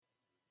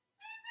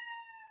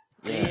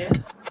Yeah.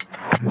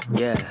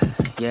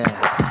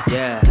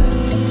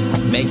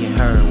 Making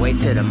her way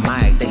to the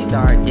mic. They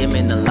start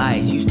dimming the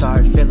lights. You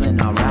start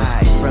feeling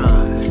alright.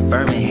 From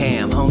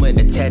Birmingham, home of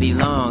the Teddy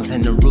Longs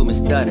and the Ruben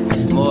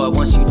Studders. More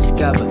once you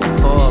discover.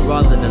 For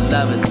all of the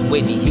lovers,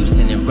 Whitney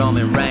Houston and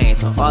Roman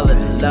Reigns. For all of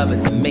the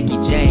lovers, and Mickey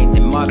James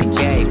and Marvin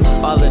Gaye.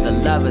 For all of the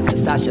lovers, and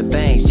Sasha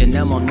Banks,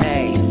 Janelle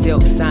Monáe,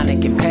 Silk,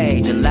 Sonic, and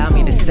Paige. Allow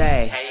me to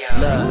say,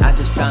 look, I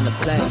just found a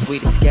place,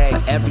 sweet escape.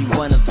 Every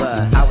one of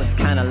us, I was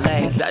kinda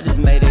late, cause I just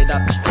made it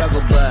off the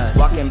struggle bus.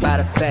 Walking by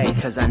the fate,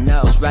 cause I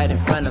know it's right in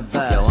front of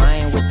us. Yo, I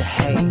ain't with the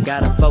hate,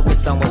 gotta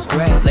focus on what's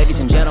great. Ladies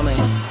and gentlemen,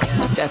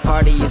 Steph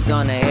Hardy is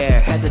on the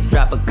air. Had to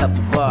drop a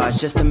couple bars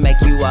just to make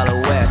you all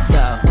aware.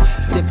 So,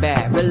 sit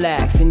back,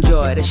 relax,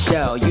 enjoy the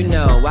show. You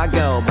know I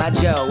go by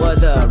Joe or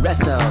the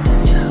rest of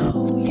them. Yo.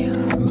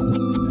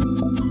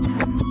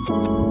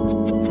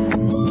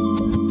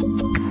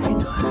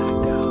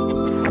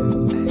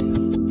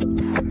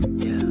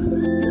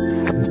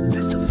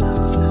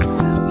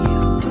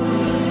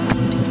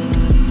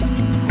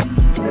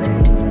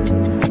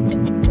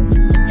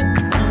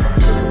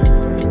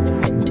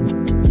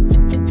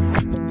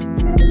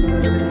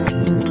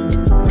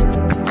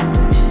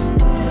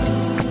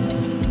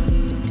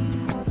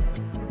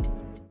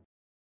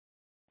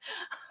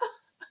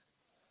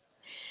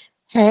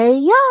 Hey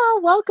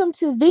y'all, welcome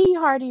to the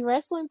Hardy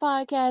Wrestling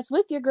Podcast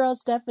with your girl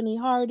Stephanie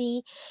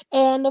Hardy.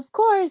 And of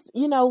course,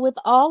 with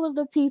all of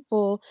the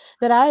people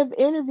that I have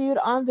interviewed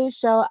on this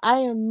show, I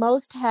am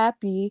most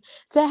happy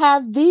to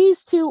have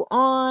these two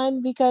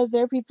on because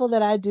they're people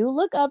that I do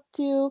look up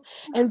to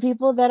and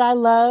people that I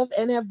love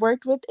and have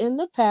worked with in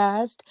the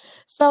past.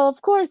 So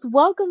of course,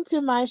 welcome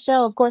to my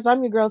show. Of course,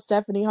 I'm your girl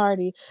Stephanie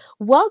Hardy.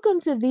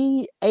 Welcome to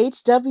the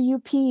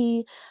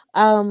HWP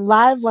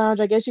live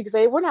lounge. I guess you could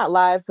say we're not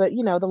live, but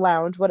the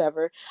lounge,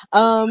 whatever.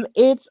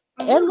 It's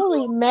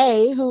Emily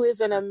May, who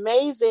is an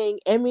amazing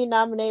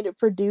Emmy-nominated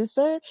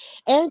producer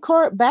and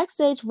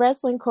backstage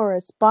wrestling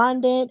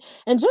correspondent,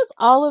 and just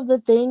all of the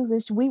things.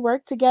 And we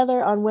work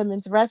together on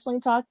Women's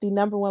Wrestling Talk, the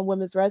 #1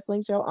 women's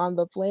wrestling show on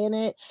the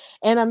planet.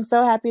 And I'm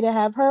so happy to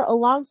have her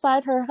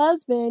alongside her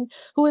husband,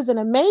 who is an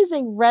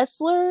amazing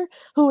wrestler,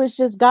 who has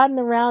just gotten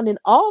around in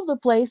all the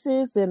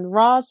places in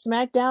Raw,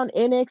 SmackDown,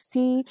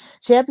 NXT,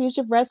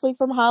 Championship Wrestling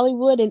from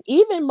Hollywood, and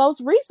even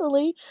most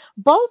recently,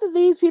 both of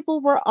these people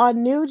were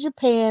on New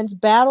Japan's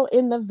Battle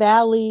in the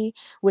Valley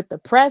with the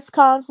press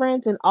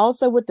conference and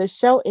also with the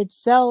show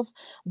itself.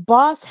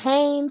 Boss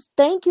Haynes,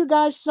 thank you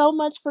guys so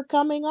much for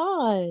coming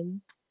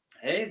on.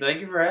 Hey, thank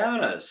you for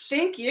having us.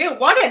 Thank you.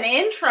 What an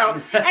intro.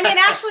 And it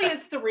actually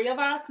is 3 of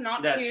us,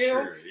 not That's 2.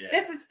 True, yeah.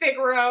 This is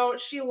Figaro.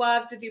 She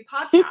loved to do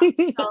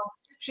podcasts. So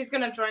she's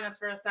going to join us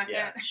for a second.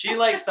 Yeah, she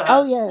likes the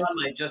hot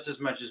spotlight just as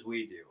much as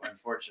we do,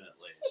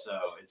 unfortunately. So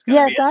it's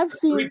going to be a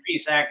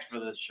three-piece act for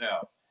this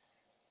show.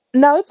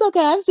 No, it's okay.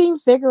 I've seen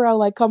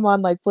Figaro come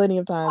on plenty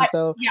of times,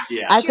 so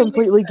I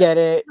completely get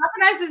it.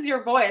 Recognizes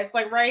your voice,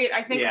 right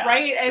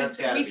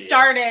as we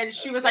started,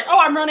 she was like, "Oh,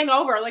 I'm running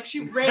over." She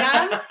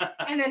ran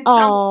and then jumped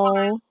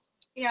on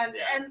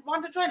and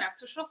wanted to join us.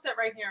 So she'll sit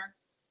right here.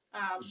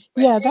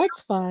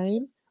 That's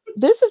fine.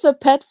 This is a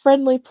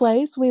pet-friendly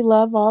place. We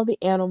love all the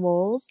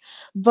animals.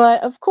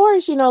 But of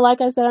course,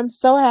 like I said, I'm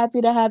so happy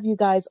to have you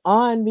guys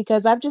on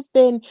because I've just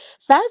been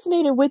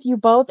fascinated with you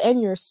both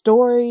and your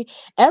story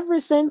ever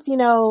since,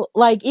 before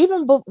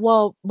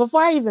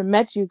I even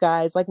met you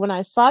guys, when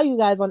I saw you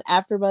guys on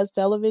AfterBuzz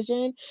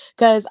Television,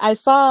 because I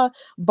saw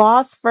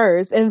Boss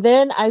first and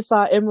then I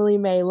saw Emily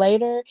May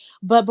later.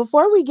 But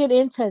before we get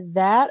into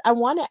that, I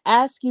want to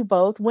ask you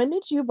both, when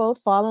did you both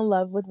fall in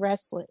love with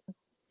wrestling?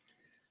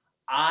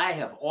 I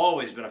have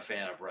always been a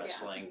fan of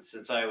wrestling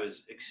since I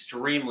was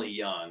extremely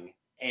young,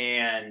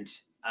 and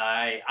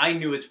I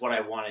knew it's what I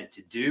wanted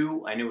to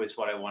do. I knew it's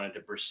what I wanted to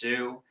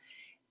pursue.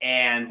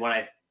 And when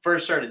I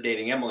first started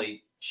dating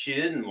Emily, she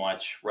didn't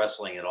watch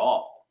wrestling at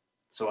all.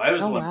 So I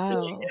was the one who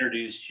really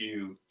introduced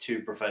you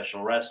to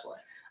professional wrestling.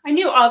 I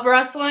knew of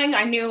wrestling.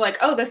 I knew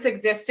this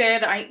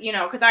existed.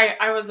 Because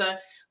I was a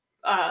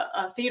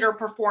theater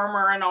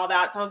performer and all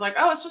that. So I was like,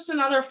 oh, it's just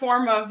another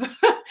form of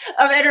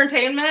of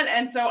entertainment.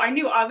 And so I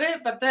knew of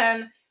it, but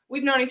then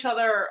we've known each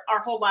other our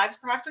whole lives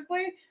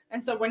practically.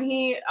 And so when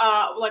he,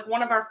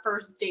 one of our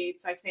first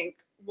dates, I think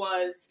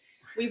was,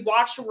 we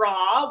watched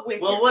Raw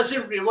with. Well, it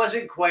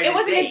wasn't quite. It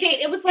wasn't a date.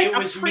 It was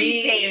a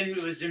pre-date.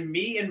 It was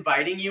me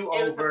inviting you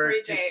over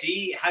to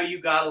see how you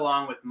got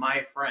along with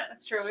my friends.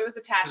 That's true. It was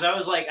a test. Because I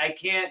was like, I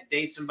can't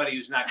date somebody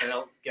who's not going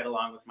to get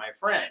along with my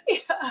friends.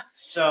 Yeah.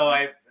 So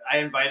I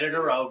invited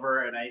her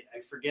over, and I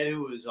forget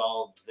who was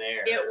all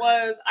there.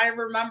 I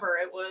remember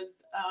it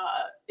was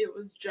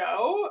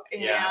Joe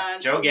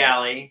and Joe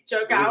Galley.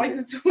 Joe Galley,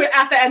 who's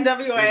at the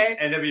NWA.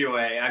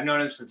 NWA. I've known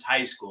him since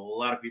high school. A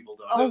lot of people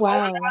don't. Oh,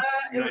 wow.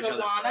 It was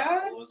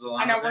Alana.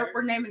 I know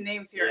we're naming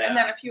names here. Yeah. And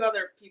then a few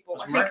other people.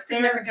 I think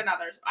significant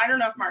others. I don't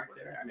know if Mark was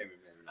there. Maybe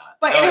not.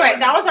 But anyway,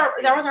 that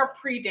was our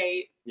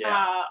pre-date.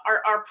 Yeah.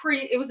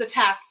 It was a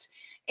test.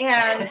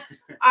 And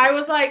I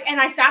was like, and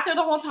I sat there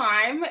the whole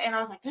time and I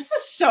was like, this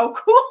is so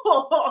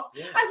cool.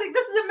 Yeah. I was like,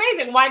 this is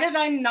amazing. Why did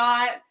I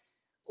not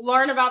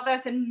learn about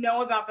this and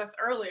know about this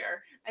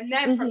earlier. And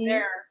then from Mhm.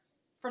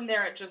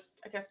 there, it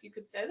just, I guess you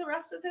could say the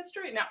rest is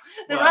history. No,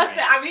 the Well, rest,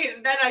 yeah. I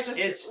mean, then I just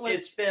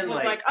It's been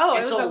was like, oh,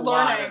 it's it was a a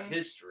lot learning. of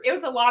history. It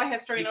was a lot of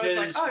history. And I was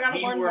like, Because oh, I got to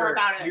learn more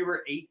about it. We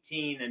were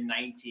 18 and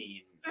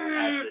 19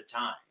 at the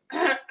time.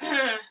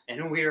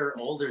 And we're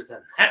older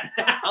than that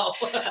now.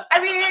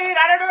 I mean,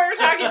 I don't know what you're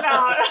talking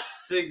about.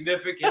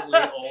 Significantly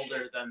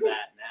older than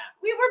that now.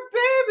 We were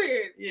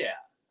babies. Yeah.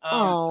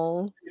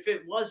 Oh. If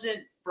it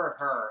wasn't for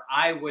her,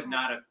 I would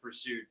not have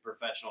pursued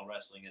professional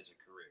wrestling as a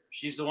career.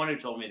 She's the one who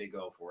told me to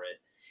go for it.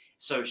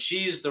 So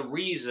she's the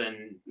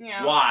reason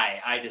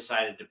why I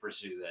decided to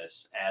pursue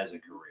this as a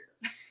career.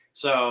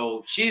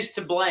 So she's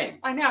to blame.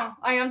 I know.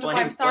 I am to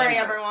blame. Sorry,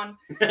 blame everyone.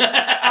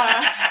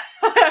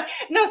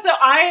 No, so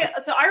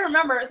I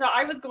remember. So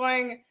I was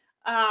going.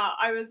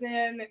 I was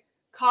in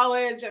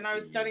college and I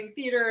was studying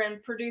theater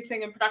and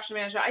producing and production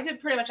management. I did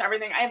pretty much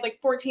everything. I had like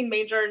 14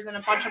 majors and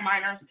a bunch of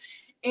minors.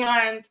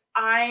 And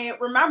I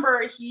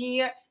remember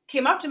he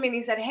came up to me and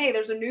he said, "Hey,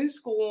 there's a new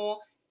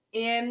school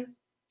in."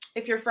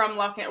 If you're from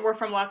Los Angeles, we're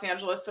from Los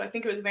Angeles, so I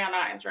think it was Van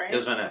Nuys, right? It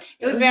was Van Nuys.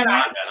 It was Van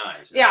Nuys.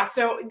 Yeah.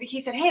 So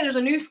he said, "Hey, there's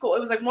a new school." It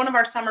was like one of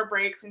our summer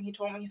breaks, and he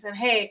told me, he said,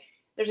 "Hey,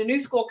 there's a new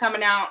school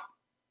coming out.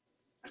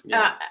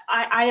 Yeah.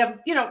 I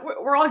have, you know,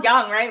 we're all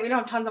young, right? We don't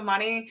have tons of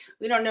money.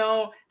 We don't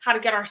know how to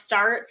get our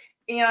start."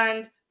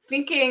 And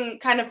thinking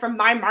kind of from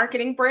my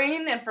marketing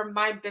brain and from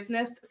my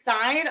business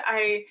side,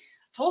 I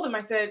told him,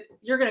 I said,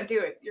 "You're going to do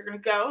it. You're going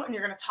to go and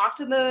you're going to talk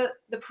to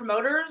the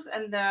promoters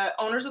and the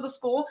owners of the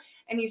school."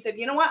 And he said,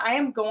 "You know what? I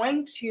am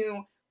going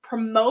to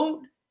promote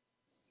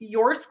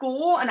your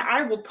school and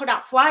I will put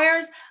out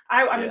flyers."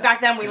 I mean, back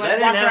then we walked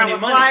around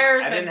with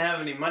flyers. I didn't have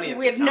any money.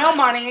 We had no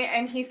money.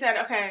 And he said,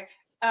 "Okay,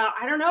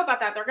 I don't know about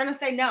that. They're going to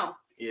say no."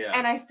 Yeah.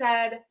 And I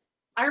said,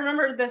 I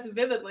remember this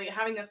vividly,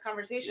 having this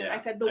conversation. Yeah, I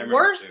said, the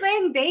worst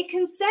thing they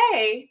can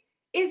say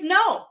is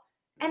no.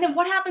 And then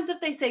what happens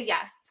if they say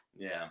yes?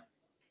 Yeah.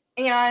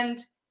 And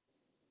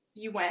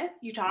you went,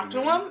 you talked to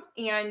them,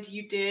 and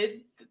you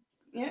did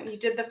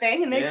the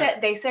thing, and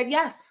they said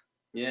yes.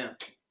 Yeah.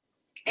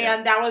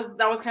 And that was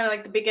kind of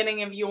like the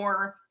beginning of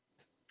your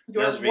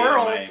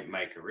world,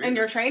 my career and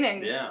your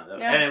training. Yeah.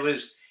 And it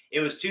was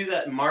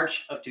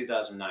March of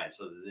 2009,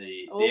 so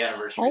the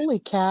anniversary. Holy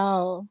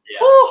cow!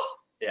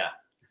 Yeah.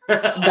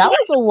 That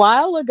was a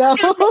while ago.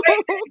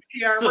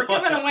 We're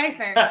giving away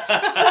things.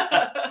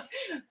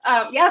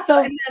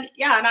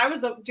 And I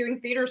was doing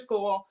theater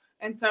school.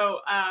 And so,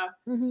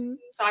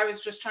 so I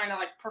was just trying to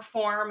like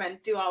perform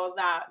and do all of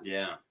that.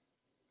 Yeah.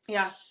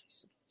 Yeah.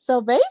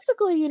 So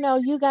basically, you know,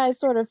 you guys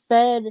sort of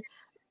fed.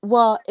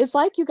 Well, it's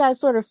like you guys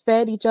sort of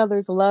fed each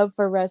other's love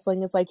for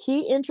wrestling. It's like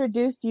he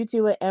introduced you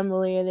to it,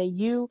 Emily, and then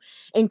you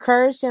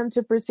encouraged him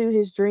to pursue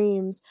his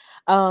dreams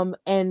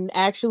and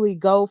actually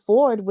go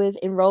forward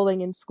with enrolling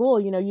in school.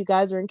 You know, you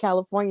guys are in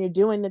California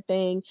doing the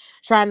thing,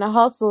 trying to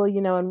hustle, you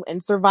know,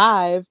 and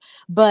survive.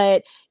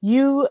 But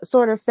you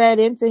sort of fed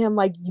into him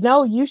like,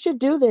 no, you should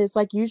do this.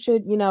 Like, you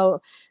should, you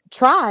know,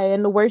 try.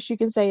 And the worst you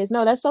can say is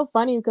no. That's so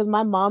funny because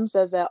my mom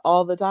says that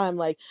all the time.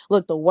 Like,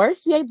 look, the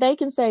worst they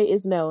can say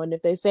is no. And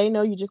if they say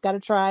no, you just got to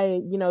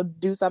try, you know,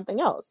 do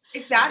something else.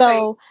 Exactly.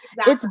 So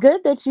it's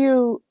good that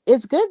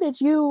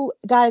you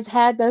guys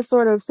had that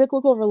sort of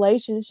cyclical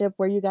relationship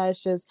where you guys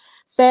just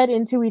fed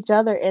into each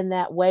other in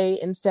that way,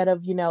 instead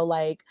of, you know,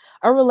 like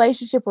a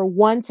relationship where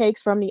one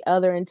takes from the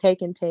other and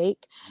take.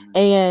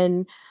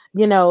 And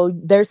you know,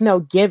 there's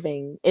no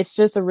giving. It's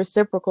just a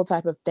reciprocal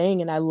type of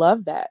thing. And I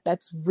love that.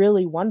 That's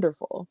really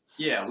wonderful.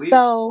 Yeah. We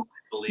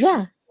believe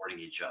in supporting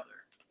each other.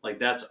 Like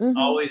that's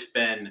always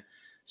been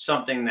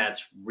something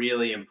that's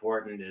really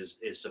important is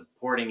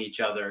supporting each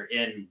other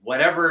in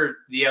whatever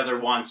the other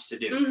wants to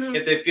do.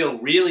 If they feel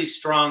really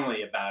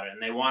strongly about it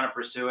and they want to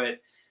pursue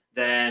it,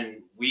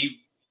 then we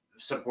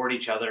support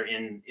each other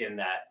in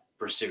that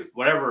pursuit,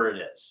 whatever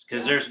it is.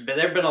 Because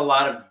there've been a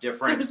lot of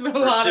different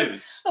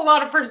pursuits. A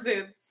lot of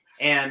pursuits.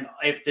 And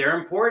if they're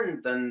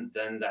important, then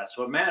that's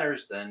what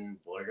matters. Then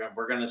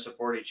we're going to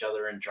support each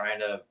other in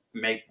trying to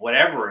make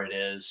whatever it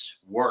is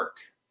work.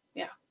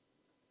 Yeah.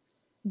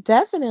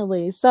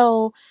 Definitely.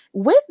 So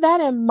with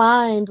that in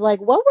mind, like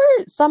what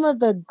were some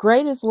of the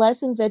greatest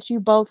lessons that you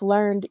both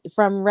learned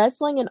from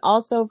wrestling and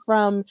also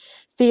from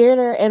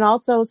theater and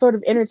also sort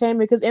of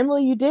entertainment? Because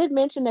Emily, you did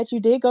mention that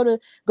you did go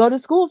to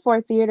school for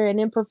theater and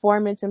in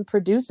performance and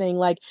producing.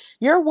 Like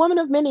you're a woman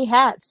of many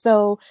hats.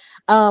 So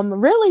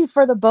really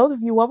for the both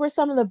of you, what were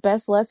some of the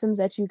best lessons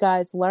that you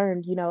guys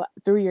learned, you know,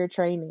 through your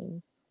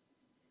training?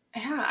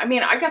 Yeah, I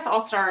mean, I guess I'll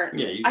start.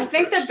 Yeah, you I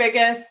think first. The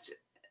biggest,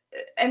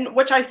 and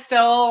which I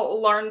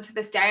still learn to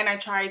this day and I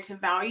try to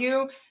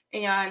value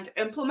and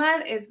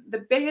implement, is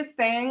the biggest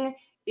thing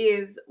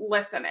is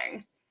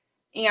listening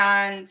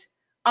and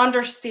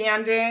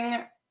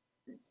understanding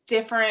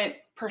different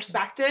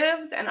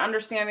perspectives and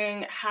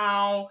understanding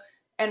how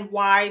and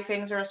why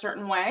things are a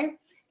certain way.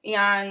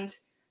 And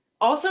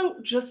also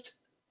just,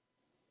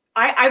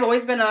 I've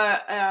always been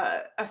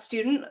a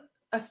student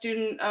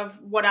of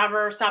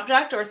whatever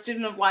subject or a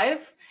student of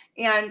life.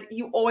 And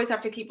you always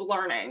have to keep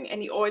learning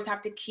and you always have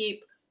to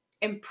keep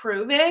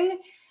improving.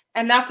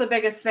 And that's the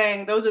biggest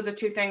thing. Those are the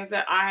two things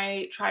that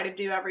I try to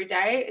do every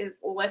day is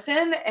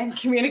listen and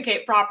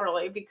communicate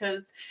properly,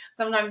 because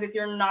sometimes if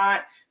you're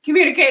not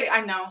communicating,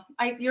 I know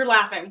you're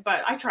laughing,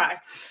 but I try.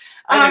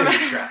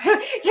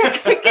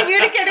 You're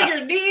communicating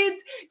your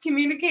needs,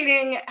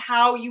 communicating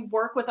how you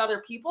work with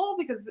other people,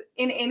 because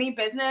in any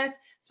business,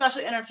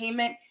 especially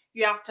entertainment,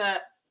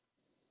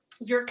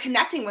 you're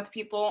connecting with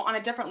people on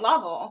a different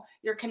level.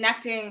 You're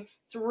connecting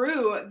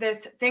through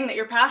this thing that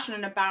you're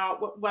passionate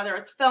about, whether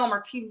it's film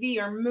or TV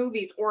or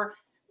movies or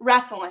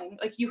wrestling.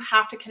 Like, you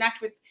have to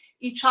connect with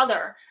each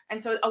other.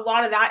 And so a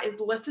lot of that is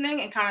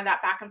listening and kind of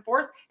that back and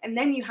forth. And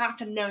then you have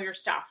to know your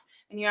stuff,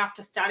 and you have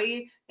to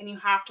study, and you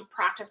have to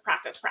practice.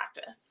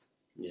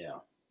 Yeah.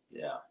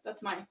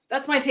 That's my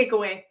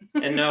takeaway.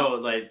 And no,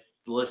 like,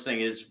 listening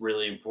is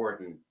really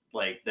important.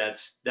 Like,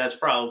 that's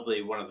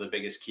probably one of the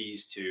biggest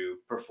keys to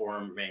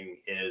performing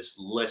is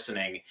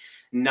listening,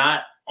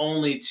 not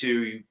only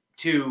to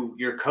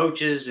your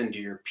coaches and to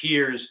your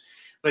peers,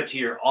 but to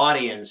your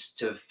audience,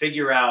 to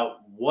figure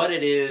out what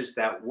it is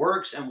that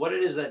works and what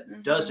it is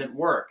that doesn't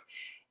work.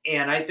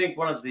 And I think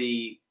one of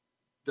the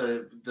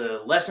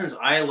lessons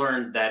I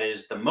learned that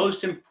is the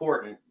most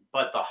important,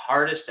 but the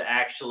hardest to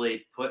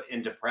actually put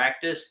into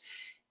practice,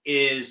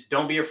 is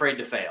don't be afraid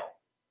to fail.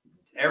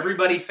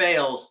 Everybody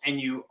fails,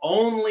 and you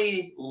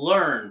only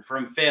learn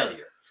from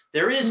failure.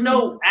 There is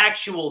no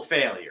actual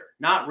failure,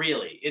 not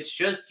really. It's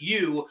just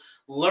you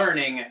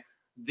learning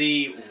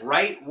the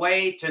right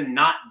way to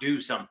not do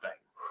something.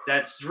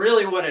 That's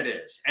really what it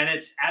is. And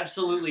it's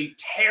absolutely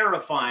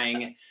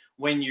terrifying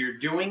when you're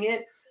doing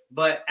it.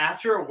 But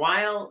after a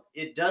while,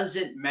 it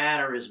doesn't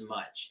matter as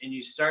much. And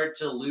you start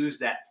to lose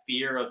that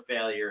fear of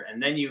failure.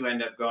 And then you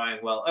end up going,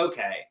 well,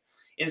 okay,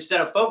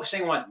 instead of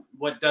focusing on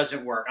what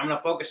doesn't work, I'm going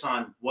to focus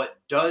on what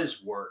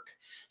does work.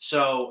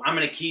 So I'm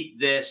going to keep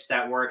this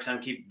that works. I'm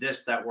going to keep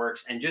this that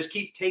works. And just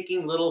keep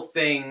taking little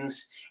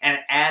things and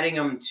adding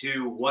them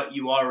to what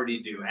you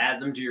already do.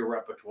 Add them to your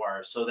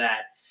repertoire, so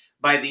that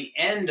by the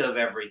end of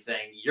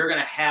everything, you're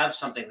going to have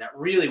something that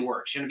really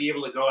works. You're going to be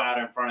able to go out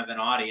in front of an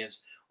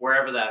audience,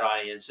 wherever that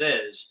audience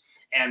is,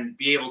 and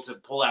be able to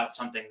pull out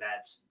something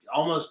that's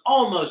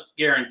almost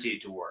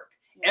guaranteed to work.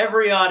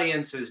 Every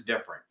audience is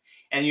different.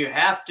 And you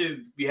have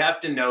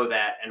to know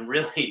that and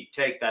really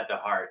take that to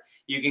heart.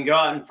 You can go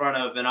out in front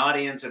of an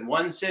audience in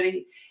one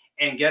city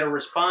and get a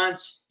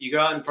response. You go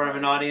out in front of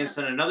an audience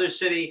in another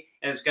city,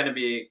 and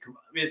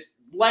it's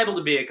liable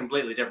to be a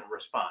completely different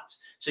response.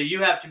 So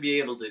you have to be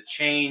able to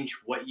change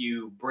what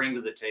you bring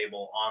to the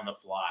table on the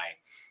fly.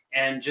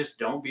 And just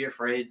don't be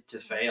afraid to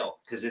fail,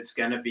 because it's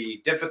going to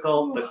be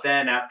difficult. But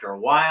then after a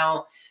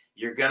while,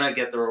 you're going to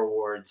get the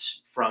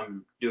rewards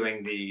from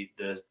doing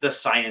the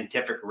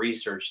scientific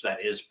research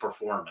that is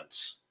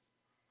performance.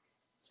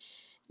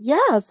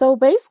 Yeah, so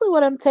basically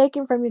what I'm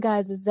taking from you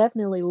guys is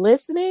definitely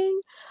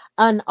listening,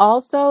 and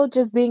also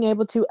just being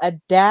able to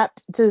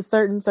adapt to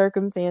certain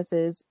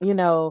circumstances,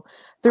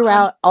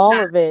 throughout all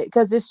of it.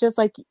 Because it's just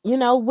like,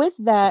 with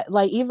that,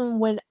 like, even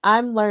when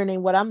I'm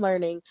learning, what I'm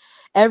learning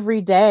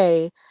every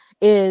day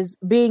is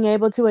being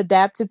able to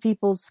adapt to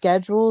people's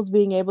schedules,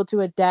 being able to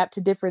adapt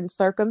to different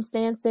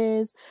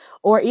circumstances,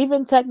 or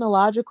even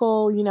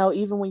technological,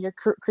 even when you're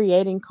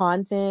creating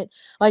content.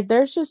 Like,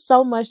 there's just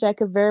so much that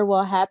could very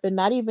well happen,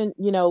 not even,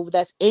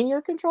 that's in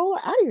your control or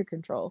out of your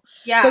control.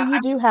 Yeah. So you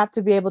do have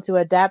to be able to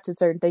adapt to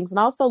certain things, and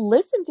also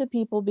listen to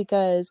people,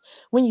 because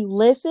when you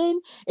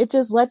listen, it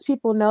just lets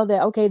people know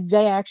that, okay,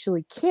 they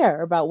actually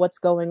care about what's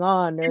going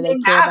on, or they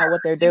care about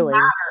what they're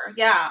doing.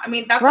 Yeah. I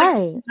mean, that's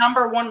right. like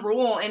number one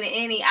rule in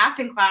any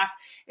acting class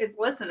is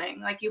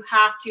listening. Like, you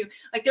have to,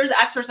 like, there's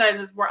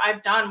exercises where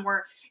I've done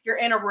where you're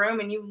in a room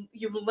and you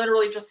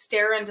literally just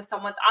stare into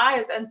someone's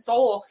eyes and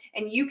soul,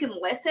 and you can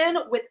listen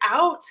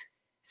without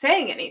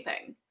saying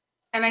anything.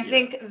 And I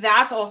think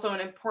that's also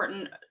an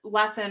important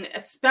lesson,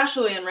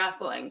 especially in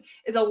wrestling,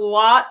 is a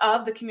lot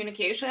of the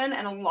communication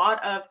and a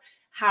lot of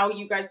how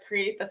you guys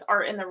create this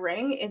art in the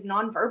ring is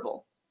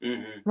nonverbal.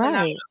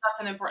 Right.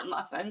 That's an important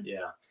lesson.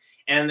 Yeah.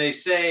 And they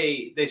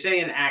say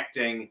in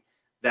acting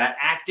that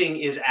acting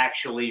is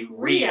actually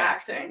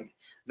reacting.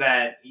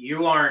 That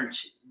you aren't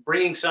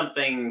bringing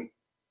something,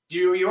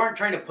 you aren't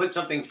trying to put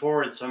something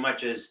forward so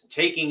much as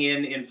taking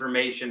in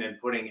information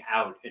and putting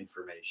out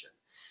information.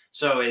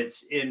 So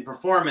it's in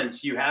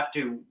performance, you have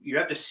to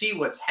see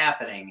what's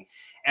happening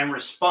and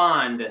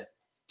respond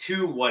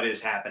to what is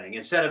happening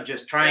instead of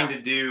just trying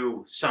to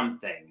do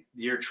something.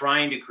 You're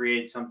trying to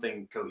create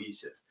something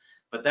cohesive.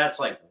 But that's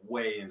like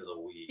way into the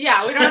weeds.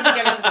 Yeah, we don't have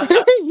to get into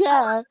that.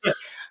 Yeah.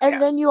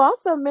 And then you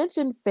also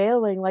mentioned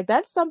failing. Like,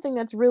 that's something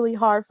that's really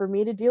hard for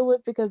me to deal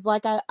with, because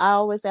like I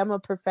always am a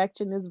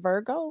perfectionist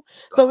Virgo.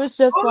 So it's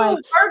just like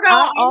Virgo,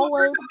 I I'm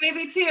always a Virgo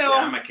baby too. Yeah,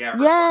 I'm a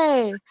Capricorn.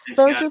 Yay.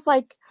 So it's just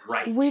like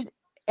right.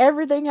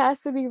 Everything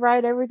has to be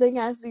right. Everything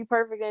has to be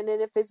perfect. And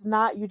then if it's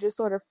not, you just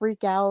sort of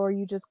freak out or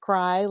you just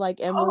cry like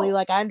Emily.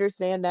 Like, I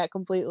understand that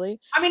completely.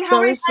 I mean,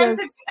 how many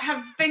times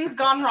have things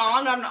gone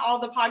wrong on all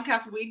the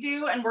podcasts we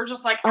do, and we're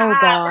just like, oh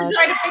God, we're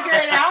trying to figure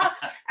it out.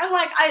 And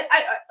like,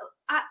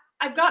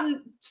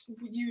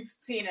 you've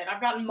seen it.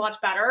 I've gotten much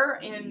better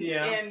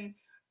in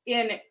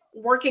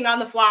working on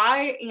the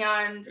fly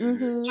and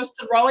just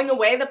throwing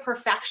away the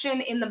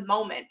perfection in the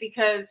moment,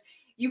 because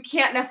you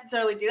can't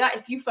necessarily do that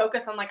if you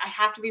focus on like, I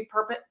have to be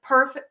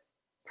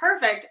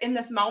perfect in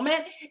this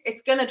moment.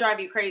 It's gonna drive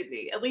you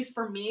crazy. At least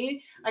for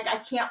me, like I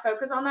can't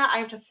focus on that. I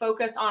have to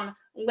focus on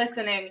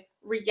listening,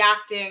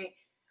 reacting,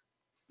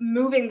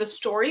 moving the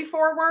story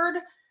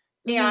forward,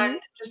 and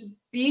just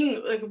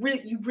being like,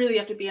 you really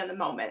have to be in the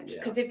moment,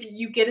 because if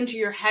you get into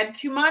your head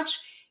too much,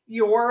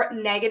 your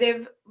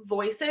negative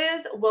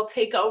voices will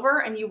take over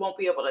and you won't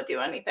be able to do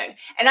anything.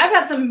 And I've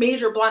had some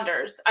major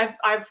blunders.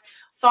 I've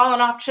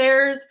fallen off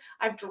chairs.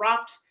 I've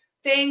dropped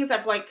things.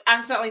 I've like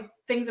accidentally,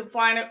 things have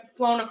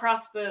flown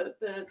across the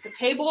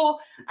table.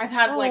 I've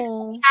had like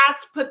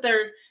cats put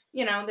their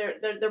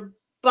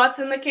butts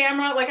in the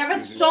camera. Like I've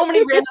had so many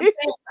random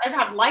things. I've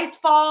had lights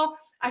fall.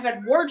 I've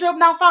had wardrobe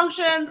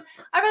malfunctions.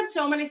 I've had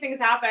so many things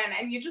happen,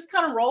 and you just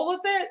kind of roll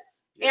with it.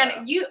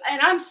 Yeah.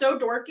 And I'm so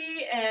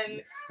dorky,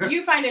 and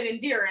you find it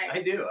endearing.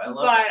 I do. I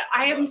love it. But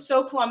I am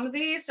so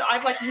clumsy, so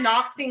I've like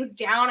knocked things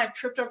down. I've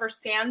tripped over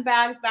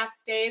sandbags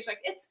backstage. Like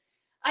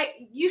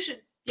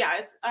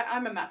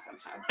I'm a mess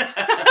sometimes.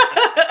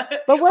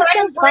 But what's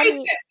so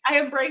funny? I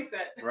embrace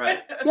it. Right.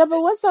 Yeah,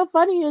 but what's so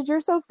funny is you're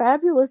so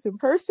fabulous in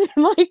person.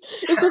 Like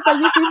it's just like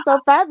you seem so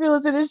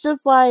fabulous, and it's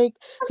just like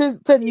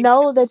to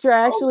know that you're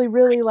actually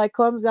really like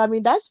clumsy. I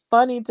mean, that's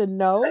funny to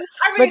know,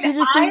 but you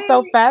just seem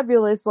so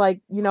fabulous, like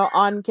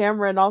on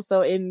camera and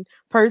also in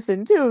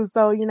person too.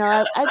 So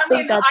I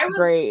think that's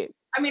great.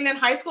 I mean, in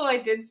high school, I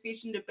did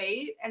speech and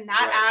debate, and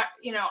that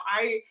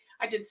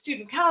I did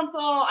student council.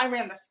 I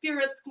ran the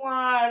spirit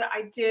squad.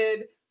 I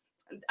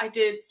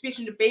did speech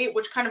and debate,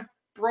 which kind of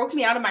broke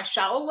me out of my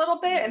shell a little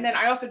bit. And then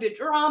I also did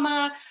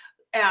drama.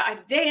 I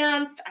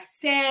danced. I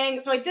sang.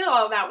 So I did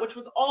all of that, which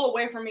was all a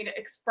way for me to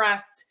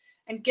express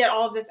and get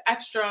all of this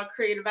extra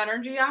creative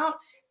energy out.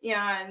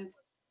 And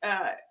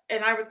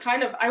I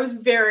was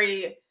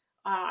very,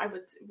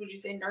 would you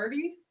say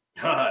nerdy?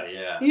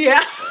 Yeah.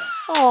 Yeah.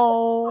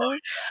 Oh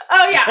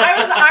yeah.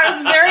 I was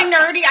very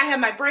nerdy. I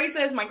had my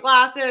braces, my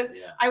glasses.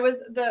 Yeah. I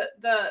was the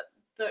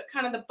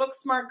kind of the book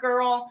smart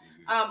girl,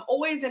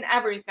 always in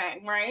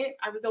everything, right?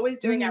 I was always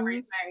doing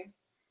everything.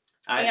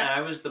 I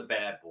was the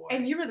bad boy.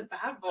 And you were the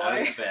bad boy. I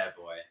was the bad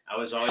boy. I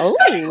was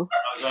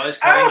always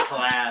cutting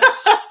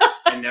class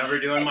and never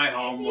doing my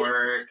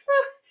homework,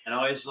 and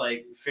always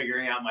like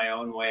figuring out my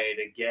own way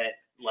to get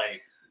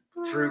like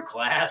through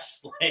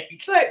class.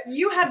 But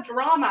you had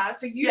drama,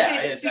 so you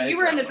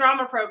were in the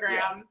drama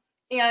program,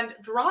 and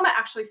drama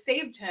actually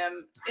saved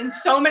him in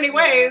so many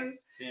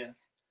ways.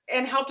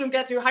 And helped him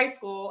get through high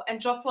school.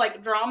 And just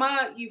like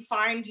drama, you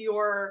find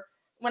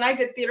when I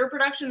did theater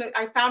production,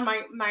 I found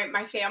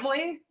my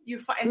family. In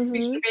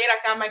speech and debate, I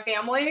found my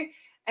family,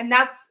 and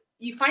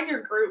you find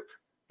your group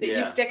that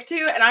you stick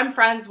to, and I'm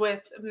friends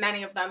with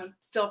many of them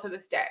still to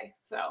this day.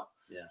 So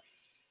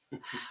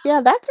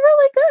yeah, that's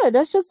really good.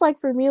 That's just like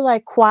for me,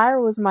 like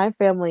choir was my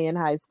family in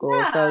high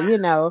school. So,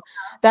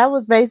 that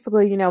was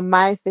basically,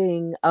 my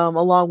thing,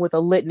 along with a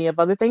litany of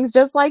other things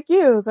just like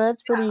you. So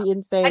that's pretty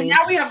insane. And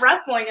now we have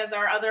wrestling as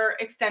our other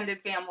extended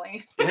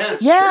family.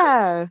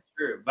 Yeah.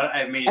 True. But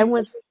I mean, and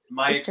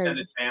my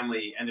extended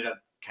family ended up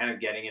kind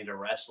of getting into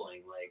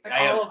wrestling. Like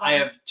I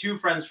have two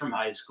friends from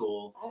high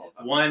school.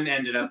 One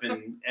ended up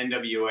in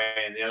NWA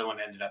and the other one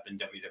ended up in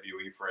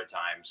WWE for a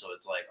time. So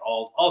it's like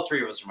all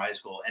three of us from high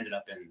school ended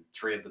up in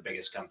three of the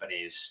biggest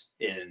companies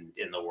in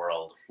the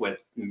world,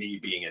 with me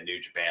being in New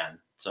Japan.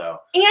 So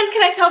and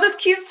can I tell this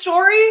cute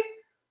story?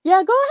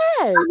 Yeah, go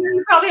ahead.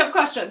 You probably have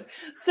questions.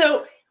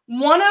 So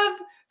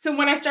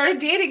when I started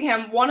dating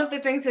him, one of the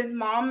things his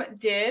mom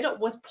did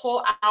was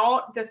pull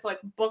out this like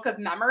book of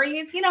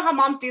memories. You know how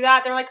moms do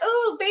that? They're like,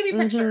 oh, baby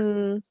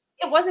pictures.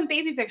 It wasn't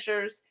baby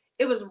pictures.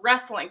 It was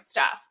wrestling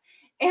stuff.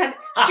 And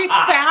she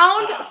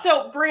found,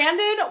 so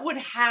Brandon would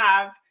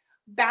have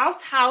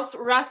Bounce House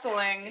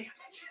Wrestling.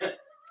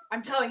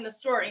 I'm telling the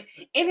story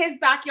in his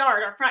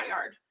backyard or front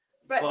yard,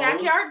 but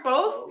backyard,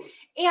 both.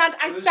 And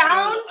it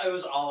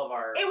was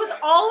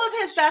all of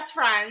his best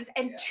friends,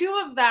 and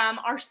two of them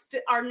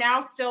are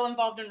now still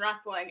involved in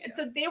wrestling. And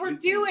so they were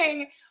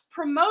doing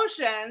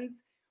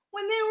promotions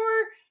when they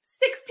were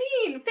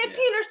 15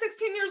 or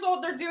 16 years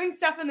old. They're doing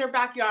stuff in their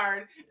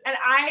backyard. And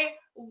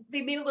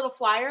they made a little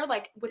flyer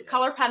like with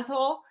color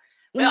pencil.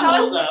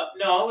 Hold up.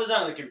 No, it was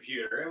on the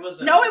computer. It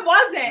wasn't. No, it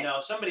wasn't. No,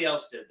 somebody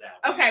else did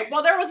that. Okay.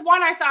 Well, there was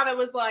one I saw that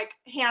was like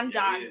hand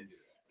done.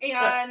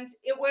 And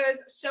it was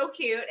so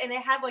cute. And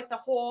it had like the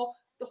whole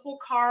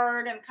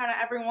card and kind of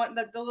everyone,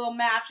 the little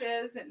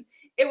matches. And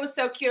it was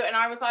so cute. And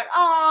I was like,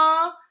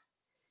 aw.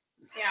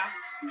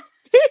 Yeah.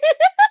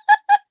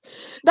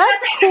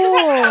 That's cool.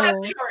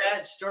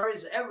 That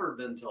story's ever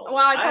been told.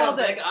 Well, I don't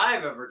think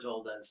I've ever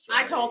told that story.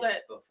 I told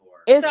it before.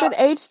 It's an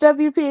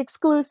HWP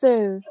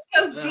exclusive. It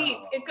goes deep.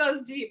 It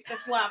goes deep. This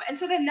love, and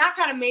so then that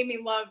kind of made me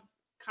love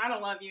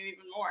you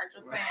even more.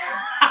 Just saying,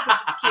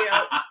 it's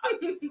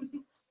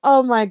cute.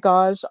 Oh my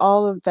gosh,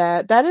 all of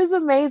that. That is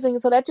amazing.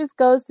 So that just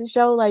goes to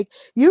show, like,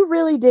 you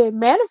really did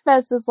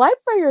manifest this life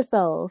for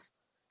yourself.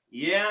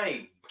 Yeah,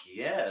 I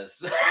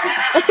guess. Or,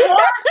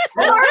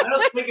 I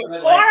don't think of it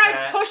or like I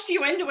that. pushed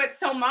you into it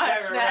so much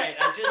Yeah, that right.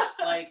 I just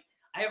like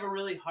I have a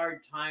really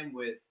hard time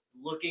with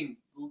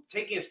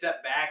taking a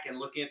step back and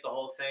looking at the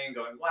whole thing,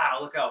 going, "Wow,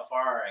 look how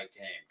far I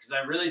came." Because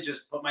I really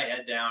just put my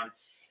head down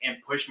and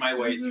push my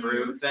way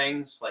through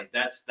things. Like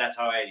that's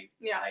how I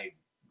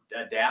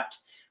adapt.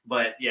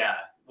 But yeah,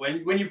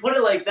 when you put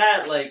it like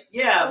that, like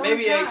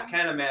maybe I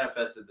kind of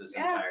manifested this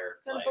entire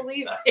life.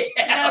 Believe. You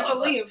gotta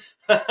believe.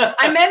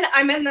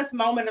 I'm in this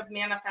moment of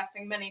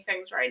manifesting many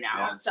things right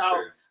now. Yeah, so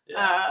true.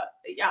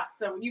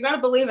 so you got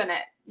to believe in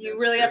it. You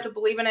That's really true. have to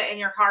believe in it in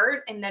your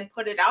heart, and then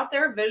put it out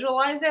there,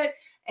 visualize it,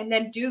 and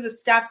then do the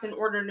steps in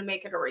order to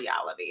make it a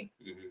reality.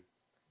 Mm-hmm.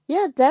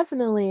 Yeah,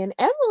 definitely. And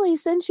Emily,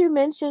 since you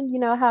mentioned,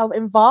 how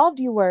involved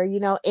you were,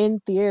 in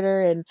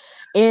theater and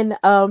in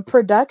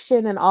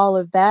production and all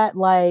of that,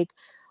 like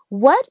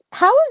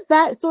how is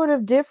that sort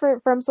of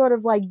different from sort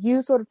of like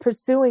you sort of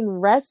pursuing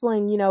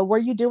wrestling? Were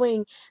you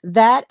doing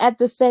that at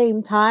the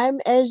same time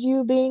as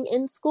you being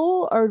in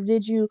school, or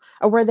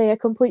were they a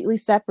completely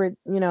separate,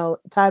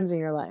 times in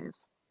your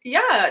life?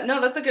 Yeah,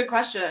 no, that's a good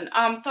question.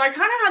 So I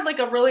kind of had like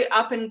a really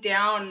up and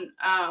down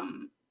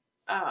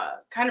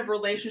kind of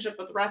relationship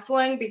with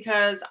wrestling,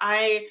 because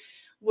I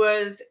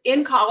was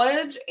in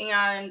college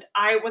and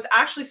I was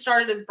actually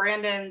started as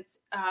Brandon's,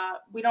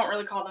 we don't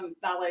really call them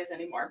valets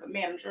anymore, but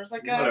managers, I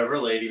guess. Whatever,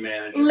 lady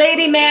manager.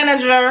 Lady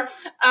manager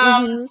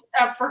Mhm.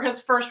 for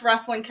his first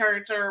wrestling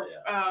character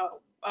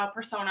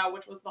persona,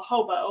 which was the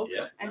hobo.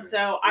 Yeah. And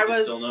so I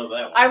still know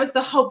that one. I was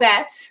the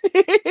hobette.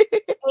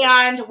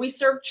 And we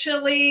served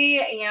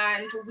chili,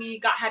 and we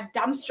had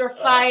dumpster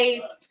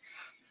fights,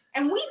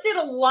 and we did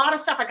a lot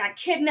of stuff. I got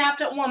kidnapped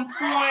at one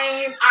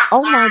point.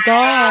 Oh my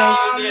gosh.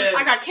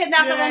 I got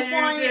kidnapped at one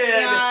point,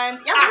 and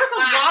there was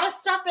a lot of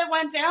stuff that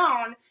went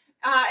down.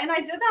 And I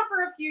did that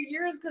for a few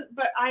years,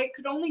 but I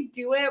could only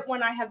do it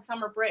when I had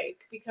summer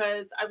break,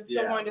 because I was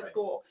still going to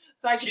school.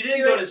 So I could you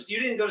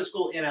didn't go to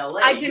school in LA.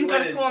 I didn't go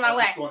to school in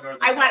LA.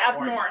 I went up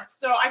California. north,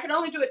 so I could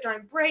only do it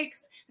during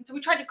breaks, and so we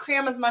tried to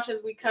cram as much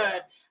as we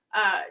could.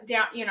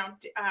 Down,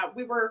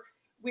 we were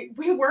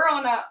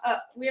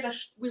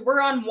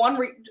on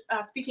one.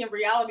 Speaking of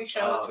reality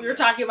shows, we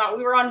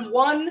were on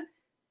one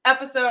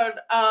episode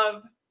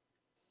of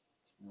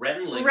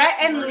Rhett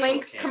and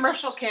Link's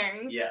Commercial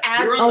Kings. Yes.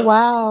 Oh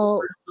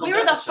wow! We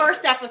were the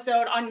first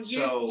episode on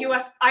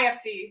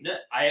IFC. No,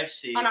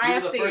 IFC. On we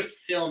IFC. were the first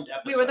filmed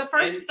episode. We were the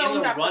first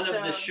filmed episode. In the run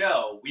of the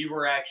show, we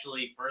were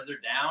actually further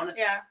down.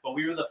 Yeah. But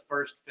we were the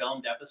first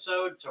filmed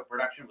episode, so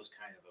production was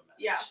kind of a mess.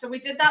 Yeah. So we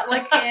did that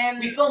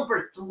we filmed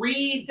for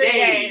 3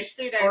 days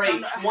for a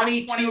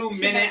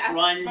 22-minute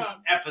run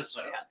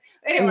episode. Yeah.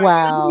 Anyway,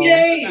 wow. 3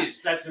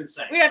 days. That's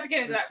insane. We have to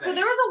get into that. So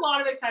there was a lot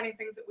of exciting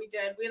things that we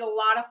did. We had a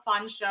lot of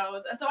fun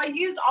shows. And so I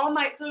used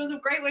so it was a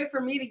great way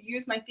for me to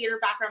use my theater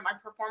background, my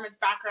performance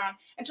background,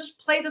 and just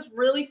play this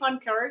really fun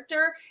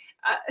character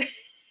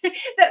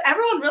that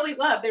everyone really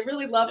loved. They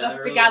really loved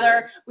us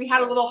together. We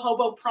had a little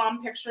hobo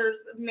prom pictures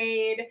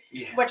made,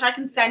 which I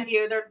can send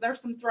you. There's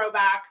some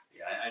throwbacks.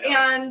 Yeah, I know.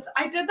 And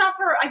I did that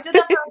for a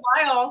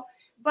while,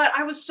 but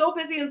I was so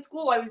busy in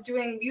school. I was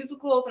doing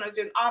musicals, and I was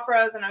doing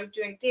operas, and I was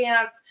doing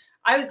dance.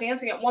 I was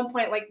dancing at one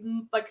point like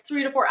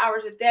 3 to 4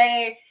 hours a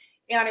day,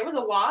 and it was a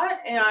lot.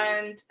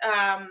 And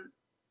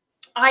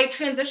I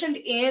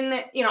transitioned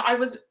in, I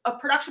was a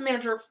production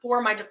manager for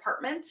my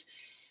department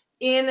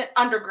in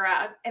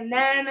undergrad. And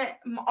then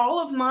all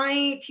of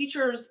my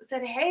teachers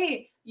said,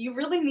 hey, you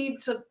really need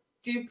to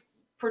do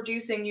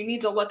producing. You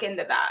need to look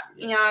into that.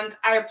 And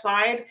I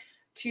applied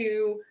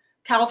to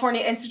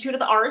California Institute of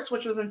the Arts,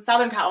 which was in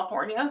Southern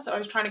California. So I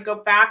was trying to go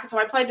back. So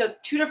I applied to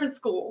 2 different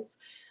schools.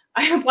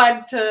 I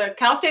applied to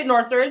Cal State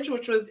Northridge,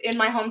 which was in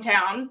my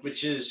hometown.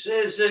 Which is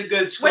a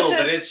good school,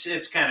 but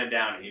it's kind of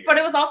down here. But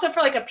it was also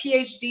for like a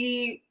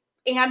PhD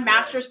and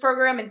master's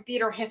program in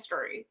theater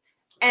history.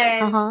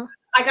 And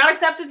I got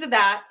accepted to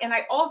that. And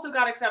I also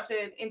got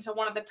accepted into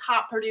one of the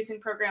top producing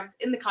programs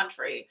in the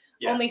country.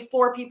 Yeah. Only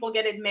 4 people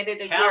get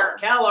admitted a year.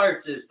 Cal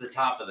Arts is the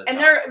top of the top.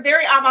 And they're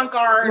very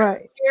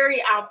avant-garde,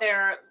 very out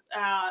there.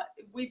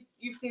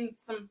 You've seen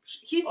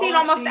he's seen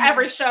almost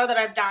every show that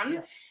I've done.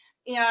 Yeah.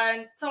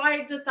 And so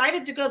I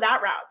decided to go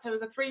that route. So it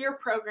was a 3-year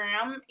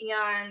program,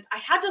 and I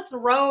had to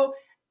throw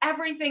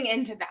everything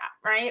into that,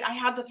 right? I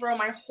had to throw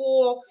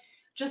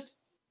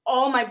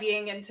all my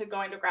being into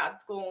going to grad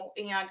school.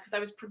 And because I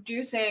was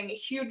producing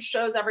huge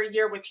shows every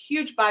year with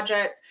huge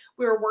budgets,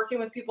 we were working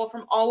with people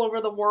from all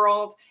over the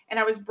world. And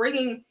I was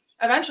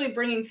eventually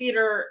bringing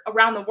theater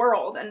around the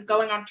world and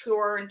going on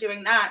tour and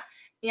doing that.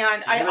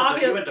 And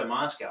you went to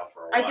Moscow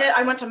for a while. I did.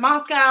 I went to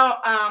Moscow.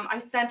 I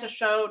sent a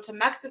show to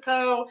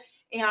Mexico,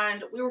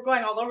 and we were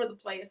going all over the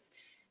place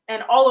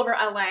and all over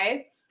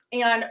LA.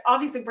 And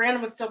obviously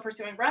Brandon was still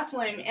pursuing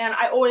wrestling, and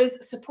I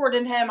always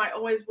supported him. I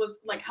always was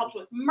helped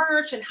with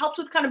merch and helped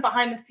with kind of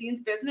behind the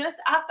scenes business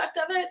aspect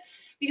of it,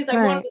 because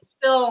I wanted to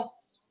still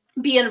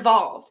be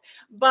involved.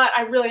 But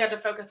I really had to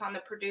focus on the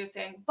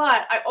producing.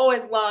 But I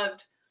always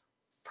loved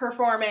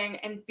performing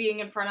and being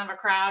in front of a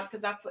crowd,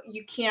 because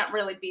you can't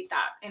really beat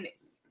that in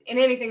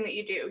anything that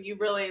you do. You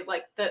really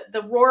like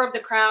the roar of the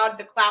crowd,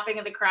 the clapping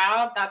of the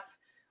crowd. That's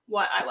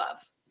what I love.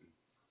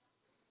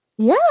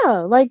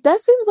 Yeah, like that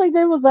seems like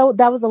that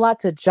was a lot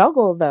to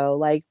juggle though,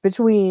 like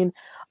between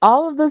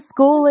all of the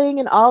schooling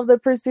and all of the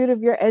pursuit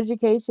of your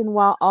education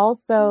while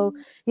also,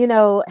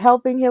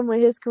 helping him with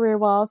his career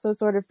while also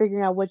sort of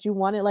figuring out what you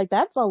wanted. Like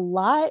that's a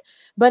lot,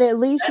 but at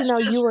least That's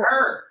you just were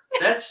her.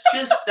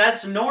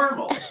 That's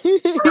normal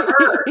for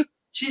her.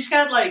 She's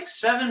got like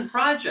 7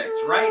 projects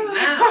right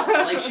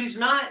now. Like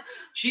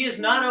she is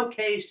not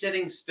okay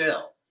sitting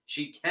still.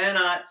 She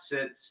cannot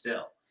sit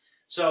still.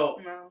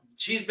 So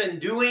she's been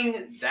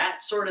doing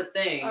that sort of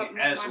thing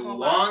as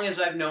long as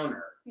I've known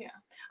her. Yeah.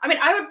 I mean,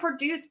 I would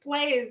produce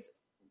plays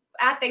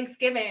at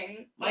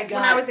Thanksgiving when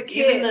I was a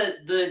kid.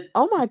 Even the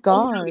oh my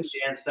gosh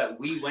dance that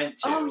we went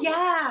to. Oh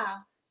yeah.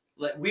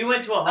 We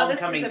went to a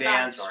homecoming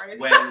dance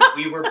when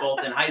we were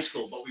both in high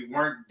school, but we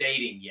weren't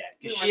dating yet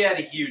because she had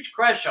a huge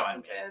crush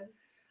on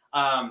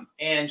me.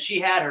 And she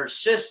had her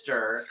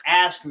sister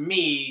ask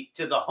me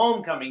to the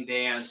homecoming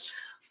dance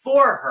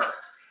for her.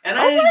 And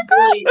I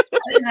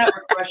didn't have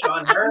a crush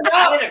on her.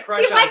 I had a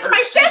crush on her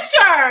my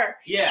sister.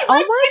 Yeah. Oh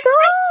my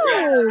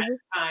god. Yeah, at the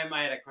time,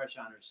 I had a crush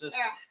on her sister.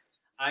 Yeah.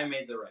 I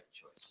made the right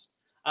choice.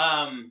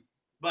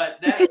 But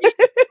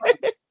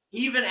that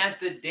even at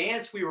the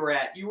dance we were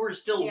at, you were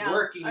still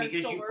working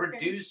because you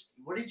produced.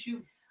 What did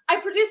you? I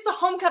produced the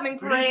homecoming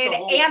parade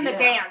and the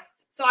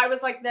dance. So I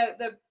was like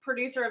the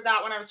producer of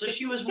that when I was 15,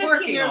 she was 15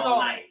 working years all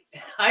old. night.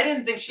 I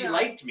didn't think she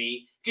liked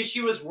me because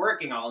she was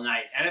working all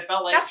night, and it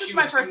felt like that's just she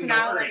my was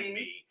personality. ignoring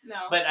me. No.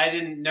 But I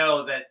didn't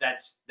know that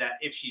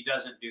if she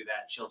doesn't do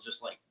that, she'll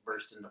just like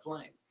burst into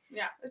flame.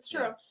 Yeah, it's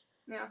true.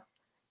 Yeah.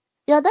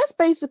 Yeah, that's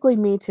basically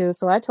me too.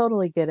 So I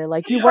totally get it.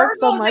 Like you work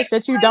so much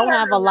that you don't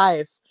have a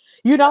life.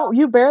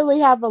 You barely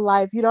have a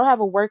life. You don't have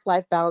a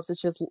work-life balance.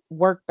 It's just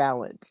work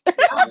balance.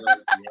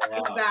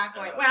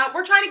 Exactly. Well,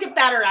 we're trying to get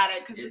better at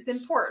it because it's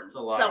important.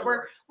 So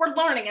we're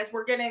learning as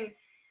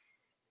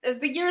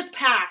the years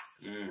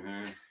pass.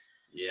 Mm-hmm.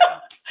 Yeah.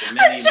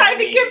 I'm trying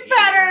to get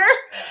better.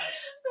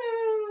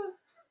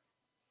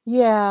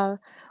 Yeah.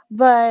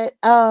 But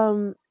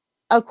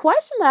a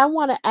question that I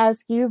want to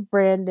ask you,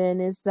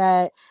 Brandon, is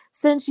that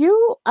since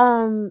you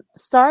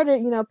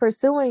started,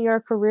 pursuing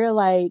your career,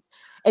 like,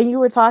 and you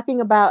were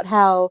talking about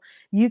how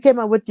you came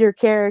up with your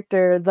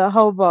character, the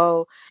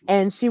hobo,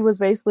 and she was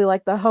basically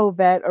like the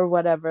hobette or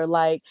whatever.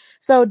 Like,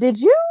 so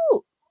did you,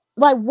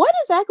 like, what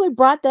exactly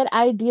brought that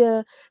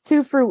idea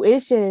to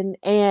fruition,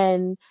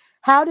 and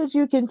how did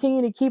you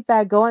continue to keep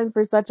that going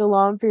for such a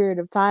long period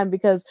of time?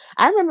 Because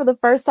I remember the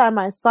first time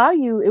I saw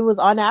you, it was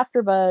on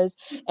AfterBuzz,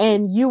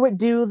 and you would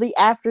do the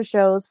after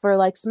shows for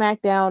like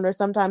SmackDown or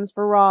sometimes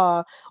for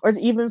Raw or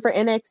even for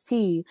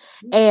NXT.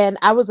 And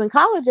I was in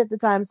college at the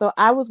time, so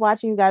I was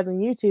watching you guys on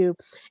YouTube,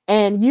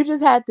 and you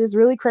just had this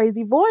really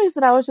crazy voice,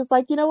 and I was just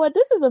like, you know what,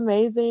 this is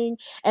amazing.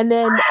 And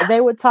then they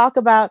would talk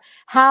about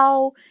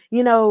how,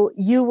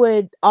 you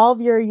would all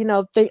of your,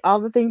 all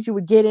the things you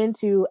would get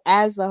into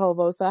as the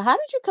hobo. So how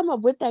did you come up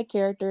with that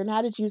character, and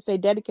how did you stay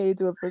dedicated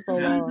to it for so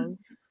long?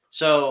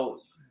 So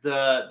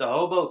the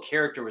hobo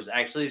character was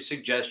actually a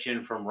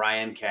suggestion from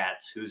Ryan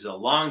Katz, who's a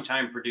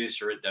longtime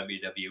producer at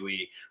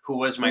WWE, who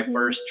was my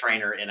first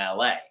trainer in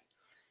LA.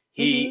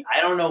 I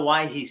don't know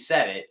why he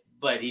said it,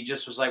 but he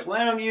just was like,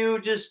 why don't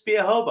you just be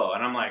a hobo?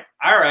 And I'm like,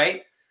 all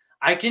right,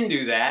 I can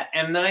do that.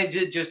 And then I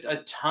did just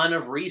a ton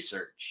of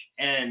research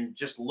and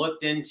just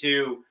looked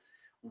into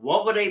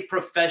what would a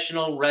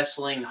professional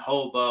wrestling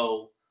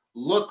hobo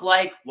look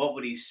like? What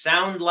would he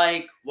sound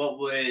like? What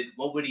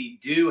would he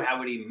do? How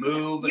would he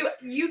move?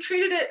 You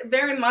treated it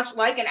very much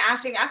like an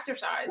acting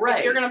exercise. Right.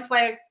 If you're going to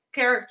play a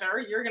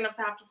character, you're going to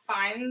have to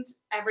find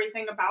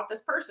everything about this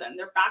person,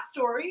 their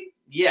backstory.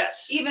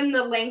 Yes. Even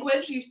the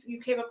language.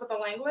 You came up with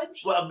a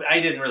language? Well,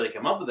 I didn't really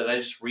come up with it. I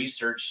just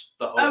researched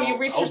the hobo, you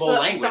researched hobo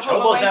language. The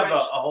hobo Hobos language.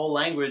 have a whole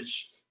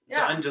language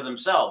unto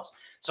themselves.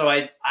 So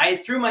I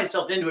threw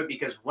myself into it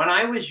because when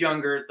I was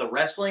younger, the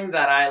wrestling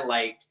that I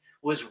liked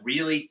was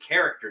really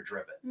character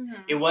driven.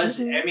 Mm-hmm. It was,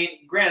 I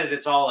mean, granted,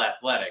 it's all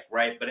athletic,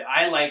 right? But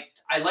I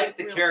liked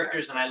the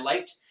characters, and I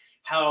liked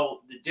how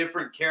the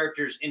different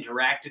characters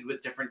interacted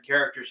with different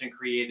characters and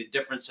created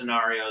different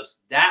scenarios.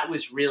 That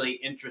was really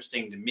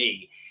interesting to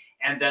me.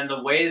 And then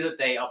the way that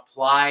they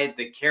applied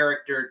the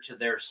character to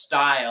their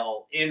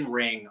style in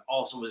ring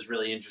also was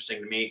really interesting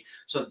to me.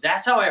 So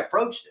that's how I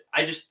approached it.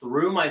 I just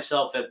threw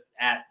myself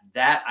at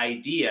that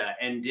idea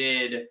and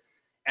did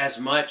as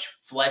much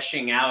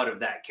fleshing out of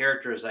that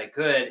character as I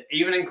could,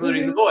 even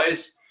including the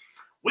voice,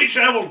 which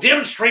I will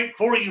demonstrate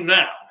for you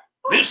now.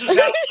 This is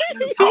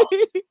how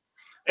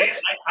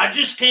I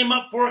just came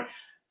up for it.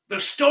 The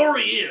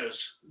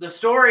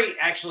story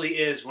actually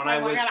is when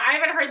I was... God, I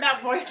haven't heard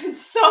that voice in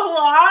so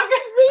long.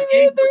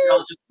 I'll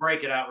just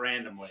break it out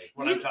randomly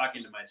when I'm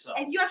talking to myself.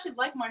 And you actually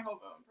like my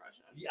hobo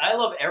impression. I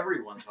love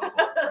everyone's hobo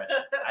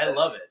impression. I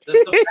love it. The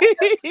fact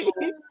that people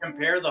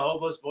compare the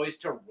hobo's voice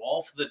to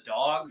Rolf the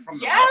dog from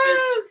the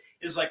Muppets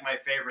is like my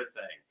favorite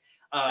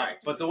thing.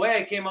 But the way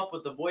I came up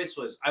with the voice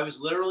was I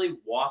was literally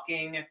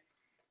walking.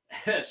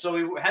 So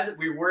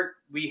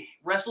we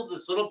wrestled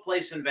this little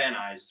place in Van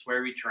Nuys. It's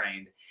where we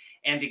trained.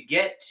 And to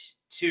get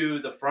to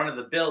the front of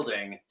the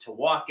building to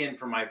walk in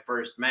for my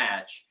first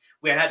match,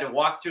 we had to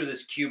walk through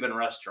this Cuban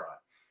restaurant.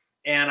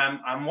 And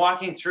I'm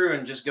walking through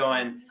and just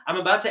going, I'm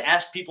about to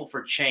ask people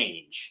for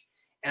change.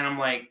 And I'm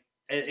like,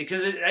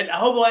 because a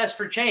hobo asked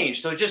for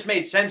change. So it just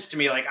made sense to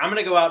me. Like, I'm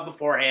going to go out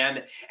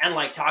beforehand and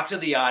like talk to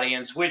the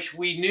audience, which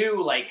we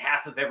knew like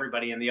half of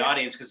everybody in the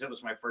audience because it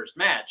was my first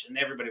match and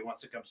everybody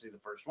wants to come see the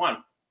first one.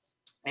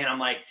 And I'm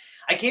like,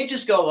 I can't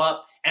just go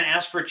up and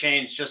ask for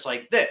change just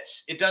like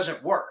this. It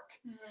doesn't work.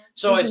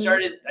 So I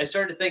started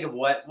to think of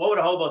what would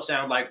a hobo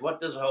sound like?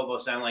 What does a hobo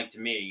sound like to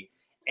me?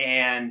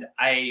 And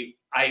I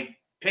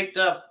picked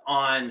up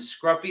on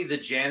Scruffy the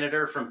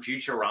janitor from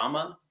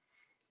Futurama.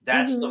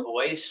 That's the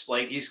voice.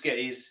 Like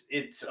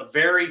it's a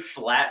very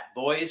flat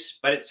voice,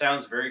 but it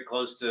sounds very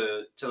close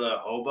to the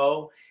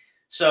hobo.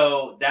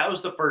 So that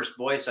was the first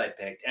voice I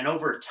picked. And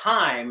over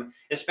time,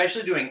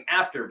 especially doing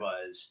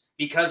AfterBuzz,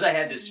 because I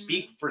had to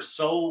speak for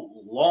so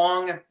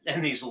long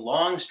and these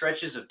long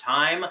stretches of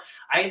time,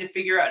 I had to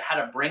figure out how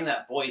to bring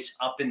that voice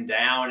up and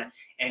down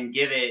and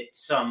give it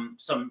some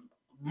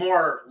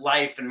more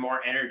life and more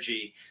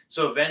energy.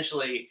 So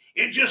eventually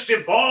it just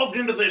evolved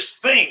into this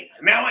thing.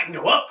 Now I can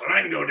go up and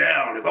I can go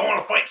down. If I want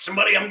to fight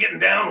somebody, I'm getting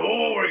down.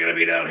 Oh, we're going to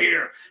be down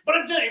here. But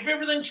if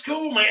everything's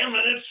cool, man,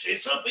 and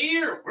it's up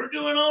here, we're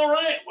doing all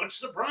right.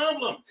 What's the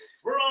problem?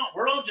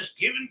 We're all just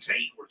give and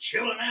take. We're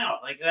chilling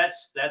out. Like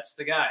that's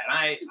the guy.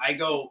 And I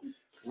go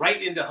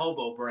right into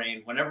hobo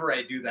brain whenever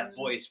I do that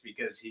voice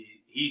because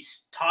he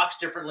talks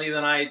differently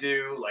than I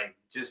do. Like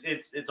just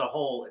it's a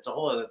whole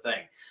other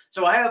thing.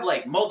 So I have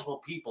like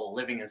multiple people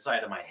living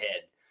inside of my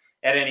head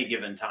at any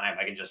given time.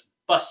 I can just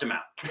bust them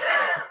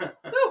out.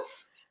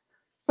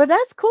 But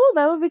that's cool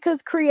though,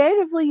 because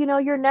creatively,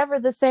 you're never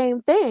the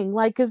same thing.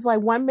 Like, cause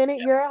like 1 minute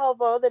you're a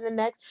hobo, then the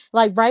next,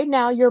 like right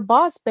now you're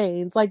Boss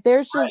Baines. Like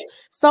there's just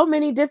so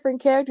many different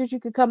characters you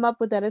could come up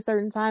with at a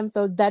certain time.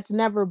 So that's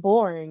never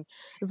boring.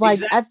 It's like,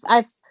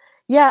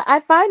 I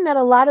find that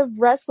a lot of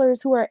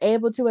wrestlers who are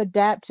able to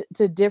adapt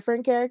to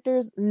different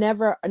characters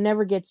never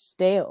get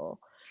stale.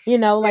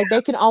 Like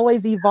they can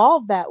always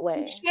evolve that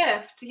way.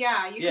 Shift, you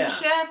can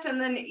shift, and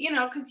then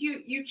because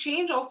you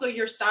change also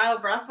your style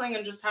of wrestling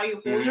and just how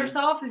you hold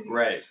yourself as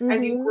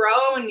you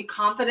grow and your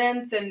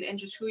confidence and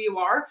just who you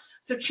are.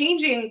 So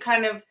changing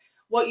kind of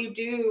what you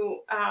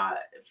do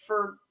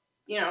for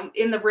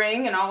in the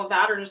ring and all of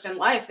that, or just in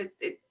life,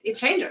 it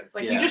changes.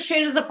 Like you just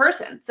change as a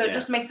person. So it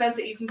just makes sense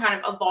that you can kind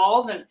of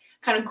evolve and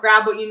kind of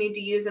grab what you need to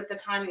use at the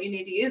time that you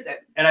need to use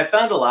it. And I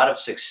found a lot of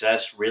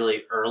success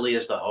really early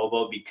as the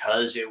hobo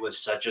because it was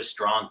such a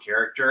strong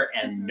character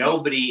and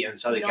nobody in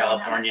Southern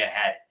California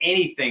had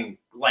anything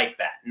like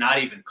that, not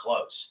even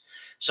close.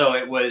 So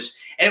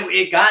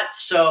it got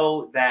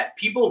so that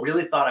people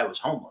really thought I was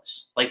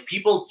homeless. Like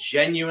people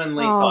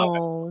genuinely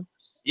thought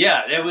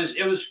yeah, it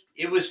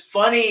was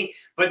funny,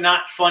 but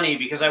not funny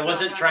because I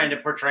wasn't trying to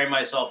portray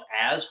myself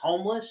as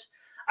homeless.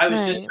 I was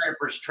just trying to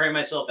portray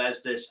myself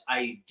as this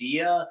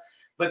idea.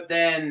 But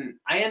then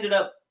I ended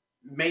up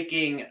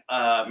making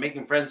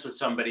friends with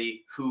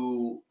somebody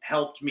who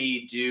helped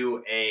me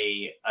do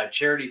a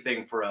charity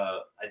thing for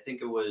I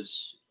think it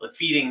was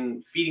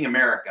Feeding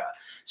America.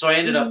 So I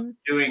ended up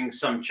doing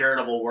some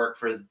charitable work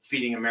for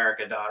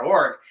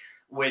feedingamerica.org,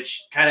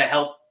 which kind of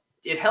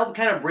helped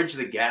kind of bridge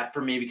the gap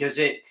for me because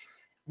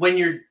when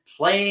you're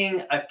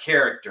playing a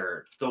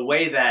character, the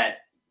way that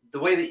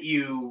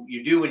you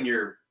do when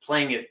you're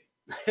playing it,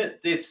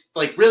 it's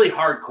like really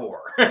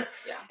hardcore.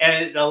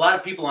 And a lot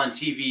of people on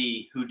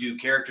TV who do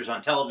characters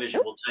on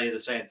television will tell you the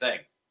same thing.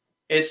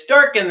 It's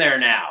dark in there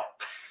now.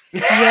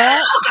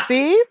 Yeah,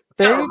 see?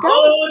 There you go.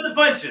 Roll with the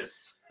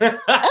punches.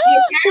 There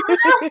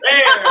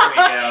we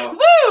go.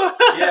 Woo!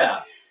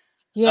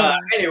 Yeah.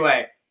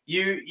 Anyway,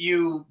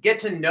 you get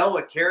to know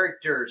a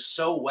character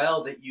so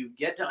well that you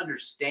get to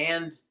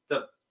understand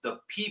the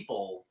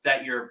people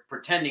that you're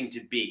pretending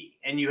to be,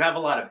 and you have a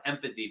lot of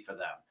empathy for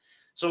them.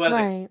 So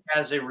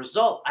as a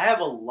result, I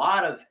have a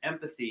lot of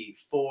empathy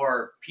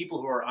for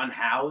people who are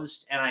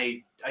unhoused, and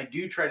I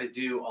do try to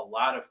do a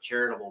lot of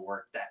charitable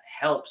work that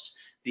helps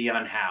the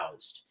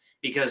unhoused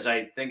because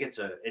I think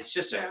it's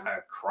just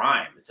a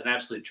crime. It's an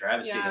absolute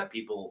travesty that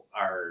people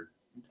are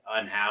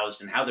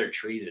unhoused and how they're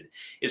treated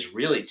is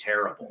really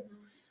terrible.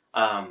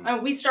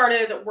 We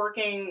started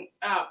working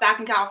back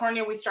in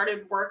California. We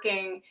started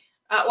working.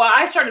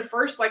 I started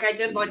first, like I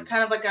did, like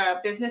kind of like a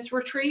business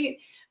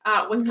retreat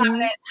with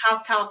Covenant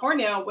House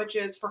California, which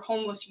is for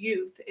homeless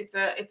youth. It's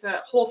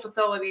a whole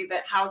facility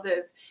that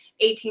houses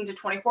 18 to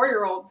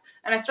 24-year-olds.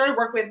 And I started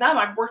working with them.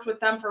 I've worked with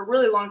them for a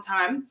really long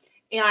time.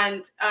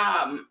 And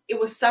it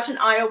was such an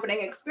eye-opening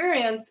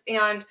experience.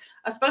 And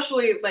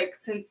especially like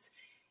since,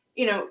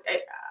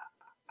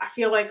 I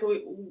feel like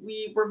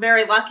we were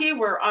very lucky.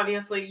 Where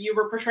obviously you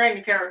were portraying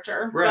a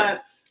character,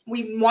 but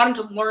we wanted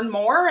to learn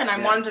more, and I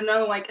wanted to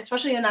know, like,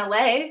 especially in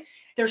LA,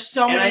 there's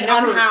so many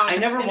unhoused. I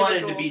never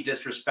wanted to be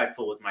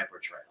disrespectful with my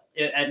portrayal.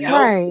 At no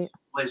point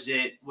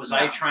was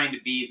I trying to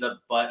be the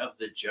butt of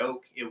the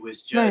joke. It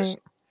was just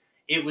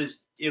it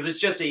was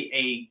just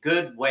a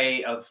good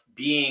way of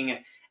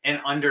being an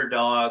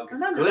underdog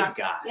good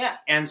guy. Yeah.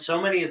 And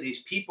so many of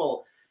these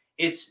people,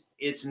 it's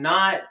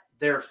not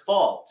their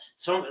fault.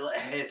 So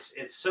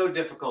it's so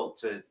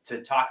difficult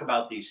to talk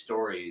about these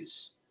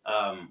stories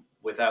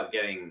without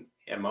getting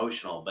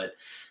emotional. But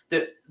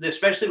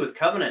especially with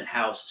Covenant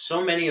House,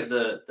 so many of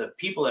the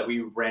people that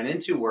we ran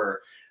into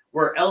were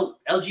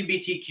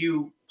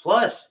LGBTQ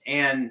plus,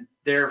 and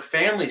their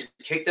families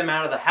kicked them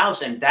out of the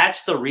house, and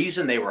that's the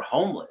reason they were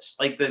homeless.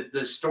 Like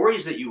the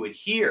stories that you would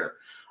hear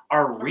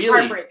are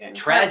really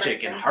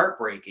tragic and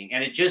heartbreaking,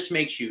 and it just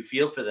makes you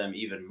feel for them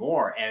even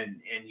more.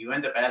 And you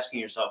end up asking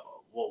yourself,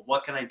 well,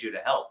 what can I do to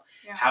help?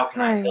 Yeah. How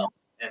can I help?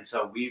 And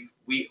so we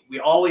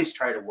always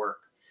try to work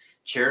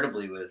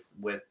charitably with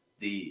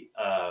the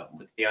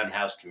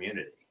unhoused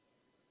community.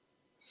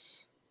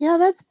 Yeah,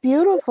 that's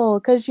beautiful.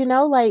 Because,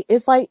 like,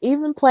 it's like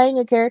even playing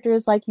a character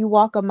is like you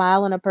walk a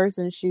mile in a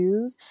person's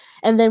shoes.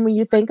 And then when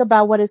you think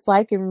about what it's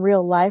like in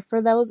real life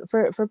for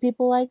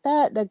people like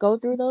that go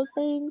through those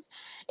things,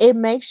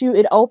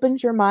 it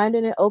opens your mind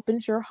and it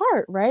opens your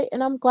heart, right?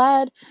 And I'm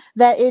glad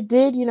that it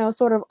did,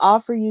 sort of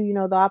offer you,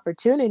 the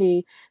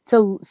opportunity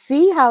to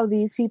see how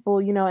these people,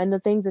 and the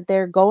things that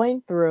they're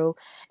going through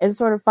and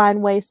sort of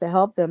find ways to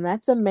help them.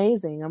 That's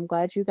amazing. I'm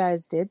glad you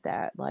guys did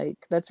that. Like,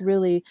 that's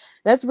really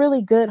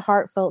good,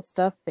 heartfelt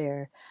stuff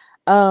there.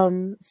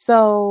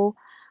 So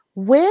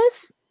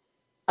with,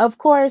 of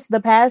course, the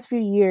past few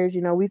years,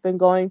 we've been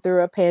going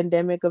through a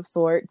pandemic of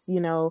sorts,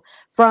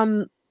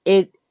 from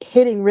it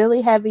hitting really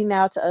heavy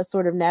now to us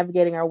sort of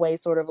navigating our way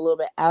sort of a little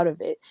bit out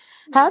of it.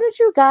 How did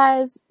you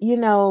guys,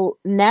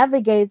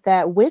 navigate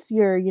that with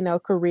your,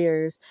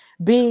 careers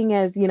being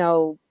as,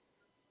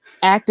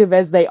 active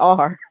as they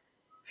are?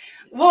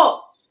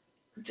 Well,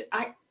 it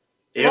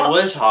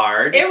was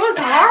hard. It was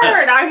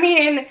hard. I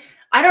mean,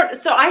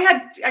 so I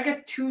had, I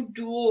guess, two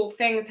dual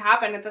things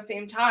happen at the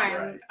same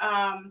time.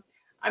 Right.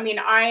 I mean,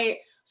 I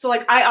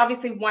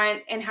obviously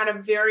went and had a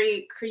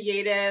very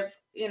creative,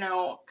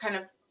 kind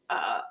of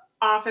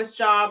office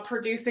job,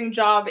 producing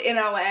job in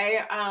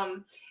LA.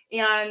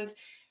 And,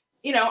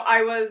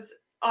 I was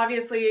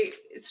obviously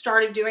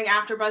started doing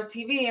AfterBuzz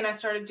TV, and I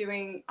started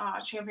doing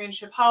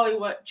championship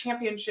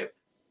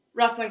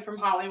wrestling from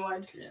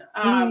Hollywood.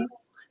 Yeah.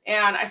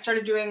 And I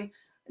started doing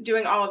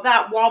all of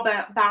that while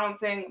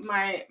balancing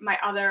my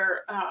other.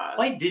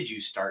 Why did you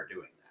start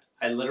doing that?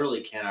 I literally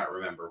cannot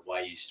remember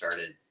why you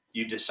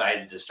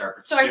decided to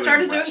start. So I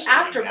started doing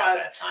AfterBuzz at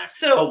that time.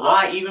 But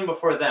why even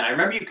before then? I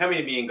remember you coming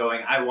to me and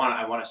going, I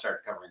want to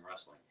start covering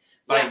wrestling.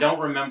 But I don't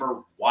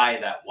remember why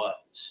that was.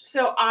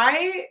 So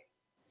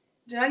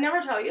did I never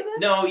tell you this?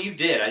 No, you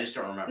did. I just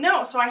don't remember.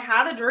 No, so I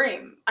had a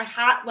dream.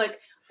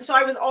 So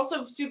I was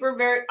also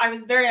I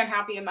was very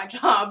unhappy in my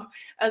job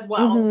as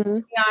well. Mm-hmm.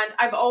 And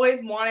I've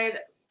always wanted,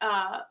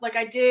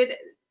 I did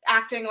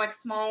acting, like,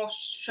 small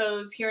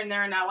shows here and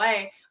there in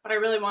LA, but I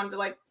really wanted to,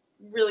 like,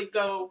 really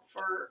go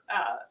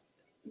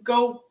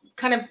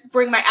kind of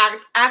bring my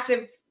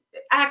active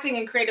acting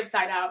and creative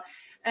side out.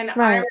 And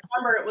I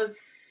remember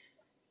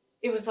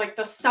it was like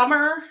the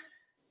summer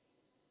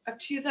of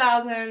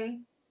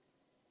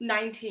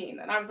 2019,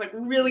 and I was, like,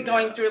 really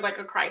going through, like,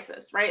 a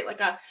crisis, right?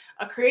 Like a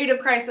creative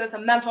crisis, a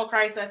mental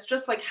crisis,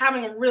 just, like,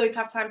 having a really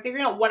tough time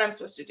figuring out what I'm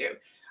supposed to do.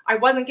 I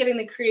wasn't getting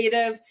the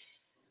creative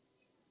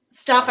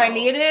stuff I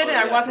needed, and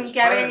I wasn't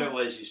getting. Part of it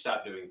was you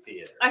stopped doing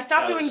theater. I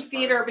stopped doing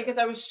theater because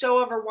I was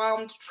so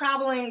overwhelmed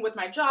traveling with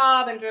my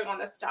job and doing all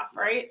this stuff,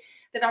 right?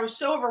 That I was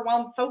so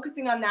overwhelmed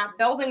focusing on that,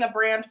 building a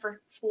brand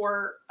for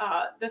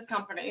this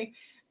company,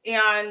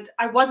 and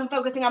I wasn't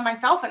focusing on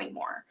myself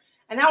anymore.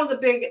 And that was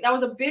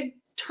a big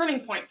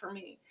turning point for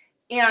me.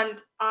 And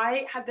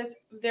I had this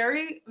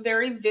very,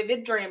 very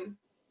vivid dream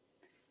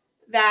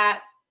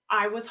that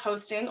I was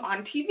hosting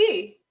on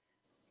TV.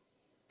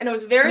 And it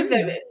was very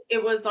vivid.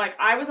 It was like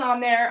I was on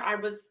there. I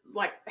was,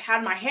 like,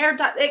 had my hair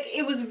done.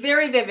 It was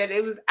very vivid.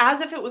 It was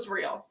as if it was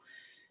real.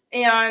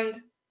 And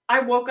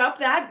I woke up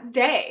that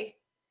day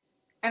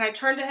and I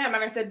turned to him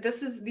and I said,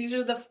 these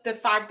are the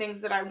 5 things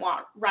that I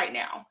want right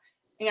now.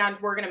 And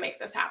we're going to make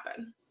this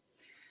happen.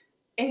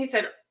 And he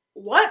said,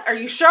 what? Are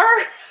you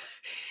sure?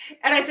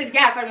 And I said,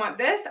 yes, I want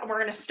this. And we're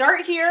going to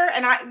start here.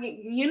 And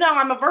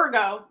I'm a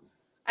Virgo.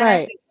 And I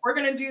said, we're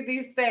going to do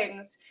these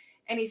things.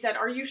 And he said,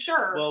 are you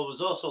sure? Well, it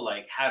was also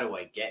like, how do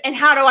I get And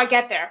how do I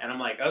get there? And I'm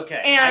like,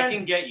 okay, I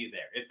can get you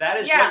there. If that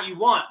is what you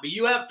want, but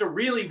you have to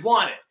really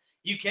want it.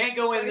 You can't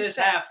go in this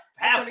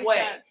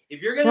halfway.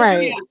 If you're going to do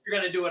it, you're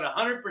going to do it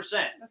 100%.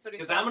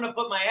 Because I'm going to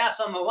put my ass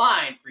on the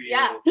line for you.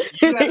 Yeah.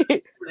 You have to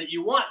do that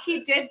you want.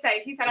 He said,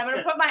 I'm going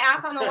to put my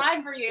ass on the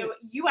line for you.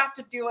 You have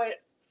to do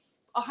it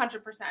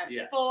 100%.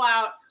 Yes. Full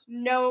out,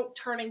 no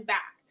turning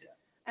back. Yeah.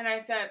 And I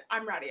said,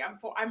 I'm ready. I'm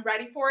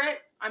ready for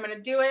it. I'm going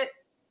to do it.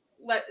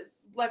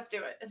 Let's do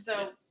it. And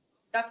so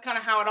that's kind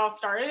of how it all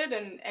started.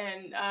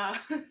 And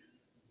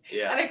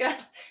Yeah. And I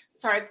guess,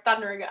 sorry, it's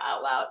thundering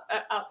out loud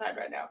outside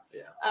right now.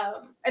 Yeah.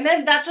 And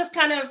then that just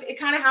kind of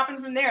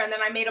happened from there. And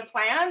then I made a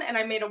plan, and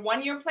I made a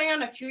 1-year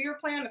plan, a 2-year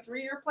plan, a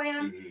 3-year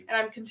plan, and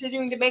I'm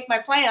continuing to make my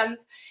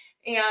plans.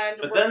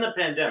 But then the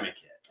pandemic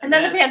hit. And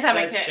then the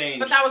pandemic hit. Changed.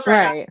 But that was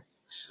right.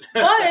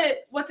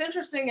 But what's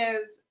interesting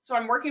is, so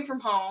I'm working from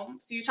home.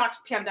 So you talked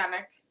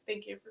pandemic.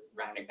 Thank you for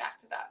rounding back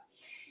to that.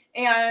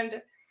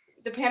 And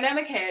the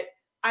pandemic hit.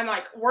 I'm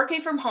like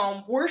working from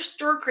home. We're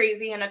stir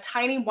crazy in a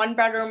tiny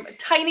 1-bedroom,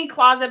 tiny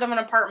closet of an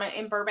apartment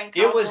in Burbank,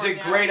 California. It was a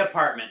great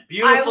apartment.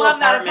 Beautiful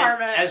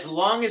apartment. As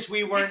long as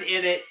we weren't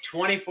in it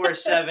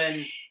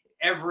 24/7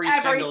 every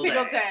single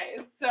day.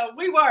 So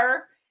we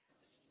were.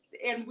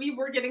 And we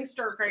were getting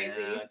stir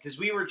crazy because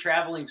we were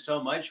traveling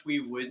so much. We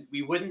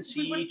wouldn't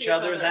see each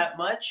other that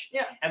much.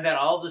 Yeah. And then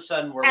all of a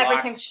sudden we're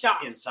everything locked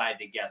stops inside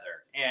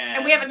together.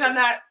 And we haven't done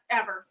that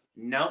ever.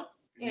 Nope.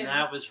 And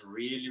that was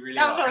really really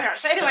hard.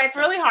 So anyway, it's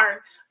really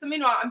hard. So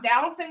meanwhile, I'm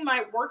balancing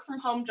my work from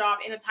home job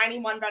in a tiny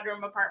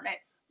 1-bedroom apartment.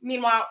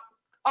 Meanwhile,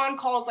 on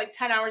calls like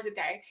 10 hours a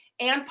day,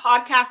 and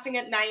podcasting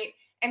at night,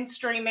 and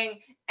streaming,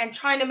 and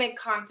trying to make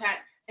content,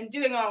 and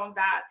doing all of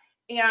that.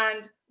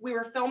 And we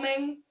were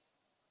filming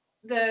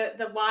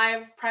the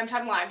live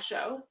primetime live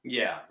show.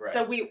 Yeah, right.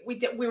 So we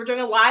were doing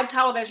a live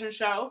television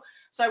show.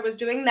 So I was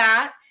doing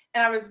that,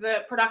 and I was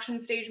the production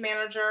stage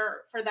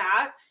manager for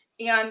that,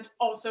 and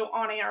also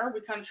on air.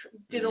 We kind of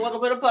did a little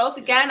bit of both.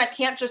 Again, I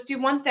can't just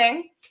do one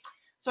thing.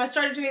 So I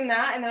started doing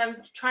that, and then I was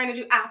trying to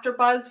do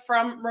AfterBuzz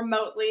from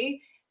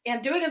remotely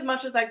and doing as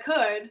much as I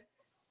could,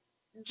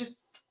 just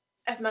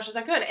as much as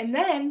I could. And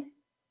then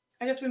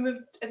I guess we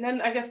moved, and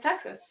then I guess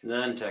Texas.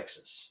 Then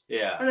Texas,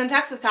 yeah. And then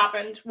Texas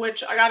happened,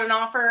 which I got an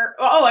offer.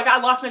 I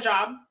lost my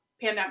job.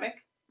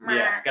 Pandemic.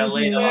 Yeah, got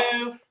laid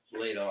off.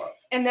 Laid off.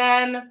 And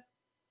then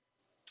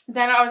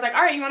I was like,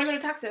 all right, you want to go to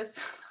Texas?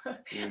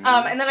 Mm-hmm.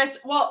 And then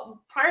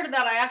prior to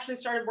that, I actually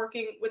started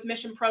working with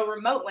Mission Pro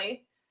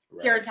remotely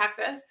here in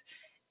Texas.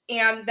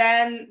 And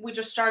then we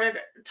just started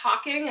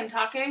talking,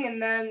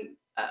 and then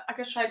I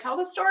guess, should I tell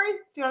the story? Do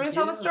you want me to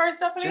tell the story,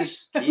 Stephanie?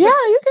 Yeah,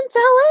 you can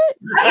tell it.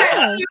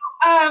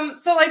 Okay.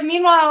 So like,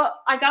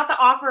 meanwhile, I got the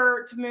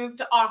offer to move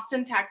to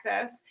Austin,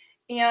 Texas,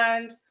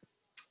 and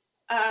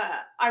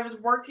I was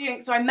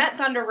working. So I met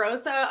Thunder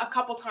Rosa a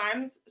couple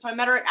times. So I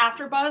met her at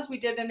AfterBuzz. We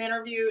did an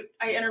interview.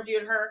 I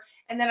interviewed her,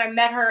 and then I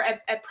met her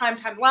at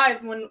Primetime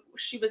Live when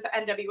she was the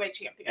NWA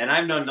champion. And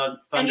I've known Thunder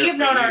and you've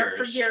known her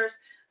for years.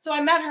 So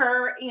I met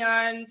her,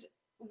 and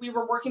we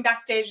were working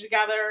backstage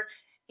together.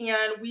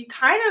 And we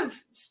kind of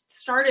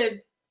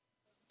started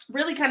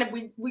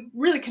we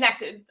really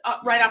connected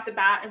right off the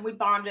bat, and we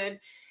bonded.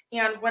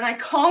 And when I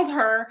called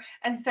her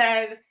and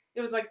said,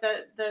 it was like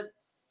the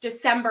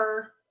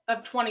December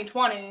of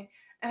 2020,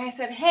 and I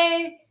said,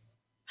 hey,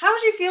 how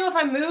would you feel if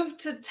I moved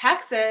to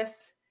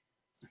Texas,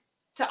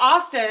 to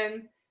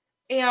Austin,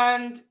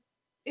 and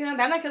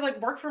then I could like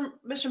work for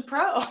Mission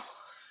Pro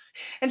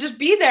and just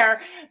be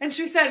there? And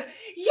she said,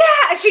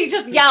 yeah. She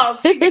just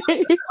yells. She yells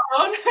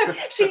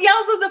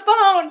at the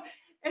phone,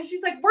 and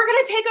she's like, we're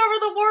going to take over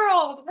the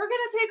world. We're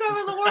going to take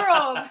over the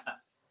world.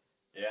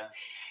 Yeah.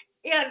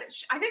 And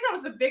I think that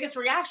was the biggest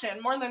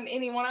reaction, more than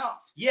anyone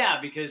else.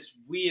 Yeah, because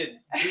we've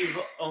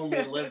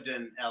only lived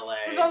in LA.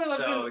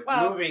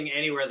 Moving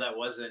anywhere that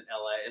wasn't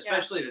LA,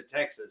 especially to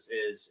Texas,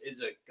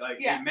 is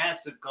a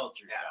massive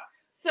culture shock.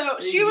 So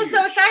she was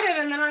so excited,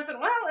 and then I said,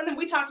 well, and then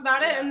we talked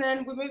about it, and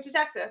then we moved to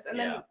Texas, and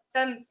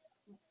then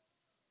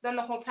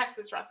the whole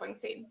Texas wrestling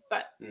scene.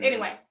 But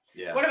anyway,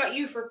 what about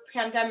you for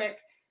pandemic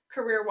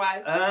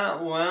career-wise?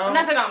 Well,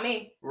 nothing on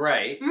me.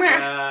 Right.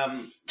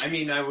 I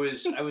mean, I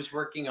was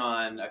working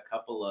on a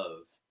couple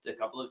of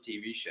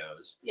TV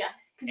shows. Yeah,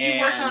 because you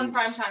worked on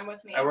Primetime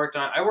with me. I worked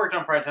on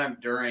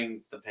Primetime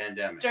during the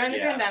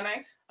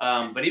pandemic.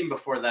 But even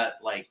before that,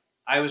 like,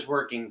 I was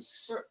working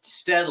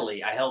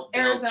steadily. I helped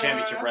build Arizona.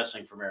 Championship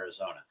Wrestling from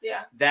Arizona.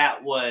 Yeah.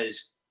 That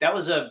was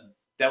a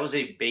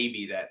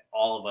baby that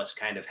all of us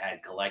kind of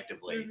had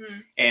collectively. Mm-hmm.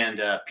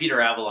 And Peter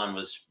Avalon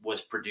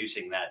was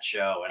producing that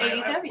show,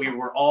 and we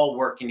were all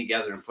working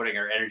together and putting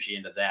our energy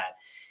into that.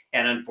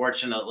 And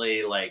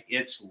unfortunately, like,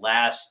 its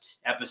last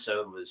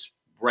episode was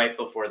right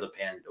before the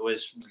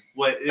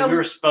we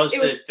were supposed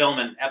to film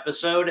an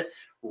episode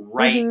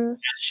right as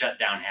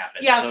shutdown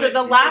happened. Yeah, so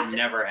the last it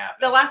never happened.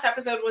 The last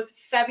episode was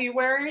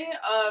February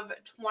of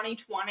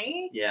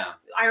 2020. Yeah.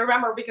 I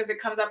remember because it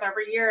comes up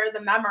every year, the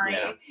memory.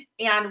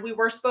 Yeah. And we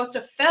were supposed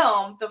to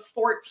film the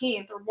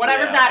 14th or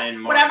whatever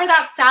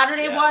that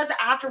Saturday was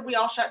after we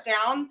all shut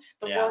down.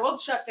 The world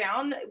shut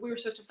down. We were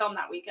supposed to film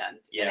that weekend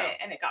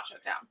and it got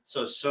shut down.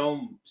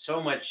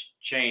 So much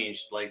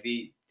changed. Like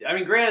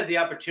granted, the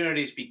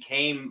opportunities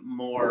became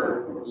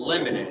more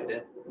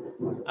limited.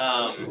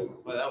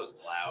 Well, that was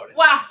loud.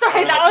 Wow,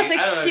 sorry, that was I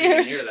don't know if you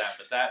can hear that,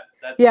 but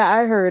that's yeah,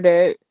 I heard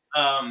it.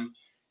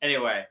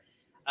 Anyway,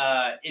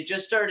 it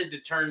just started to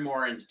turn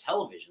more into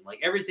television. Like,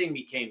 everything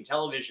became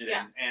television,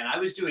 and I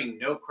was doing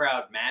no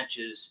crowd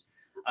matches.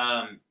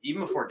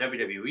 Even before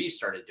WWE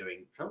started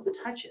doing. Don't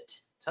touch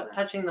it. Stop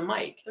touching the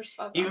mic.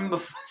 Even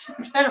before.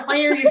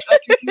 Why are you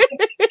touching?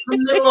 the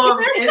middle of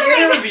an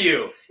There's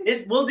interview.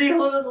 We'll deal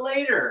with it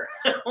later.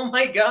 Oh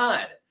my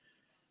God.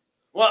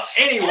 Well,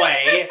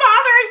 anyway. It's been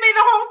bothering me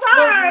the whole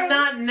time. Well,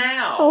 not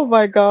now. Oh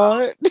my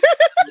God.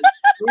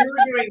 We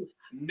were doing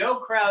no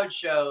crowd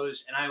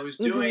shows, and I was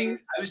doing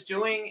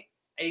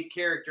a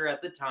character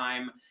at the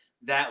time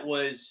that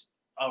was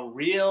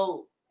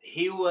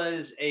he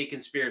was a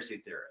conspiracy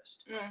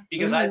theorist,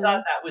 because I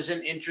thought that was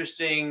an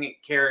interesting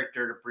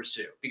character to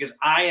pursue, because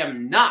I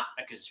am not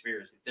a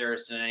conspiracy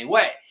theorist in any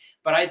way,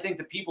 but I think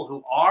the people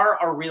who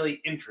are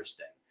really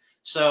interesting.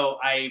 So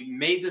I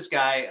made this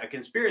guy a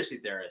conspiracy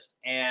theorist,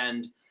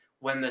 and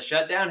when the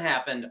shutdown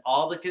happened,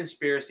 all the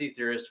conspiracy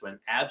theorists went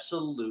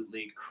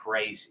absolutely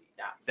crazy.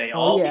 Yeah. They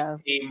all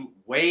became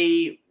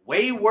way,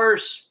 way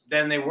worse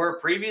than they were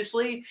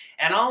previously.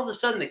 And all of a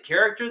sudden, the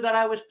character that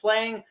I was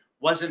playing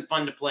wasn't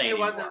fun to play anymore.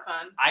 It wasn't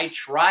fun. I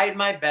tried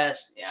my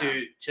best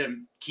to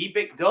keep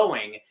it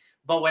going.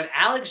 But when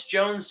Alex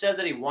Jones said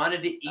that he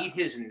wanted to eat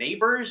his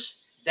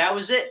neighbors, that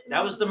was it.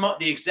 That was the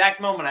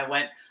exact moment I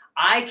went,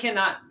 I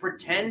cannot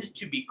pretend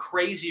to be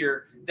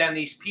crazier than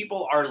these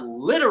people are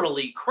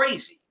literally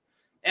crazy.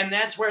 And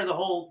that's where the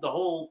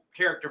whole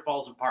character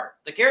falls apart.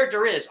 The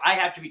character is, I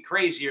have to be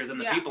crazier than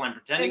the people I'm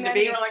pretending to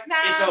be. You're like, nah.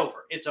 It's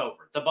over. It's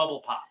over. The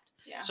bubble popped.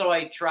 Yeah. So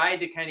I tried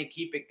to kind of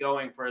keep it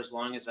going for as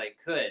long as I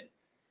could.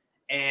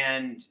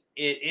 And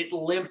it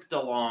limped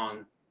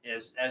along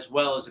as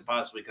well as it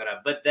possibly could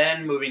have. But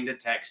then moving to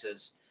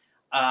Texas.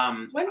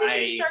 When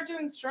did you start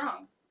doing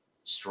Strong?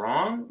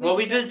 Strong? Well,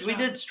 we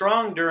did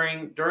Strong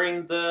during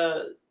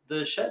the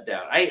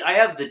shutdown. I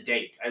have the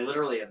date. I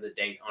literally have the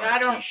date on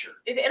a t-shirt.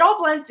 It all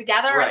blends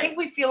together. Right. I think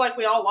we feel like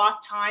we all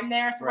lost time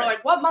there. So we're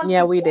like, what month?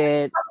 Yeah, we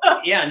did.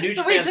 Yeah, New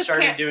Japan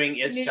started doing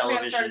its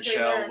television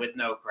show with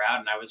no crowd,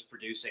 and I was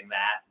producing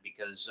that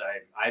because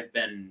I've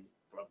been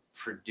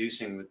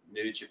producing with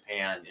New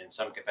Japan in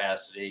some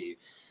capacity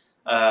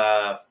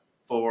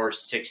for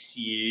 6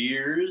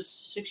 years.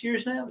 6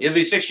 years now? It'll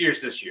be 6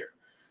 years this year.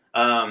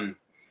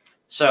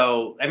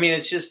 So I mean,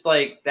 it's just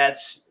like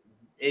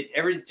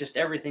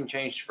everything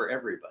changed for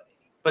everybody.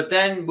 But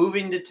then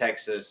moving to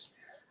Texas,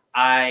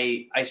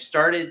 I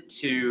started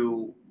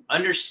to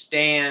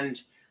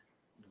understand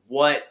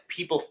what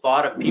people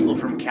thought of people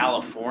from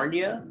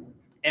California,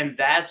 and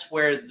that's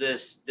where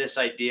this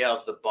idea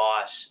of the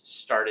boss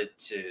started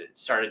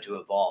to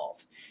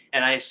evolve.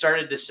 And I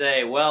started to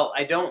say, well,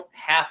 I don't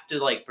have to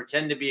like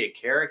pretend to be a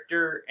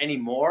character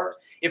anymore.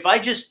 If I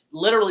just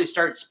literally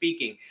start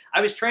speaking,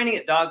 I was training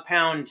at Dog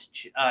Pound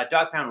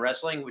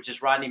Wrestling, which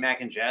is Rodney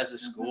Mack and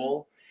Jazz's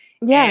school.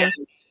 Yeah. And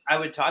I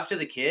would talk to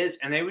the kids,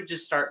 and they would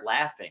just start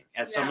laughing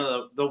at some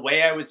of the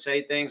way I would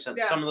say things and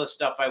some of the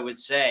stuff I would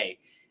say.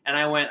 And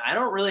I went, I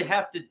don't really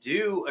have to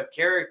do a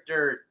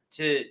character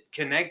to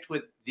connect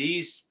with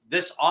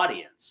this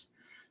audience.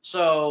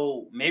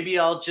 So maybe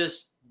I'll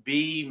just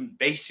be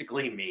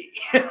basically me.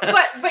 but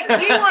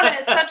you want it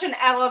at such an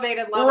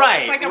elevated level.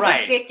 Right, it's like a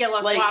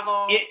ridiculous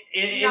level.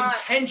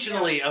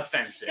 Intentionally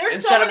offensive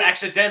instead of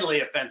accidentally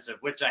offensive,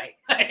 which I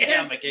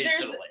am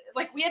occasionally.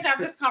 Like we had to have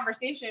this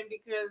conversation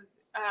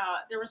because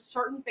there were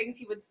certain things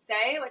he would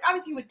say. Like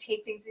obviously he would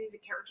take things and he's a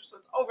character, so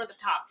it's over the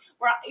top.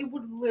 Where it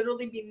would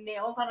literally be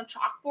nails on a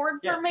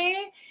chalkboard for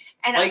me.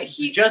 And like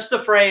just the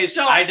phrase,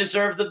 I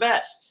deserve the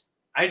best.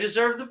 I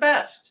deserve the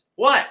best.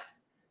 What?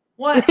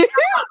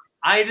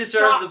 I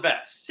deserve the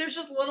best. There's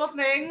just little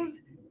things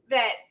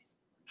that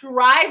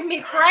drive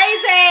me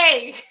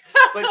crazy.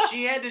 But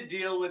she had to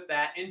deal with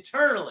that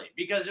internally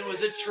because it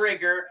was a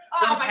trigger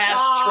from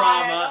past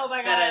trauma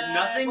that had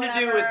nothing to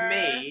do with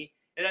me.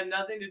 It had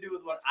nothing to do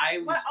with what I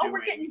was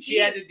doing. She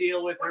had to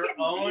deal with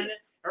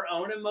her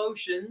own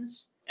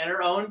emotions and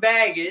her own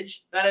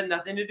baggage that had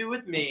nothing to do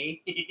with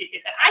me.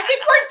 I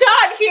think we're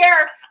done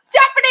here.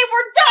 Stephanie,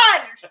 we're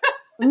done.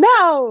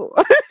 No.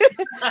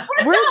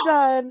 We're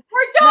done.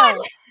 We're done.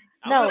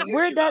 No,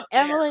 we're done,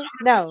 Emily.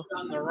 No.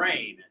 On the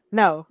rain.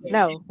 No,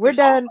 we're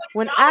done.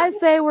 When I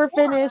say we're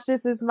finished,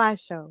 this is my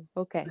show.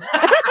 Okay. You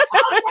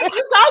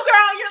go,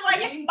 girl. You're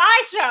like, it's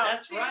my show.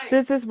 That's right.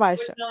 This is my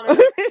show.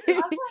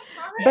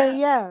 But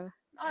yeah.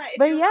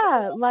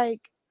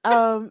 Like,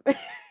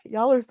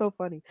 y'all are so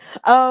funny.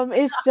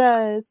 It's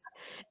just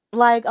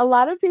like a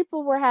lot of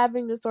people were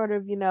having to sort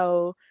of,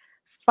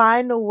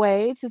 find a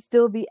way to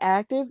still be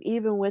active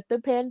even with the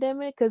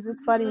pandemic, because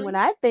it's funny when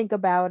I think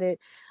about it.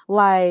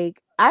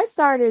 Like I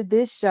started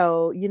this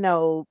show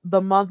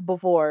the month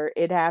before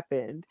it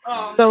happened,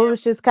 so it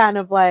was just kind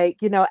of like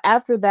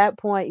after that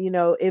point,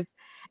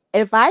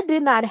 if I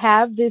did not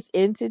have this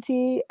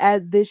entity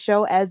at this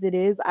show as it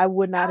is, I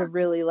would not have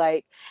really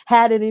like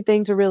had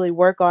anything to really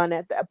work on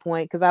at that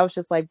point. Cause I was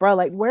just like, bro,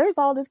 like, where's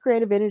all this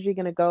creative energy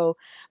going to go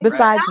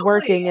besides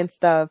working and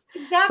stuff?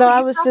 Exactly. So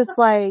I was just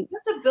like, you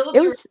have to build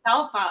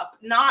yourself up,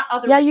 not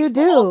other people you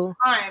do. All the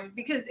time.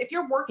 Because if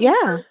you're working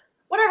for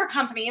whatever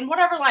company in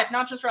whatever life,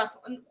 not just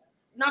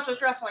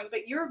wrestling,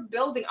 but you're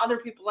building other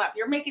people up,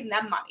 you're making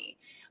them money.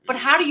 But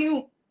how do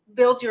you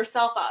build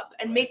yourself up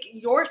and make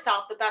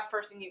yourself the best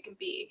person you can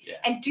be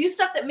and do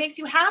stuff that makes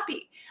you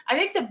happy? I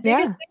think the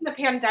biggest thing the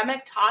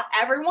pandemic taught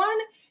everyone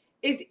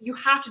is you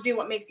have to do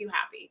what makes you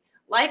happy.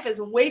 Life is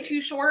way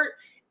too short,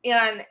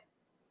 and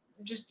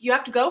just you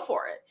have to go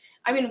for it.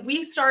 I mean,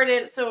 we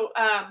started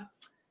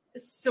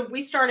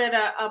we started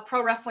a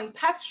pro wrestling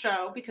pets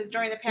show because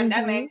during the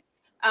pandemic,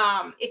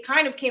 it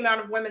kind of came out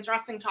of women's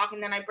wrestling talk,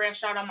 and then I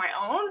branched out on my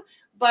own.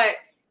 But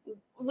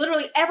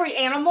literally every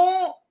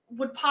animal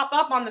would pop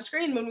up on the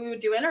screen when we would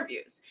do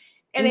interviews,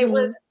 and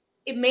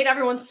it made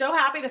everyone so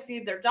happy to see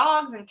their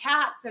dogs and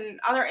cats and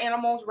other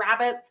animals,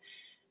 rabbits.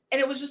 And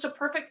it was just a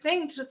perfect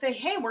thing to say,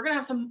 hey, we're going to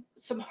have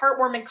some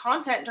heartwarming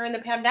content during the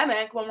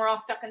pandemic when we're all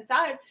stuck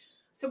inside.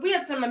 So we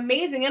had some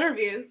amazing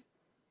interviews,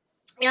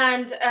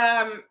 and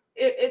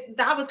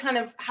that was kind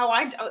of how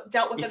I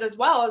dealt with it as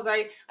well. As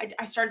I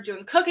started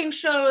doing cooking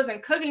shows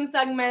and cooking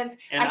segments.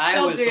 And I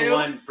was the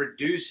one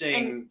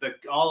producing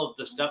all of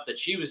the stuff that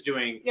she was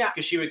doing. Yeah.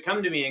 Because she would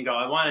come to me and go,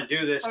 I want to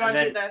do this. And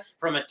then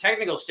from a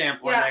technical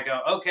standpoint, I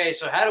go, okay,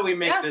 so how do we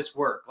make this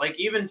work? Like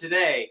even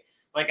today,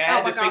 like I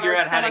had to figure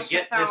out how to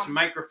get this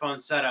microphone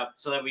set up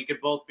so that we could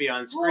both be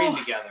on screen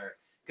together.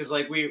 Because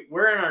like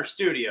we're in our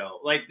studio,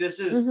 like this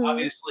is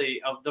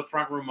obviously of the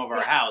front room of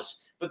our house,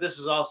 but this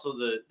is also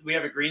we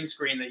have a green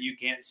screen that you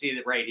can't see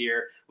that right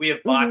here. We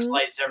have box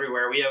lights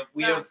everywhere.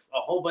 We have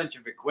a whole bunch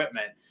of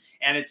equipment,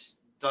 and it's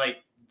like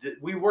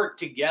we work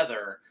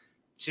together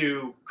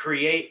to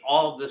create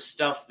all of the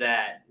stuff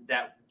that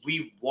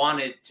we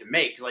wanted to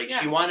make. Like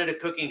she wanted a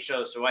cooking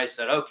show, so I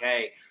said,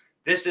 okay,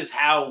 this is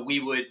how we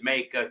would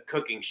make a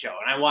cooking show.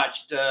 And I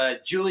watched old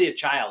Julia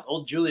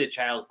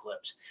Child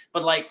clips.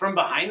 But like from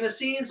behind the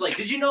scenes, like,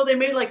 did you know they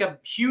made like a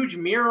huge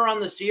mirror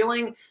on the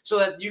ceiling so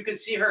that you could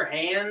see her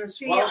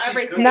hands while she's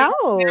cooking? No.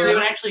 They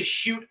would actually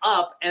shoot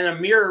up and a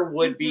mirror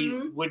would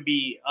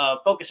be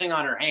focusing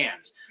on her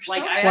hands.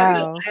 Like I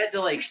had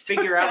to like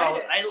figure out all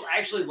I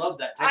actually love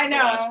that technical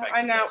aspect.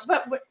 I know.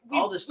 But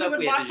all the stuff we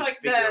would watch like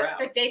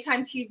the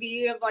daytime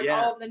TV of like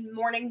all the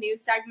morning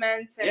news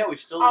segments and we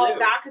still all do of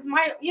that. Because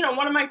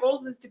one of my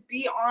goals is to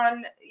be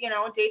on,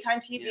 daytime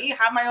TV,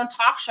 have my own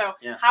talk show,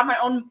 have my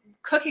own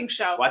cooking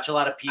show. Watch a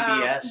lot of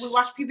PBS. We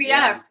watch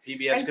PBS.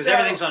 PBS, because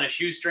everything's on a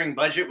shoestring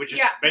budget, which is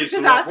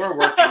basically what we're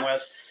working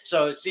with.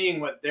 So seeing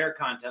what their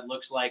content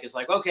looks like is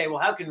like, okay, well,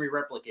 how can we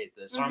replicate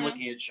this? So I'm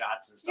looking at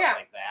shots and stuff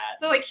like that.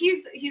 So like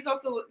he's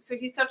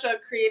such a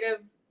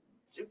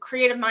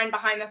creative mind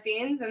behind the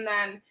scenes, and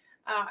then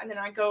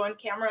I go on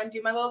camera and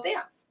do my little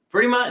dance.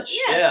 Pretty much.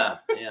 Yeah.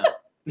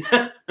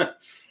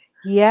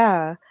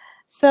 Yeah.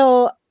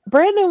 So,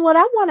 Brandon, what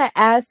I want to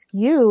ask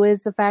you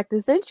is the fact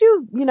that since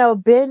you've,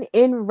 been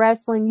in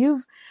wrestling,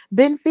 you've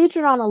been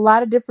featured on a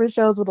lot of different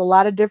shows with a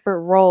lot of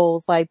different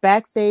roles, like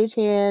backstage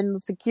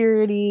hand,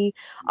 security,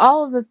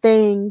 all of the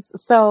things.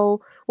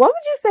 So what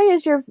would you say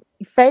is your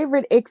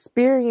favorite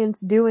experience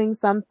doing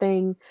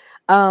something,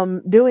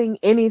 doing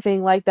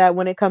anything like that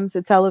when it comes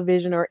to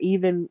television or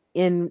even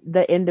in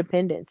the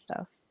independent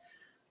stuff?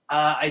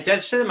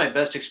 I'd say that my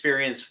best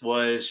experience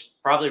was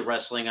probably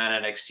wrestling on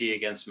NXT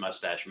against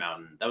Mustache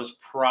Mountain. That was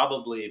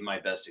probably my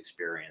best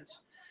experience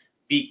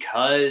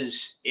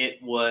because it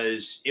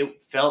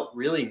felt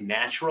really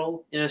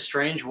natural in a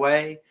strange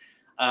way.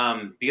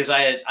 Because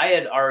I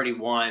had already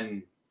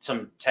won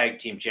some tag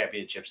team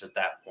championships at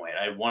that point.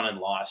 I won and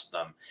lost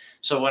them.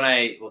 So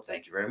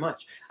thank you very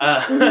much.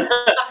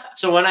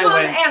 So when I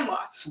won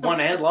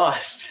and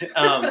lost.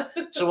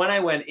 So when I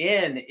went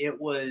in,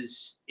 it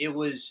was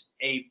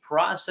a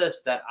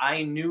process that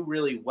I knew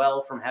really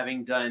well from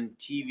having done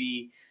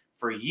TV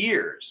for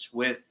years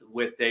with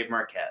Dave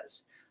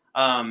Marquez.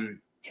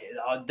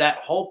 That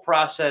whole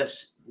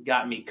process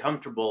got me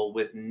comfortable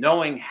with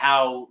knowing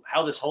how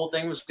this whole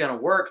thing was going to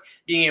work,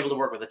 being able to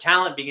work with the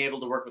talent, being able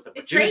to work with the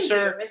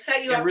producer. It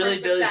set you up for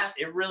success.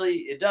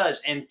 It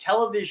does. And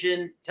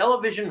television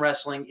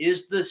wrestling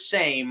is the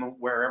same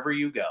wherever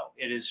you go.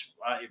 It is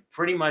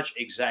pretty much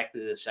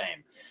exactly the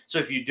same. So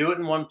if you do it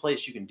in one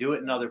place, you can do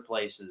it in other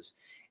places.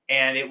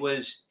 And it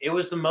was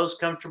the most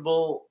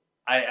comfortable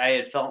I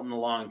had felt in a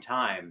long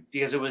time,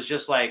 because it was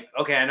just like,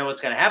 okay, I know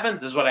what's going to happen.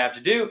 This is what I have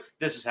to do.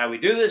 This is how we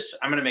do this.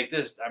 I'm going to make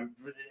this.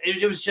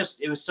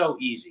 It was so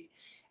easy.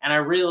 And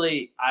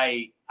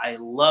I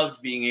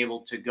loved being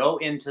able to go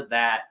into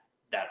that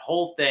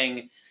whole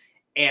thing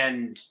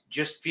and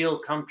just feel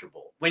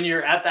comfortable when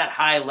you're at that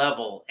high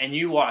level and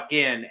you walk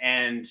in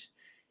and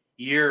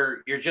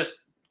you're just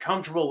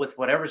comfortable with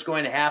whatever's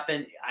going to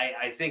happen.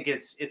 I think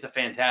it's a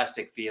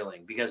fantastic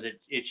feeling, because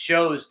it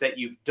shows that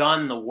you've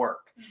done the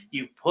work.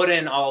 You've put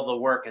in all the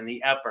work and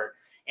the effort,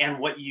 and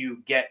what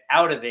you get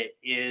out of it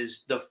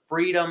is the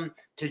freedom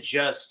to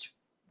just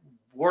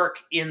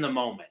work in the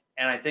moment.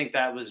 And I think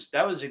that was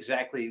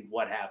exactly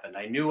what happened.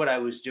 I knew what I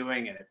was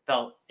doing, and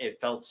it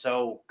felt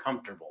so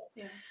comfortable.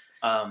 Yeah.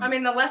 I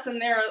mean, the lesson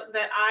there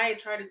that I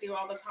try to do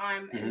all the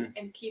time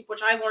and keep,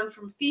 which I learned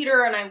from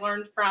theater, and I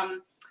learned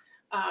from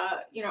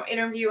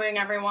interviewing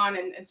everyone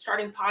and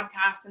starting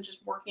podcasts and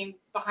just working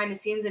behind the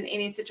scenes in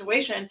any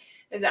situation,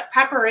 is that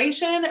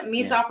preparation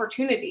meets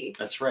opportunity.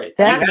 That's right.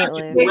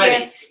 Definitely.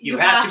 You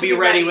have to be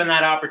ready when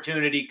that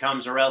opportunity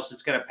comes, or else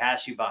it's going to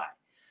pass you by.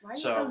 Why are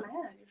you so mad?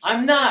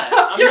 I'm not.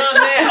 I'm not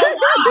mad.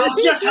 This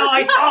is just how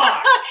I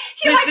talk.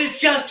 This is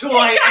just who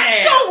I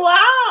am. So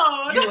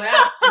loud. You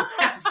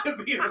have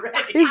to be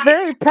ready. He's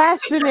very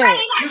passionate.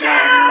 You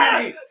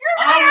gotta be ready.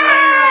 I'm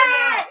ready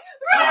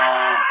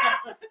right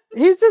now.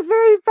 He's just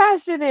very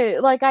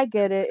passionate. Like, I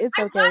get it. It's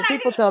okay.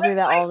 People tell me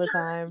that all the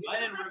time. I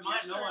didn't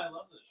remind. No, I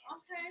love this.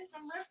 Okay,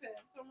 I'm ripping.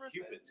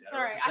 Cupid's.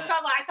 Sorry, I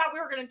thought we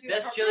were gonna do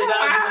best chili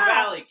dogs in the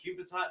valley.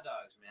 Cupid's hot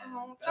dogs, man.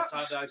 Oh, best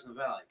hot dogs in the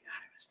valley. God,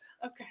 I missed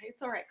that. Okay,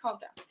 it's all right. Calm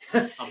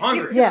down. I'm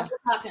hungry. Yeah.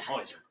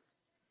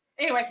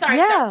 Anyway, sorry.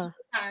 Yeah.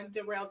 Kind of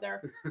derailed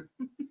there.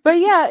 But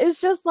yeah,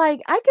 it's just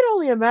like, I can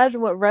only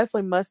imagine what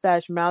Wrestling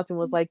Mustache Mountain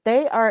was like.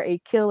 They are a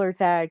killer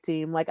tag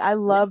team. Like, I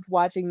loved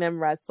watching them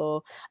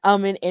wrestle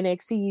in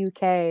NXT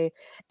UK,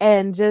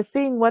 and just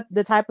seeing what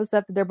the type of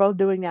stuff that they're both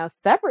doing now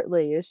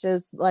separately. It's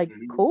just like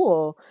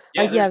cool.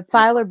 Yeah, like, you have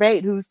Tyler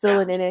Bate, who's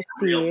still in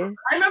NXT.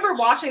 I remember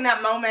watching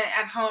that moment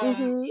at home,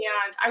 Mhm.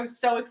 and I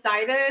was so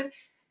excited.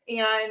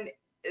 And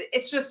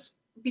it's just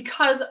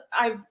because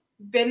I've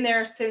been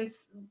there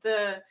since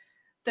the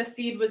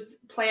seed was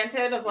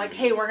planted of like,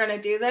 hey, we're going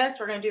to do this.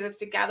 We're going to do this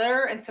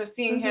together. And so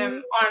seeing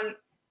him on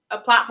a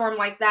platform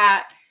like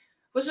that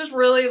was just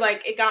really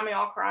like, it got me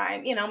all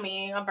crying. You know,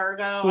 me, a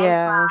Virgo,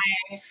 Yeah.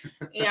 I was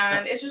crying.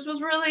 And it just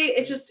was really,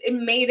 it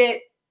made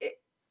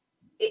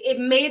it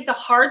made the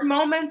hard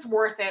moments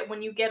worth it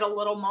when you get a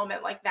little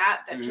moment like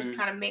that just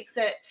kind of makes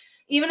it,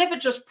 even if it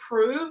just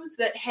proves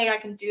that, hey, I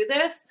can do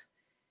this.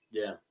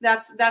 Yeah.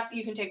 That's,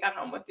 you can take that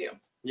home with you.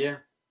 Yeah.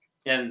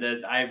 And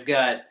that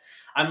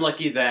I'm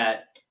lucky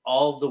that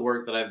all of the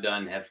work that I've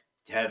done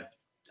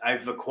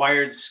I've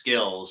acquired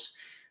skills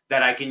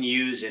that I can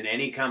use in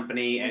any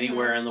company,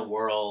 anywhere in the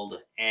world.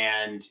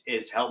 And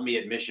it's helped me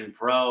at Mission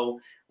Pro.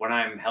 When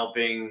I'm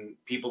helping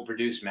people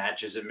produce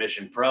matches at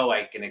Mission Pro,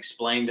 I can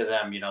explain to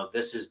them, you know,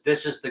 this is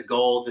the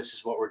goal. This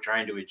is what we're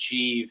trying to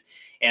achieve,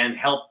 and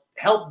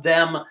help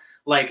them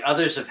like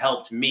others have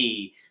helped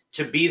me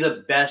to be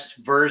the best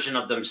version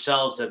of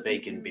themselves that they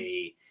can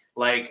be.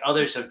 Like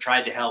others have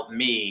tried to help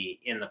me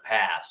in the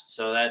past.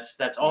 So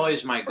that's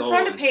always my goal. We're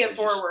trying to pay it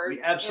forward.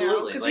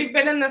 Absolutely. Because we've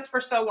been in this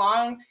for so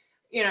long,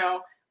 you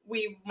know,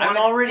 I'm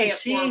already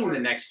seeing the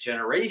next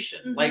generation.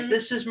 Mm-hmm. Like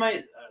this is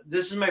my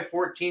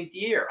 14th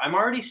year. I'm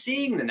already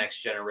seeing the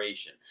next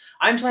generation.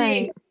 I'm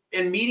seeing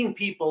and meeting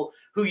people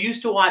who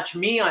used to watch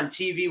me on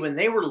TV when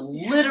they were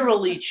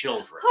literally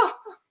children.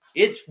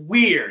 It's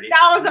weird.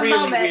 That was a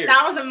moment.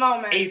 That was a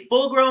moment. A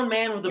full-grown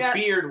man with a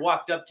beard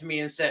walked up to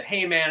me and said,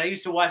 "Hey, man, I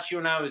used to watch you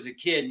when I was a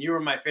kid, and you were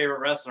my favorite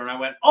wrestler." And I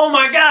went, "Oh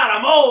my God,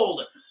 I'm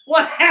old.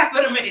 What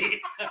happened to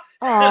me?"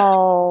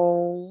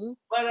 Oh.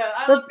 But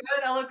I look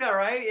good. I look all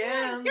right.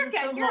 Yeah, you're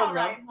good. You're all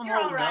right. You're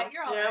all right.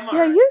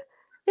 Yeah,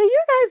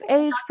 you guys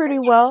age pretty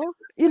well.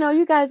 You know,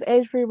 you guys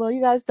age pretty well. You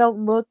guys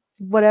don't look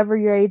whatever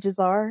your ages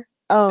are.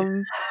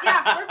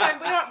 Yeah, we're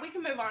good. We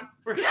can move on.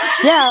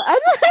 Yeah,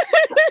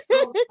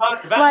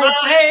 talk about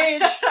my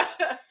age.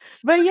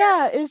 But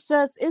yeah,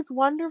 it's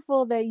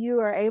wonderful that you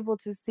are able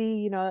to see,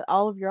 you know,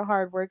 all of your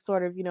hard work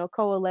sort of, you know,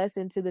 coalesce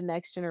into the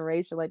next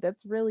generation. Like,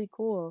 that's really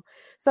cool.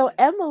 So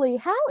Emily,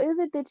 how is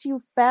it that you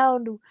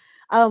found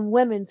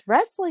Women's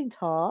Wrestling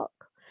Talk?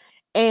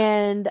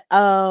 And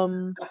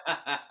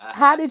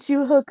how did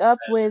you hook up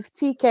with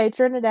TK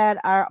Trinidad,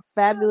 our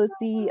fabulous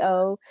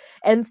CEO,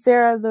 and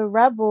Sarah the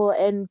Rebel,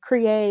 and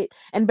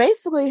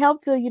basically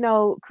help to, you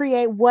know,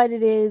 create what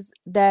it is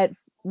that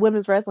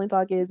Women's Wrestling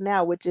Talk is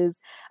now, which is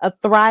a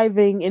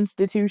thriving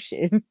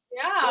institution?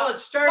 Yeah. Well, it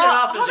started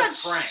off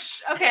as a prank.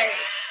 Okay,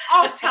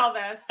 I'll tell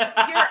this.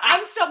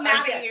 I'm still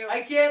mad at you.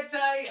 I can't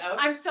tell you.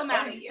 I'm still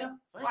mad at you.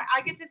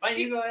 I get to.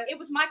 You go ahead. It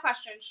was my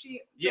question.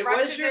 It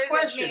was your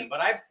question,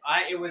 but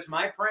it was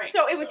my prank.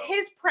 So it was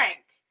his prank.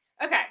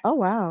 Okay. Oh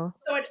wow.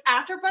 So it's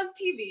AfterBuzz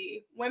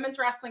TV. Women's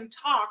Wrestling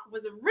Talk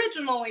was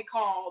originally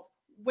called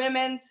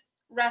Women's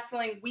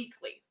Wrestling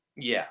Weekly.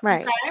 Yeah.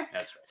 Right. Okay.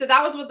 That's right. So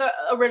that was what the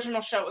original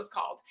show was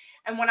called.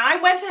 And when I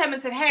went to him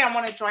and said, "Hey, I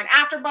want to join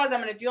AfterBuzz.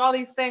 I'm going to do all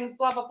these things.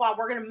 Blah blah blah.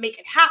 We're going to make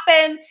it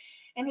happen."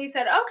 And he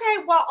said,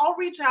 "Okay, well, I'll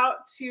reach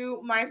out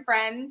to my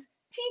friend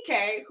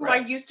TK, who I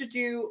used to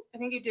do. I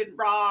think you did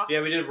Raw.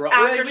 Yeah, we did Raw.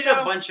 After We show.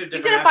 did a bunch of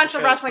different. We did a bunch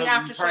of wrestling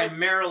after shows.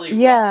 Primarily,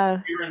 yeah.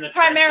 Raw. You were in the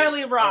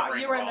primarily trenches, Raw.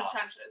 You were in the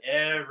trenches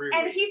every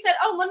And week. he said,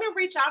 "Oh, let me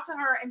reach out to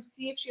her and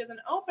see if she has an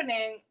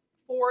opening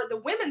for the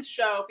women's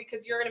show,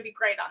 because you're going to be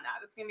great on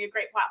that. It's going to be a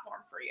great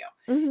platform for you."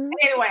 Mm-hmm. And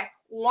anyway,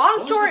 long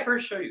what story. was the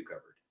first show you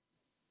covered?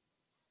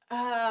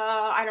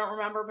 I don't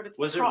remember, but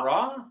Was it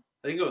Raw?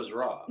 I think it was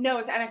Raw. No,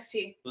 it was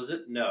NXT. Was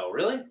it? No,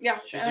 really? Yeah,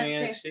 she's doing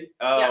NXT.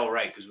 Oh, yeah.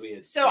 Right, because we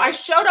had. So I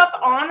showed up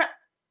on.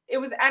 It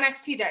was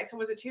NXT day. So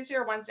was it Tuesday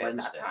or Wednesday at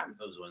that time?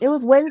 It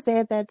was Wednesday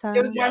at that time.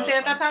 It was Wednesday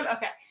at that time?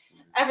 Okay.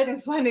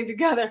 Everything's blending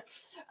together.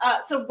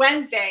 So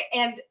Wednesday.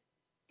 And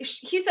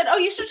he said, "Oh,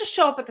 you should just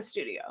show up at the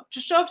studio.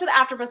 Just show up to the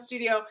AfterBuzz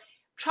studio.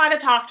 Try to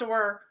talk to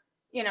her,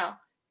 you know."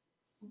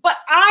 But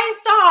I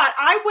thought,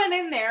 I went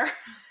in there,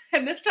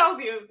 and this tells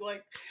you,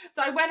 like,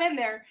 so I went in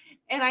there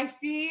and I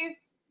see,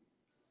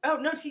 oh,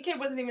 no, TK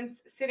wasn't even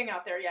sitting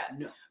out there yet.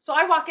 No. So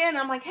I walk in,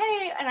 I'm like,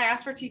 "Hey," and I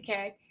asked for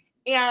TK.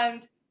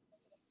 And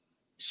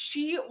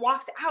she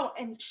walks out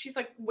and she's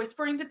like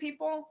whispering to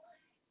people,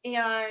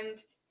 and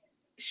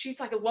she's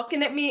like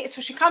looking at me.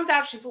 So she comes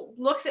out, she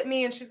looks at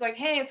me, and she's like,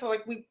 hey. And so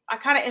like I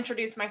kind of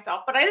introduced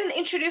myself, but I didn't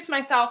introduce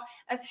myself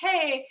as,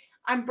 hey,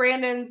 I'm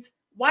Brandon's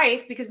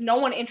wife, because no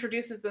one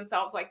introduces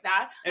themselves like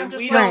that. And I'm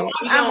just we like, don't,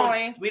 I'm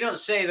Emily. We don't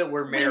say that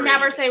we're married. We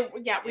never say,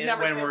 yeah, we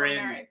never say we're in,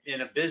 married.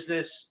 In a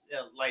business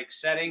like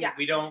setting,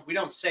 we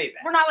don't say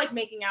that. We're not like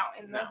making out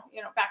in the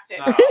backstage.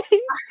 Not,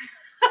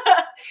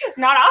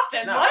 not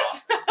often. Not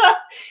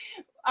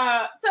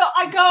What? So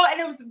I go, and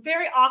it was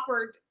very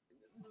awkward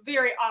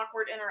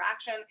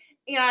interaction.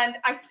 And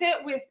I sit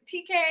with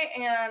TK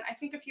and I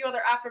think a few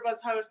other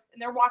AfterBuzz hosts,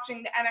 and they're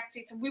watching the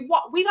NXT. So we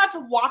got to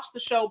watch the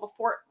show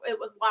before it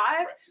was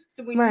live,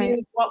 so we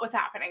knew what was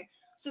happening.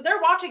 So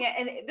they're watching it,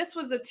 and this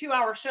was a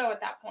 2-hour show at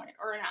that point,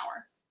 or an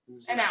hour. It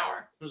was an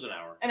hour.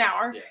 An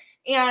hour.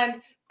 Yeah.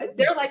 And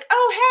they're like,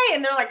 oh, hey.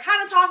 And they're like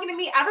kind of talking to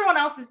me. Everyone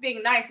else is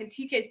being nice, and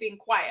TK's being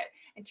quiet.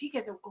 And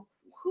TK's like,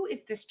 who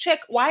is this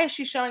chick? Why is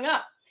she showing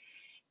up?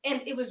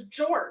 And it was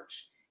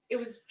George. Yeah,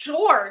 it was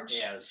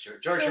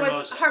George. George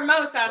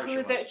Hermosa, who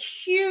is a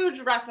huge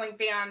wrestling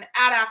fan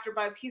at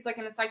AfterBuzz. He's like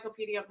an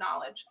encyclopedia of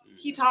knowledge.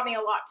 He taught me a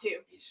lot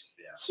too.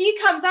 He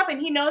comes up and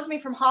he knows me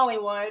from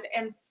Hollywood,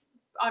 and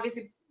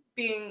obviously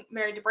being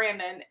married to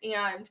Brandon.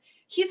 And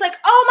he's like,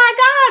 oh my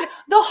God,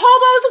 the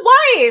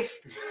hobo's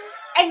wife,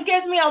 and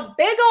gives me a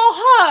big old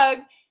hug.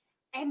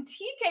 And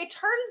TK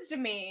turns to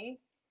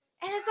me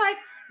and is like,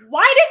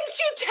 why didn't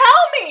you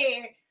tell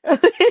me?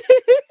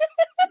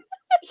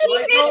 He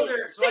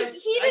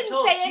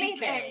didn't say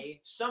anything.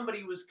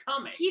 Somebody was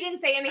coming. He didn't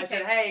say anything. I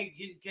said, hey,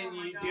 do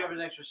you have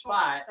an extra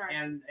spot?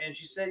 And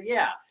she said,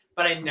 yeah.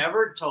 But I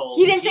never told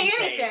he didn't say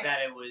anything. That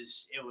it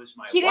was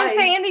my wife. He didn't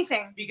say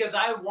anything. Because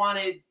I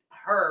wanted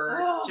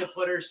her to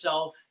put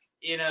herself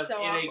in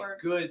a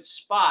good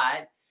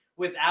spot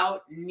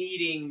without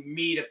needing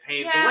me to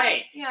pave the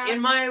way. Yeah. In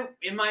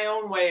my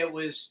own way, it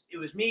was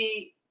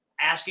me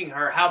asking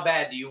her, how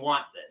bad do you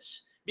want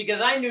this? Because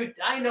I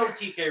know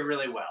TK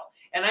really well.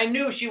 And I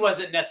knew she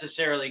wasn't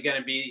necessarily going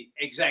to be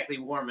exactly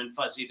warm and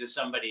fuzzy to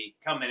somebody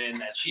coming in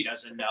that she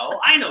doesn't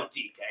know. I know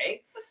TK.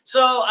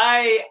 So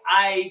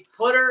I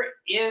put her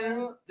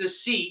in the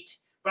seat,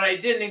 but I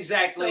didn't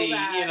exactly,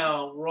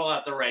 roll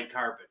out the red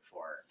carpet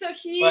for her. So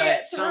he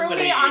threw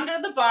me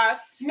under the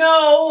bus.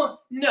 No.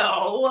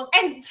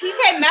 And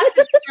TK messaged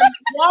him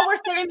while we're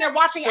sitting there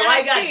watching NXT. So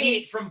I got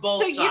heat from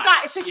both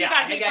sides.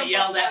 I got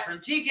yelled at from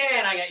TK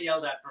and I got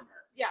yelled at from her.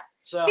 Yeah.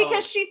 So,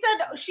 because she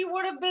said she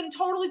would have been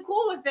totally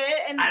cool with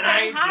it, and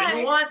I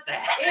didn't want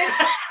that.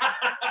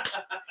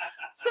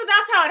 So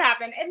that's how it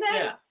happened.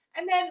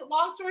 And then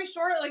long story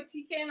short, like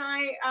TK and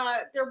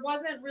I, there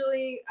wasn't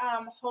really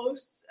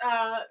hosts,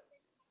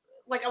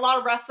 like a lot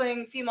of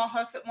wrestling female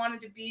hosts that wanted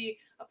to be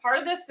a part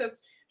of this. So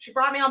she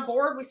brought me on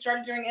board. We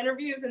started doing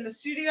interviews in the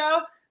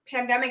studio.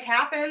 Pandemic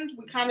happened.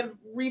 We kind of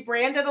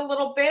rebranded a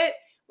little bit.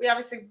 We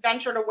obviously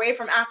ventured away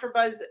from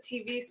AfterBuzz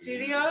TV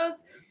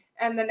studios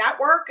and the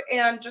network,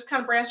 and just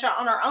kind of branched out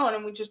on our own,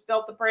 and we just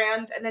built the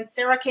brand. And then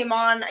Sarah came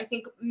on, I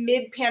think,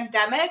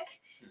 mid-pandemic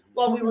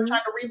while we were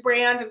trying to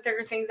rebrand and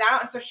figure things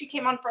out. And so she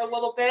came on for a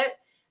little bit,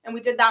 and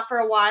we did that for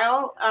a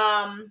while.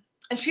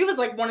 And she was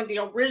like one of the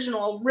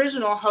original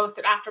hosts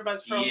at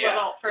AfterBuzz for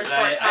a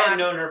short time. I had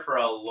known her for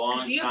a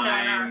long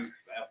time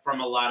from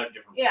a lot of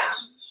different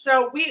places.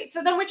 So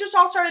then we just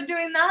all started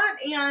doing that,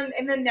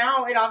 and then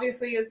now it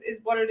obviously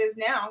is what it is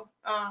now.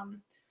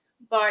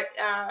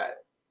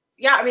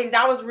 Yeah, I mean,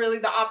 that was really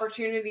the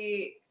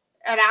opportunity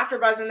at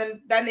AfterBuzz,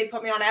 and then they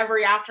put me on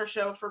every after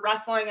show for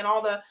wrestling and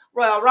all the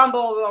Royal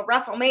Rumble,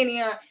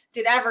 WrestleMania,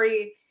 did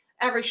every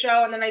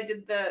show, and then I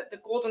did the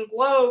Golden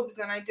Globes,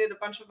 and I did a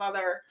bunch of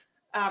other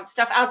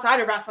stuff outside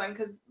of wrestling,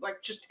 because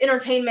like just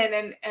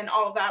entertainment and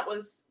all of that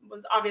was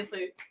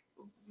obviously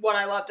what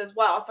I loved as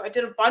well. So I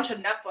did a bunch of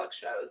Netflix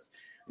shows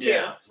too.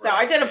 Yeah, so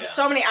I did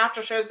so many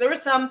after shows. There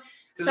was some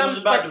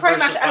like pretty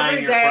much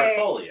every day.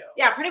 Portfolio.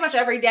 Yeah, pretty much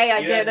every day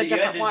I did a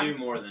different one. You had to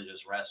do more than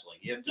just wrestling.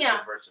 You have to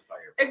diversify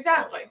your portfolio.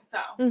 Exactly. So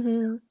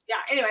yeah.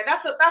 Anyway,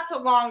 that's a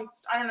long.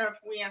 I don't know if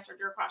we answered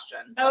your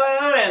question. Oh,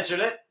 that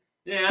answered it.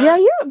 Yeah. Yeah,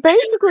 you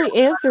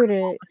basically answered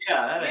it.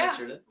 Yeah, that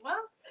answered it. Well.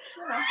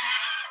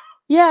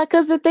 Yeah,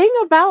 because the thing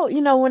about,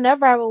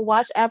 whenever I would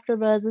watch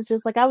AfterBuzz, it's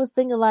just like I was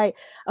thinking, like,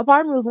 a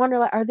part of me was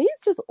wondering, like, are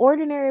these just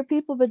ordinary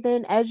people? But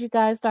then as you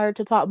guys started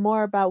to talk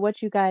more about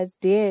what you guys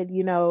did,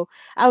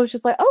 I was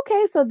just like,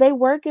 okay, so they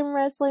work in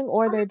wrestling,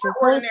 or they're just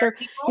hosts, or,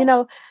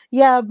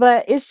 yeah.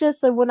 But it's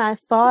just that when I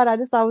saw it, I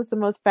just thought it was the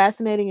most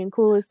fascinating and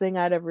coolest thing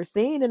I'd ever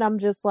seen. And I'm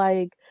just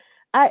like,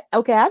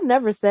 I've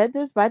never said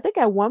this, but I think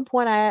at one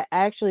point I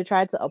actually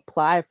tried to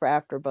apply for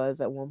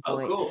AfterBuzz at one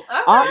point. Oh, cool.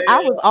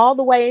 I was all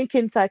the way in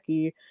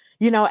Kentucky.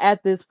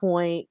 At this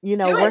point,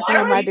 working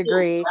on my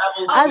degree.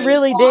 I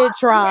really did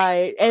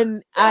try,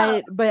 and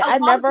I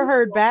never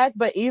heard back.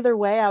 But either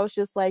way, I was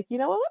just like, let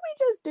me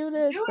just do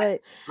this.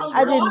 But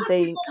I didn't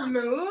think.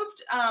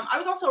 Moved. I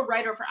was also a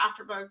writer for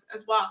AfterBuzz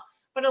as well,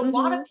 but a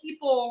lot of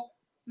people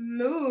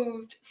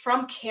moved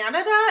from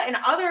Canada and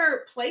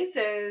other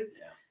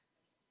places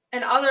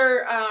and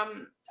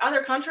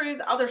other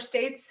countries, other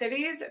states,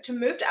 cities to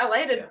move to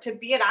LA to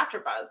be at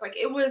AfterBuzz. Like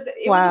it was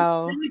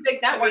a really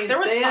big network. I mean, there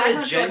was they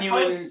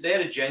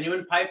had a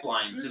genuine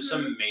pipeline to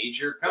some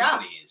major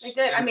companies, they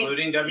did.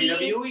 including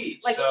WWE.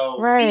 Like, so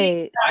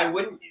right, why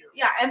wouldn't you?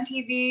 Yeah,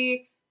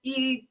 MTV,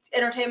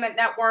 Entertainment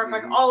Network,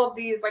 like all of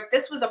these. Like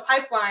this was a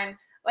pipeline.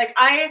 Like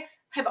I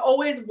have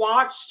always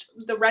watched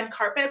the red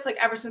carpets, like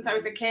ever since I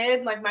was a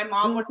kid. Like my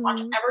mom would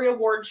watch every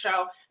award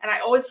show, and I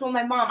always told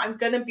my mom, I'm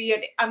gonna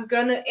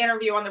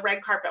interview on the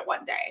red carpet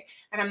one day,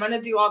 and I'm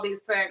gonna do all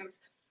these things.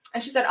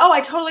 And she said, "Oh,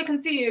 I totally can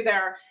see you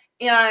there."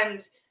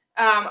 And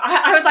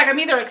I was like, I'm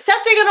either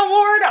accepting an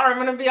award or I'm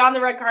gonna be on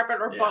the red carpet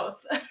or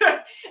both.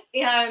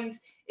 And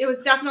it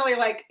was definitely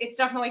it's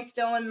definitely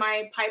still in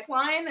my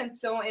pipeline and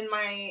still in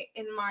my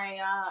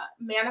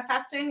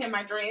manifesting in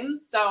my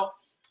dreams. So.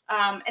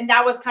 And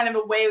that was kind of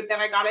a way that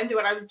I got into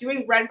it. I was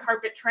doing red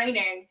carpet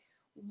training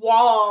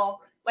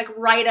while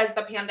right as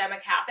the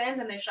pandemic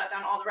happened and they shut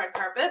down all the red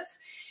carpets.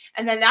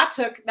 And then that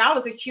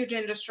was a huge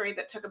industry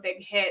that took a big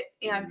hit,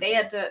 and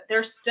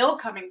they're still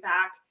coming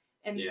back,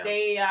 and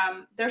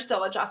they're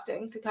still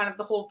adjusting to kind of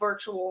the whole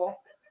virtual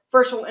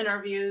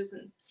interviews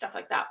and stuff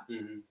like that.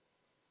 Mm-hmm.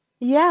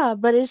 Yeah,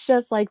 but it's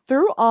just like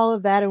through all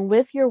of that and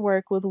with your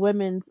work with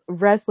Women's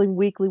Wrestling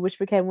Weekly, which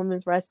became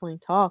Women's Wrestling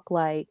Talk,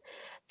 like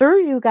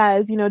through you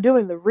guys,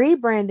 doing the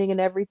rebranding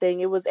and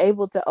everything, it was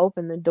able to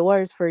open the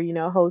doors for,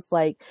 hosts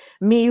like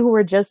me who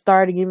were just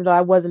starting, even though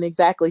I wasn't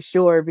exactly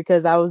sure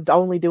because I was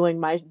only doing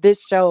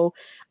this show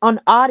on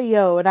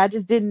audio and I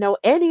just didn't know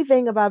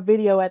anything about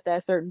video at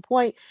that certain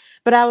point.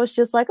 But I was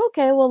just like,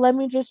 okay, well, let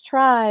me just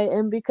try.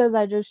 And because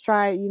I just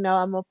tried,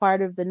 I'm a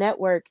part of the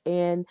network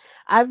and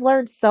I've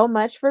learned so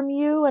much from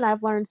you, and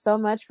I've learned so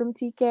much from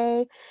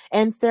TK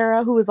and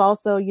Sarah, who is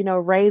also,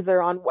 Razor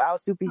on Wow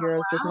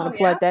Superheroes. Just want to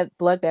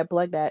plug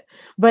that.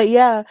 But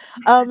yeah,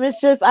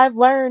 it's just I've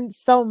learned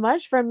so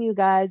much from you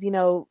guys,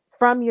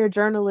 from your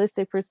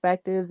journalistic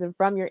perspectives and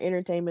from your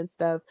entertainment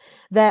stuff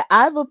that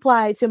I've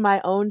applied to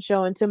my own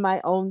show and to my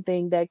own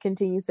thing that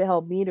continues to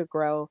help me to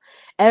grow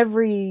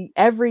every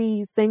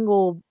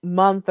single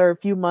month or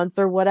few months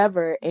or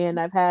whatever. And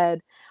I've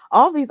had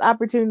all these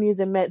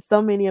opportunities and met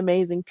so many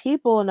amazing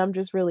people, and I'm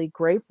just really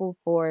grateful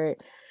for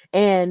it.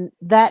 And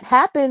that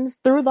happens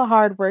through the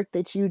hard work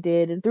that you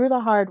did and through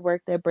the hard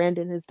work that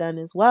Brandon has done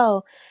as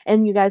well,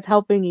 and you guys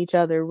helping each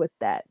other with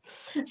that.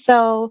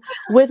 So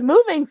with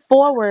moving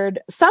forward,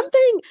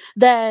 something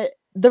that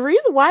the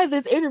reason why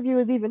this interview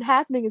is even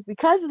happening is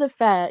because of the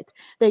fact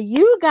that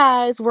you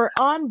guys were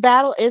on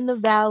Battle in the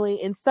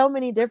Valley in so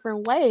many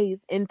different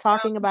ways in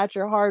talking about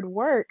your hard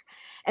work.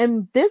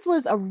 And this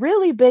was a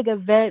really big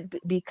event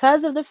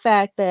because of the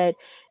fact that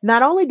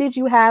not only did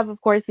you have, of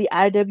course, the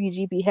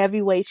IWGP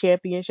Heavyweight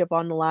Championship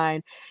on the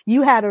line,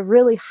 you had a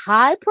really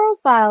high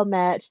profile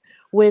match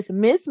with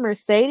Miss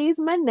Mercedes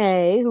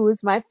Moné, who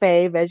is my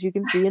fave, as you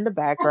can see in the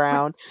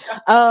background,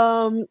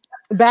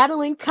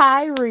 battling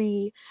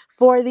Kyrie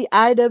for the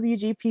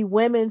IWGP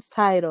Women's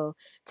title.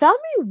 Tell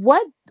me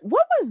what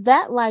was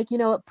that like,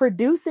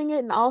 producing it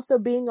and also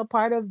being a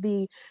part of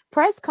the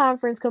press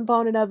conference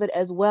component of it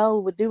as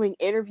well, with doing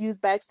interviews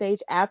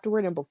backstage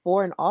afterward and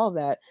before and all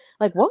that.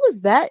 Like, what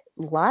was that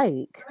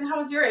like? How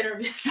was your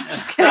interview? I'm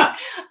just kidding.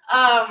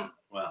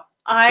 Well,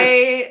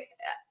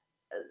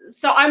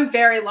 so I'm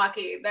very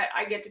lucky that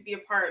I get to be a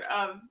part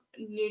of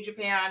New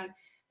Japan,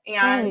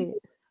 and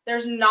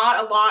there's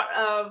not a lot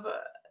of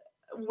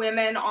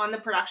women on the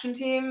production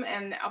team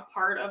and a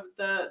part of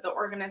the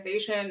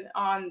organization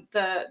on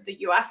the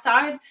US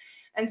side.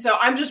 And so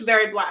I'm just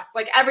very blessed.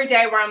 Like every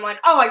day where I'm like,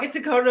 oh, I get to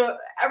go to,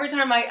 every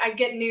time I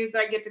get news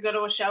that I get to go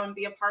to a show and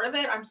be a part of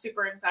it, I'm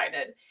super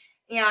excited.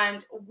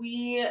 And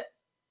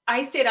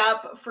I stayed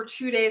up for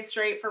 2 days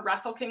straight for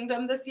Wrestle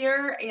Kingdom this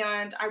year,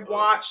 and I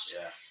watched.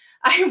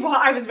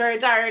 I was very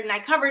tired, and I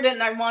covered it,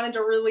 and I wanted to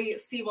really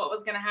see what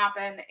was going to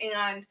happen.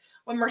 And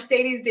when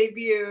Mercedes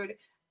debuted,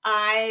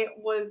 I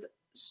was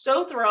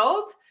so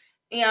thrilled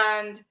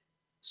and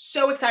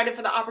so excited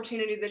for the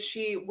opportunity that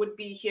she would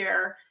be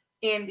here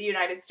in the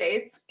United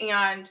States.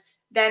 And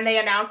then they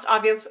announced,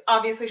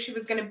 obviously she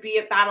was going to be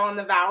at Battle in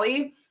the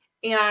Valley.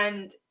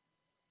 And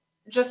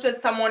just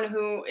as someone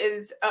who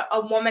is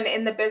a woman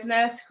in the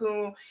business,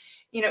 who,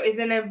 is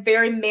in a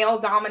very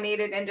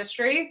male-dominated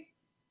industry,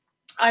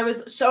 I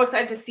was so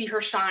excited to see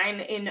her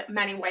shine in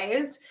many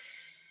ways.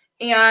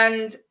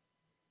 And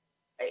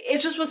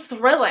it just was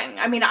thrilling.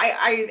 I mean,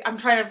 I'm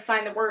trying to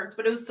find the words,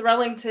 but it was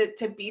thrilling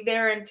to be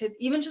there and to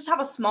even just have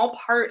a small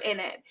part in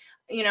it.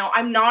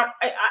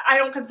 I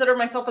don't consider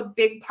myself a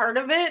big part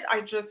of it.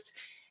 I just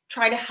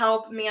try to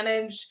help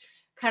manage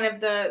kind of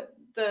the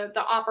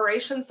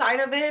operation side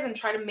of it and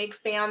try to make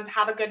fans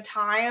have a good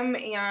time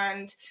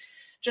and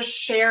just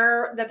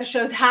share that the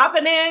show's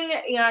happening.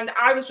 And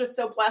I was just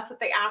so blessed that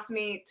they asked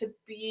me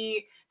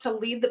to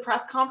lead the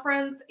press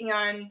conference,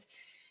 and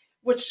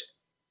which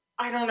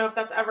I don't know if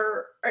that's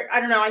ever,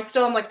 I don't know. I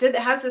still am like, did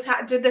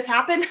this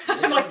happen?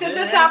 I'm like, did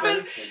this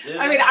happen?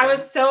 I mean, I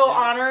was so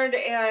honored,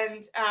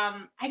 and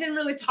I didn't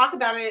really talk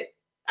about it.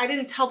 I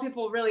didn't tell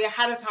people really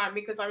ahead of time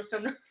because I was so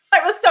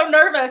I was so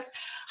nervous.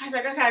 I was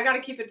like, okay, I got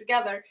to keep it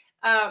together.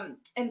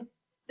 And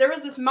there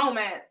was this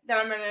moment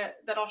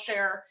that I'll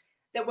share,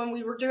 that when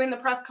we were doing the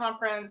press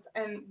conference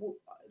and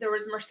there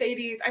was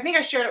Mercedes, I think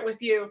I shared it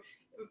with you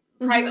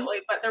privately,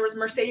 but there was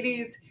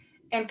Mercedes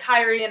and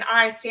Kyrie and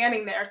I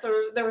standing there.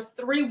 So there was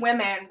 3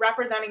 women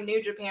representing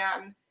New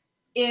Japan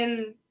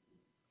in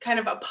kind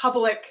of a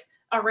public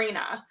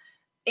arena.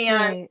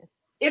 And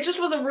it just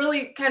was a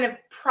really kind of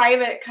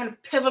private, kind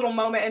of pivotal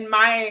moment in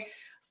my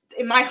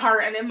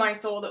heart and in my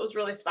soul that was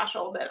really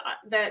special,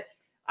 that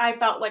I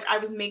felt like I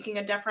was making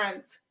a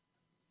difference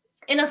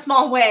in a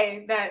small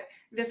way, that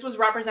this was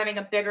representing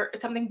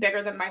something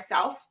bigger than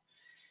myself.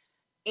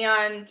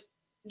 And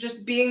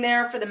just being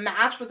there for the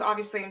match was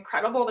obviously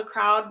incredible. The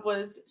crowd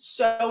was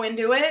so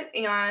into it,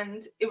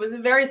 and it was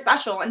very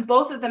special. And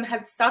both of them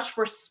had such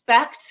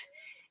respect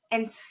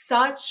and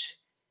such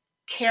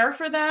care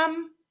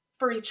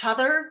for each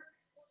other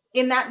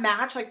in that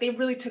match. Like, they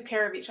really took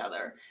care of each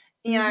other.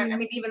 And I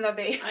mean, even though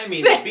they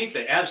beat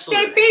the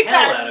absolute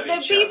hell out of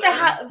each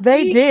other.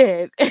 They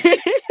did.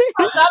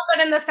 But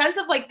in the sense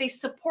of, like, they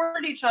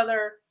supported each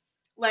other,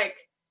 like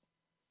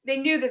they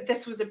knew that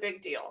this was a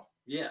big deal.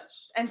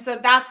 Yes. And so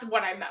that's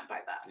what I meant by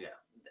that. Yeah.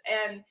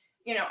 And,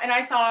 you know, and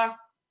I saw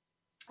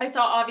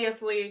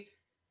obviously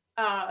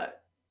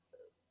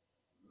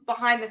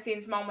behind the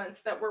scenes moments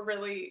that were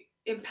really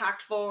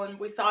impactful, and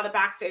we saw the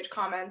backstage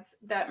comments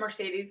that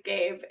Mercedes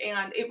gave,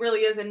 and it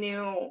really is a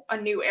new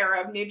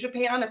era of New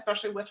Japan,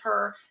 especially with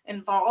her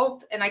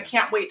involved. And I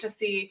can't wait to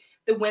see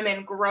the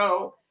women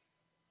grow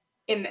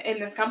in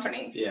this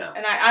company. Yeah.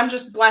 And I'm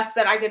just blessed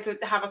that I get to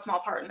have a small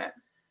part in it.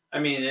 I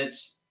mean,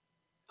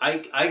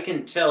 I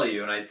can tell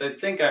you, and I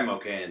think I'm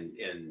okay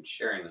in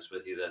sharing this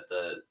with you, that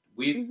the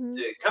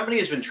company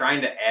has been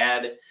trying to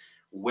add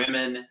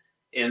women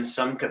in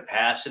some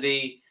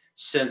capacity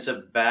since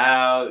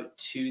about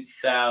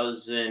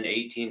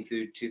 2018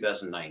 through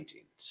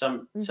 2019.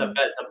 So it's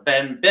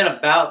been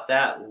about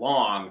that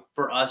long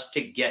for us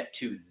to get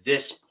to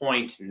this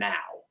point now.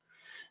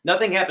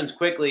 Nothing happens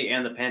quickly,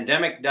 and the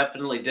pandemic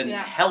definitely didn't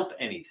help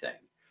anything.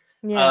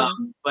 Yeah.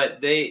 But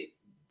the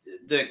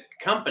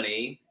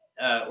company,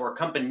 or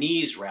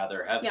companies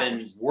rather, have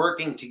been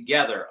working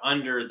together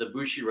under the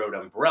Bushiroad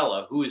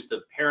umbrella, who is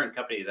the parent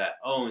company that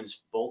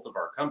owns both of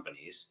our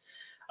companies,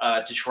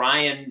 to try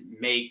and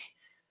make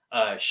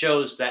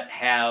shows that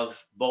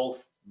have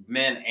both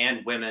men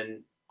and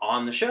women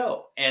on the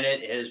show. And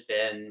it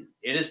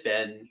has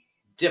been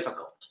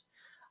difficult.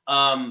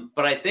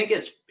 But I think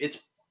it's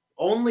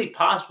only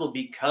possible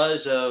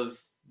because of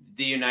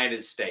the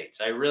United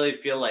States. I really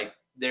feel like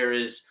there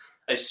is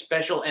a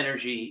special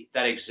energy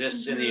that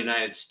exists in the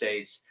United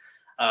States.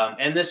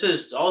 And this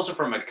is also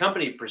from a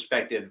company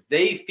perspective.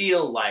 They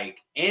feel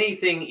like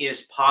anything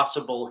is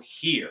possible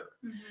here.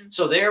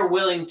 So they're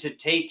willing to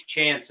take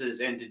chances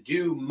and to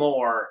do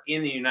more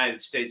in the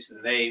United States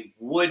than they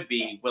would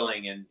be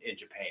willing in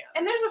Japan.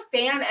 And there's a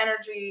fan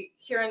energy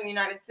here in the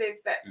United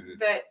States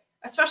that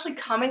especially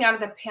coming out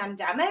of the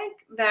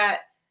pandemic,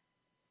 that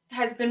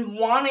has been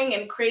wanting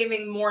and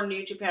craving more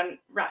New Japan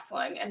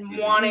wrestling and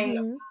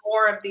wanting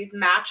more of these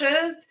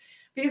matches,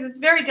 because it's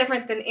very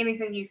different than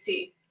anything you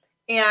see.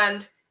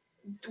 And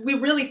we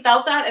really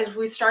felt that as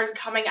we started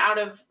coming out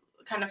of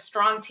kind of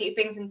strong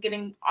tapings and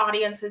getting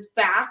audiences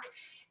back.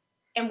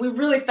 And we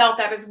really felt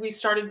that as we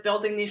started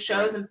building these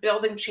shows and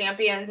building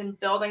champions and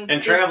building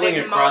and traveling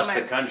across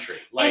the country,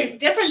 like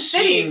different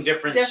seeing cities,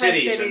 different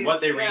cities and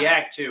what they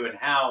react to, and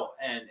how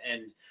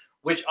and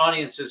which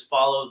audiences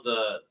follow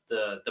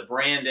the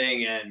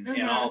branding and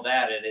all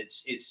that. And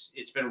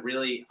it's been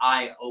really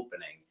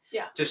eye-opening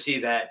to see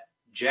that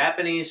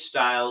Japanese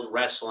styled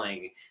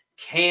wrestling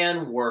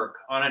can work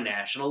on a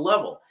national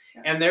level.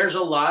 And there's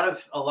a lot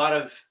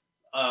of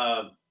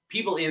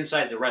people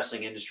inside the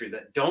wrestling industry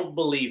that don't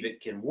believe it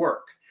can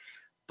work.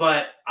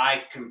 But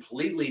I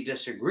completely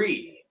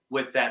disagree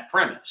with that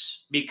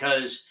premise,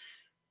 because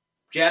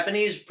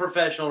Japanese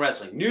professional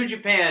wrestling, New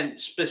Japan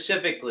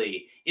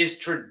specifically, is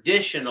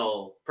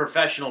traditional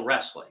professional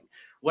wrestling.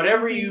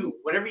 Whatever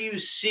you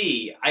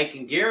see, I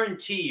can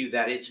guarantee you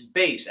that its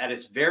base, at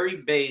its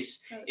very base,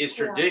 is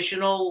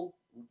traditional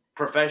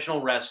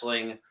professional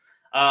wrestling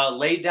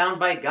laid down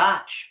by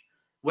Gotch.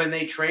 When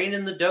they train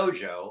in the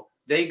dojo,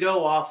 they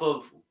go off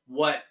of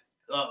what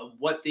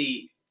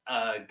the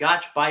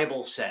Gotch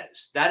Bible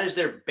says. That is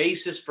their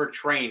basis for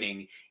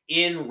training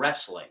in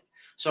wrestling.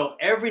 So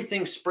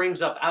everything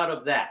springs up out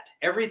of that.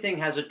 Everything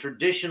has a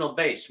traditional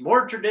base,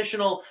 more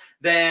traditional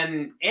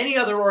than any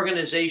other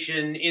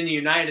organization in the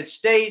United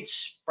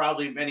States,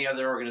 probably any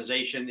other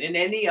organization in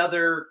any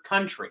other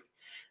country.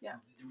 Yeah.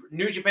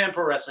 New Japan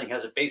Pro Wrestling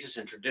has a basis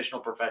in traditional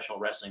professional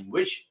wrestling,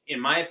 which, in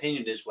my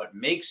opinion, is what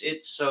makes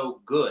it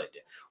so good.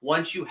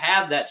 Once you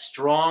have that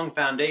strong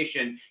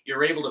foundation,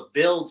 you're able to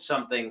build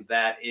something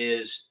that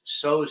is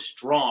so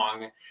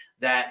strong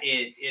that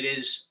it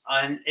is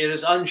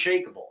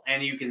unshakable,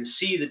 and you can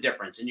see the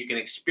difference, and you can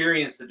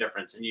experience the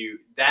difference, and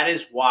that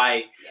is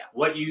why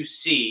what you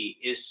see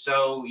is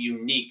so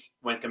unique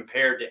when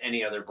compared to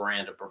any other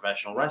brand of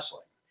professional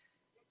wrestling.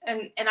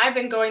 and I've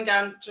been going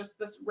down just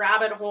this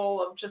rabbit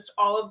hole of just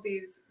all of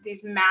these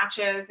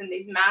matches and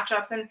these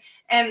matchups,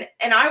 and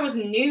I was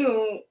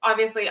new.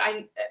 Obviously,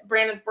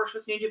 Brandon's worked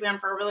with New Japan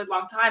for a really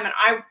long time, and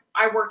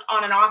I worked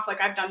on and off.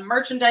 Like, I've done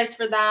merchandise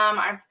for them,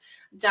 I've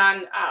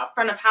done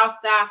front of house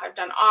staff, I've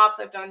done ops,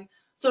 I've done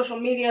social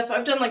media, so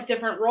I've done like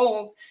different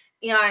roles.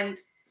 And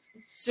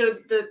so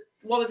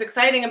what was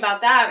exciting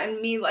about that, and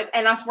me, like,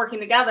 and us working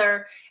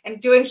together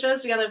and doing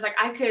shows together, is like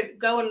I could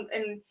go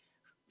and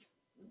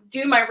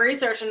do my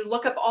research and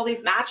look up all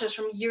these matches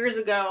from years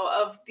ago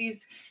of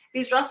these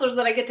wrestlers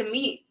that I get to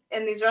meet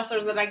and these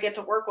wrestlers that I get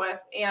to work with.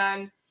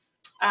 And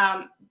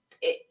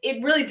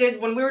it really did,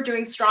 when we were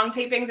doing strong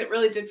tapings, it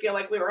really did feel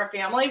like we were a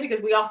family,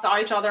 because we all saw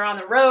each other on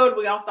the road.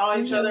 We all saw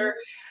each other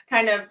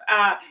kind of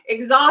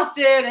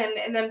exhausted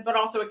and then, but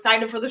also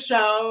excited for the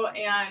show.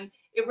 And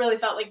it really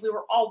felt like we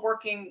were all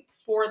working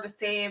for the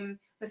same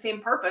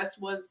purpose,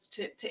 was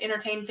to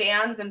entertain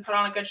fans and put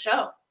on a good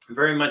show.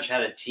 Very much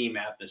had a team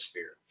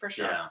atmosphere. For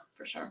sure. Yeah.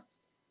 For sure.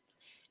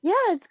 Yeah,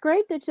 it's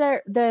great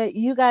that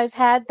you guys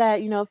had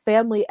that,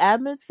 family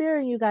atmosphere,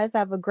 and you guys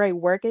have a great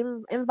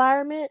working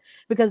environment,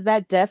 because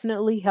that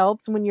definitely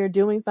helps when you're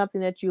doing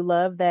something that you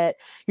love, that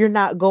you're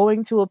not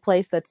going to a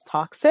place that's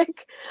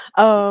toxic.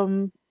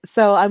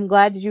 So I'm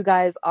glad that you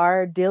guys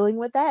are dealing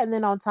with that. And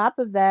then on top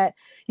of that,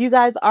 you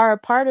guys are a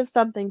part of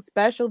something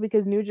special,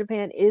 because New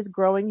Japan is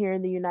growing here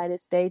in the United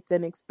States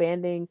and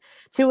expanding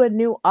to a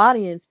new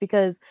audience.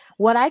 Because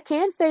what I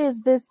can say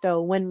is this,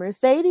 though: when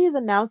Mercedes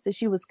announced that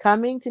she was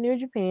coming to New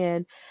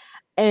Japan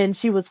and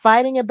she was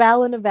fighting at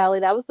Battle in the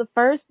Valley, that was the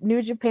first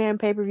New Japan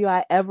pay-per-view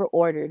I ever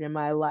ordered in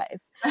my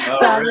life.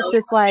 So I was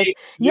just like,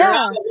 You're yeah.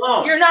 not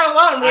alone. You're not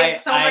alone. We had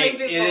so many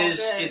people.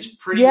 It's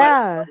pretty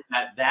much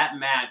that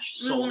match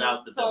sold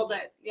out the building.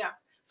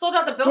 Sold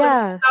out the building.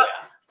 Yeah.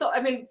 So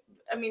I mean,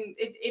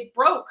 it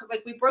broke.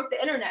 Like, we broke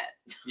the internet.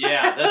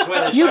 Yeah, that's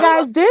why you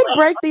guys did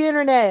break the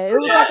internet. It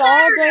was like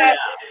all day.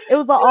 It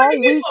was an all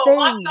week thing.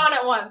 Locked on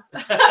at once.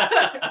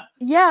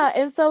 Yeah,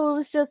 and so it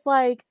was just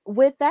like,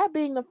 with that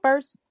being the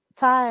first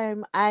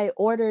time I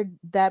ordered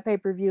that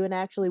pay-per-view and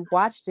actually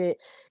watched it,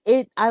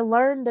 I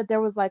learned that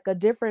there was like a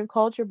different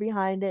culture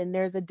behind it, and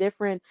there's a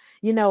different,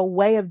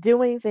 way of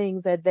doing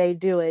things that they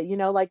do it.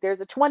 Like,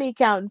 there's a 20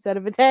 count instead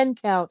of a 10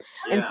 count,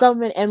 and so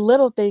many and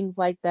little things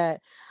like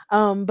that.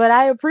 But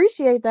I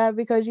appreciate that,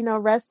 because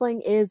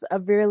wrestling is a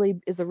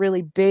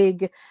really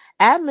big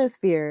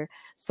atmosphere.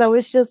 So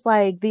it's just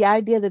like, the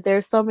idea that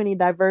there's so many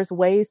diverse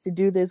ways to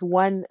do this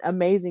one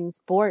amazing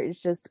sport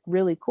is just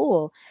really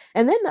cool.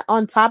 And then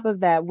on top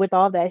of that, with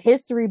all that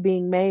history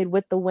being made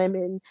with the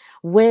women,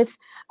 with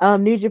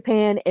New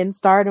Japan and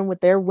Stardom with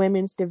their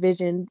women's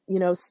division,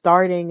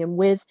 starting, and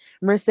with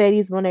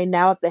Mercedes Moné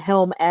now at the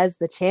helm as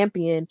the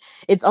champion,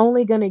 it's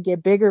only going to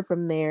get bigger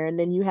from there. And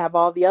then you have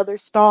all the other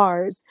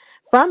stars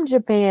from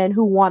Japan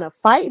who want to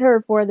fight her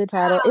for the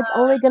title. It's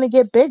only going to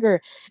get bigger.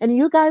 And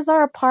you guys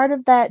are a part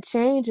of that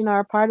change and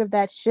are a part of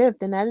that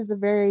shift. And that is a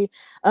very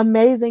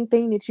amazing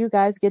thing that you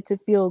guys get to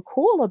feel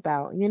cool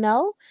about,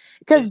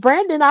 because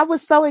Brandon, I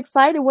was so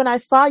excited when I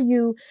saw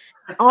you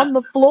on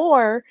the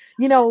floor,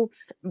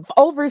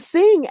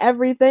 overseeing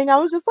everything. I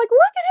was just like, look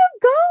at him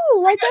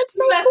go. Like, that's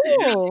so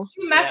cool.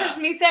 She messaged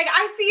me saying,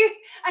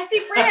 I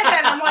see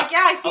Brandon. I'm like,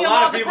 yeah, I see him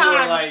all the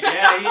time. A lot of people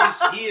were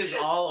like, he is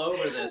all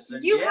over this.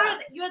 And you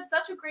had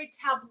such a great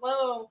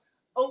tableau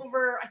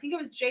over, I think it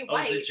was Jay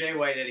White. It was the Jay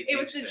White Eddie Kingston. It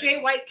was the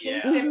Jay White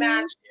Kingston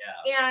match.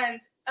 Yeah.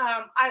 And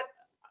I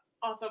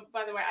also,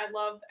 by the way, I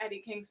love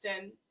Eddie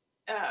Kingston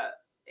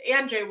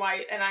and Jay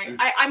White, and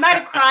I might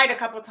have cried a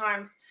couple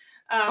times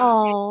in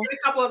a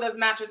couple of those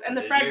matches. And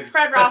the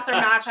Fred Rosser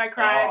match, I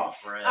cried.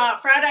 Oh,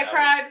 Fred, I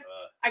cried.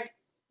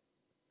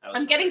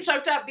 I'm getting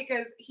choked up,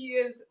 because he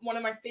is one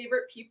of my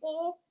favorite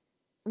people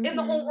in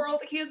the whole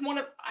world. He is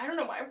I don't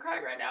know why I'm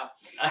crying right now.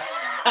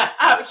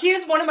 He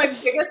is one of my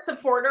biggest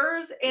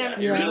supporters, and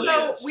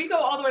we go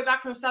all the way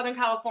back from Southern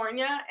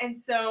California. And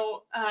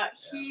so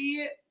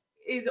he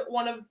is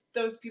one of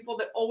those people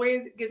that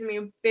always gives me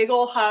a big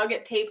ol' hug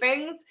at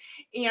tapings.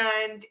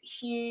 And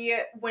he,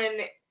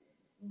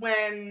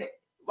 when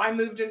I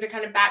moved into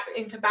kind of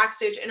into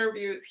backstage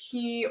interviews,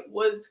 he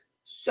was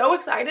so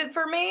excited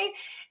for me,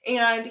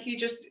 and he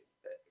just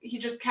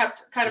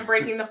kept kind of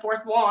breaking the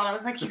fourth wall. And I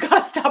was like, you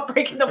gotta stop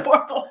breaking the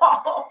fourth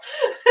wall.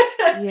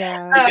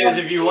 Yeah. Because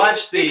if you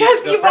watch the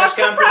press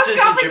conferences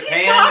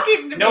in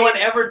Japan, no one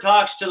ever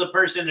talks to the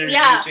person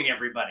introducing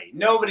everybody.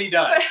 Nobody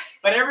does.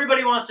 But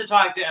everybody wants to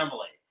talk to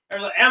Emily.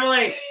 They're like,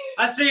 Emily,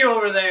 I see you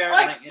over there.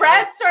 Like,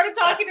 Fred started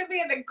talking to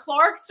me, and then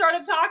Clark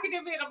started talking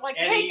to me, and I'm like,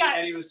 hey guys.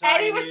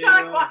 Eddie was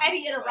talking. Well,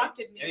 Eddie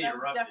interrupted me. That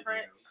was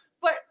different.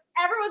 But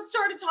everyone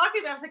started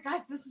talking. I was like,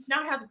 guys, this is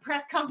not how the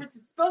press conference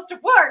is supposed to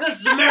work. This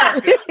is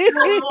America.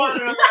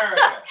 America.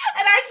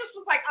 And I just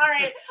was like, all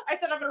right. I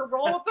said, I'm going to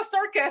roll with the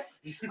circus.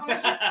 I'm going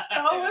to just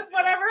go with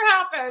whatever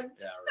happens.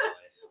 Yeah, really.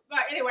 But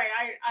anyway,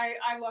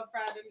 I love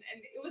Fred,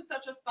 and it was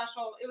such a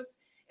special.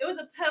 It was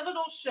a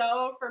pivotal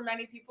show for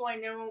many people. I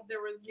know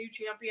there was new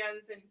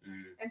champions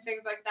and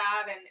things like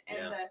that,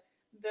 and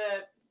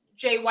the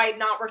Jay White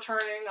not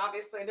returning,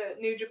 obviously,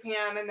 to New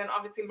Japan, and then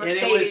obviously And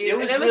Mercedes. it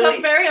was really,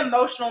 a very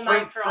emotional for,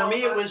 night for all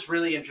me. of us. It was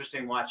really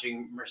interesting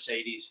watching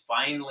Mercedes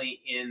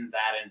finally in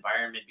that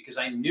environment, because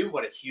I knew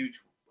what a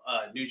huge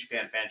New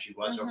Japan fan she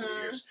was over the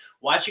years.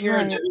 Watching her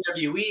in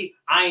WWE,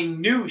 I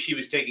knew she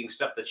was taking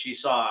stuff that she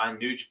saw on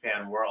New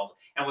Japan World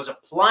and was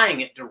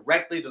applying it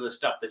directly to the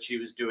stuff that she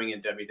was doing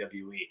in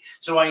WWE.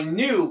 So I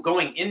knew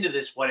going into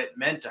this what it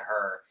meant to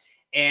her,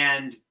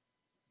 and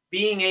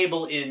being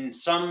able in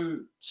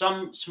some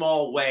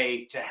small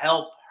way to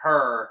help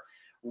her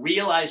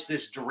realize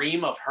this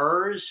dream of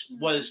hers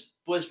was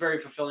very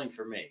fulfilling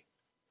for me.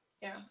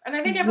 Yeah. And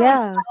I think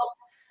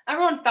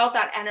everyone felt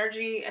that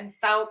energy and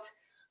felt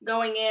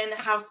going in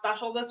how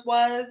special this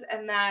was,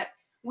 and that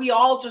we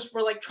all just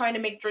were like trying to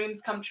make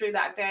dreams come true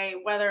that day,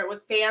 whether it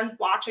was fans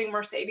watching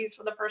Mercedes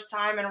for the first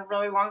time in a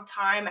really long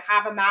time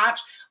have a match,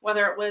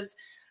 whether it was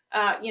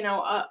a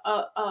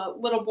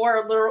little boy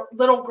or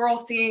little girl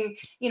seeing,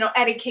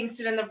 Eddie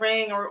Kingston in the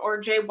ring, or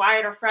Jay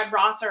White or Fred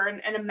Rosser,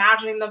 and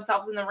imagining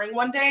themselves in the ring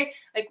one day.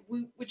 Like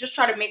we just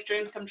try to make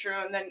dreams come true.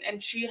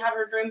 And she had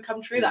her dream come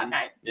true that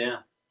night. Yeah.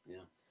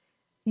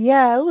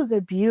 Yeah, it was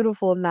a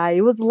beautiful night.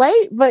 It was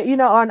late, but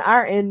on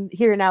our end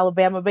here in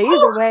Alabama. But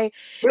either way, it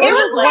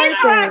was worth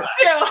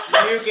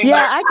it.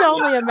 Yeah, I can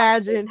only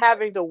imagine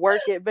having to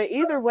work it. But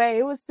either way,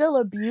 it was still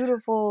a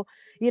beautiful,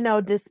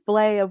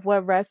 display of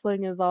what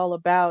wrestling is all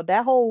about.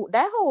 That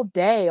whole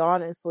day,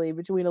 honestly,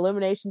 between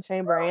Elimination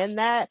Chamber and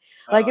that,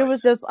 it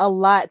was just a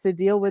lot to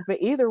deal with. But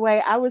either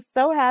way, I was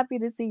so happy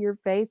to see your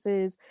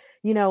faces,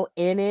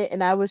 in it.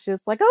 And I was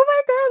just like, oh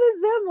my God,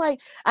 it's them. Like,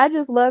 I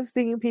just love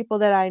seeing people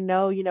that I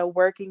know,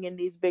 working in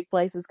these big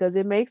places, because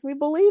it makes me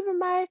believe in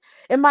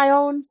my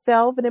own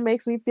self, and it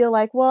makes me feel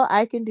like, well,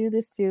 I can do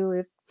this too.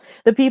 If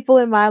the people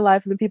in my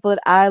life and the people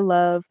that I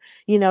love,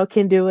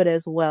 can do it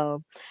as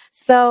well.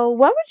 So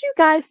what would you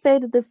guys say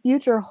that the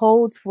future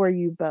holds for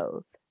you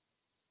both?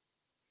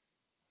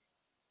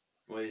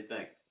 What do you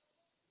think?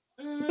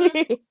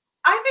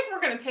 I think we're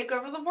going to take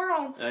over the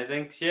world. I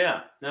think,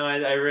 yeah. No,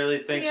 I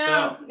really think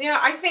so. Yeah,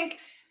 I think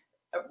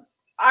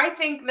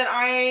that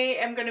I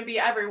am going to be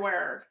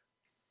everywhere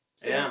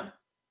soon. Yeah.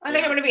 I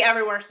think I'm going to be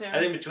everywhere soon. I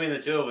think between the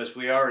two of us,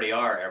 we already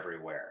are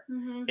everywhere.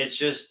 Mm-hmm. It's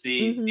just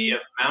the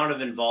amount of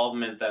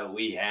involvement that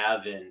we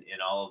have in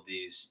all of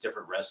these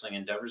different wrestling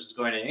endeavors is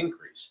going to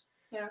increase.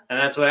 Yeah. And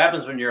that's what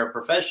happens when you're a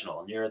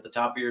professional and you're at the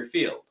top of your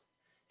field.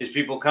 Is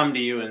people come to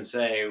you and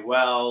say,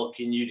 well,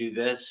 can you do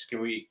this? Can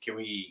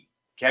we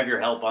have your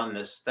help on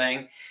this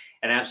thing?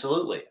 And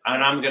absolutely.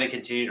 And I'm going to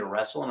continue to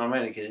wrestle, and I'm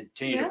going to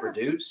continue to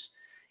produce.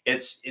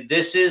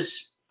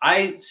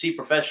 I see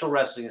professional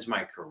wrestling as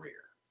my career.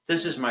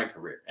 This is my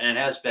career, and it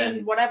has been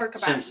in whatever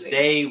capacity since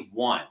day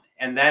one.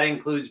 And that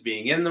includes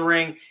being in the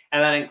ring,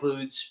 and that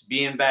includes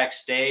being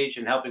backstage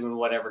and helping in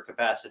whatever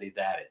capacity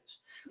that is.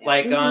 Yeah.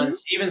 Like on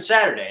even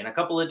Saturday, in a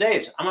couple of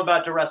days, I'm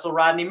about to wrestle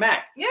Rodney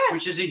Mack,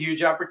 which is a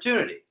huge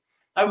opportunity.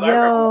 I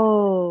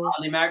remember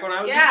Rodney Mack when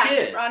I was a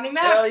kid. Rodney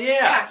Mack. Hell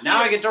yeah.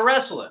 Now I get to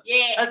wrestle him.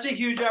 Yeah. That's a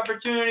huge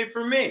opportunity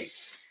for me.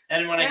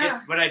 And when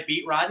I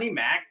beat Rodney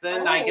Mack,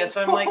 then I guess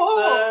I'm like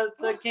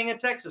the king of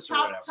Texas or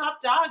whatever.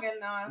 Top dog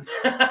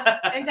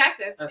in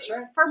Texas. That's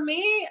right. For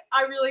me,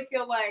 I really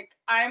feel like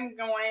I'm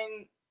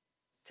going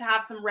to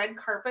have some red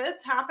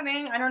carpets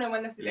happening. I don't know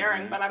when this is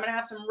airing, but I'm going to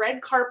have some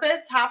red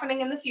carpets happening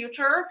in the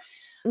future.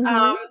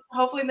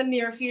 Hopefully in the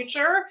near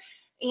future.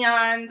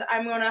 And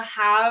I'm going to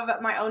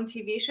have my own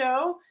TV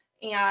show,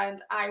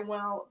 and I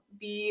will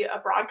be a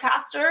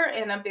broadcaster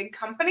in a big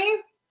company.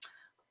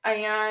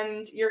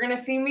 And you're going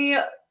to see me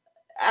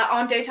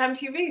on daytime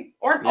TV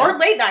or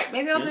late night.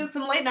 Maybe I'll do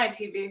some late night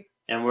TV.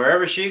 And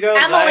wherever she goes,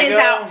 Emily's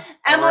out.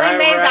 Emily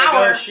May's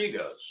hour. She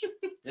goes.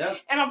 Yeah.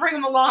 And I'll bring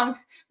them along.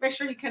 Make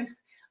sure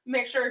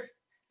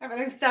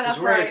everything's set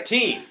up right. We're a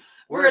team.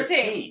 We're a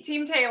team.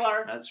 Team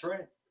Taylor. That's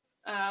right.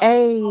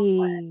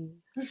 Hey.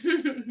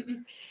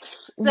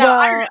 So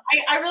I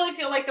really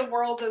feel like the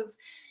world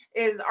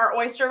is our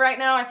oyster right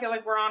now. I feel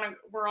like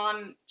we're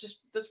on just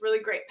this really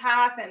great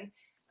path, and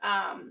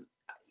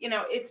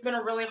it's been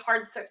a really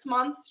hard 6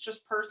 months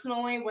just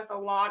personally, with a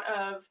lot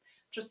of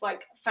just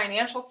like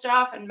financial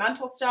stuff and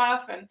mental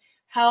stuff and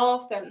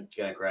health. And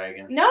you gonna cry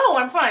again? No,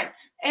 I'm fine.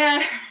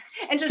 And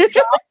just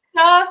job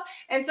stuff.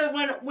 And so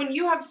when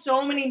you have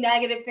so many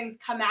negative things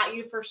come at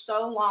you for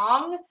so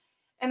long,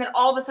 and then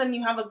all of a sudden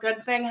you have a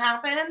good thing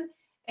happen,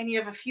 and you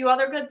have a few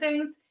other good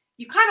things,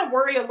 you kind of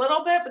worry a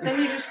little bit, but then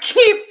you just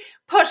keep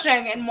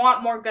pushing and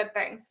want more good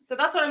things. So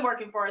that's what I'm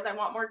working for, is I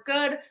want more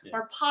good,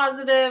 more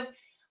positive,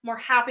 more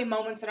happy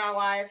moments in our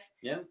life.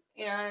 Yeah.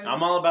 And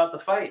I'm all about the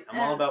fight. I'm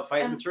all about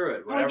fighting through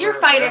it. Whatever, you're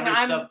fighting.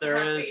 Whatever stuff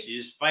there is, you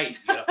just fight.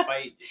 You got to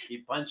fight. You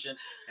keep punching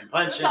and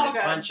punching and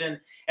punching.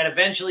 And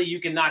eventually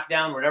you can knock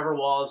down whatever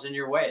wall is in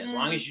your way, as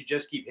long as you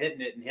just keep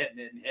hitting it and hitting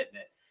it and hitting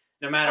it.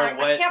 No matter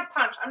what. I can't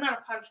punch. I'm not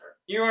a puncher.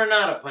 You are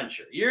not a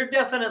puncher. You're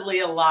definitely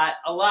a lot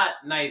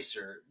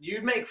nicer.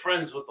 You'd make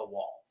friends with the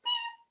wall.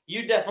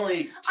 You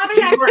definitely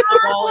work the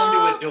wall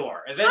into a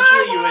door.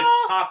 Eventually you would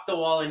talk the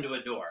wall into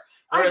a door.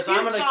 Whereas I do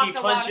I'm going to talk keep a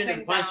lot of punching and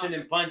things punching out.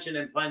 and punching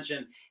and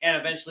punching, and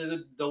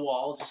eventually the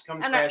wall will just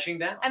come And crashing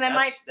down. And I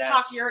might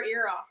talk your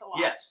ear off a lot.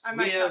 Yes, I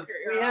might talk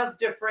your ear off.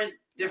 We have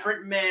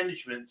different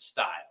management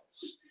styles.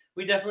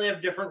 We definitely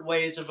have different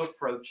ways of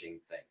approaching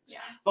things. Yeah.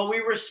 But we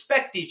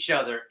respect each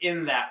other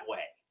in that way.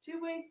 Do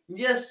we?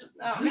 Yes,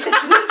 Oh. we do.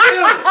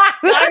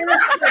 I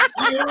respect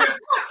you.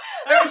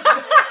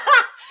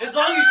 As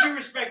long as you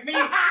respect me,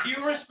 do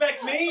you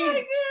respect me?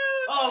 I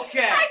do.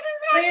 Okay.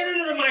 Say it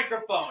into the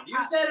microphone. You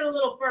said it a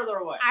little further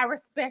away. I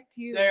respect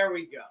you. There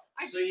we go.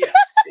 I So just-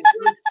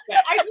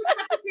 yeah. I just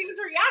have to see his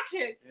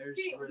reaction. There's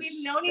See, we've respect.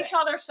 known each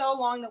other so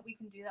long that we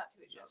can do that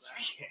to each Yes,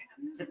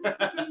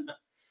 other. we can.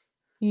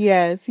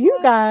 Yes, you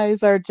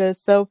guys are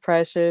just so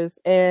precious,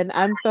 and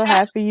I'm so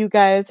happy you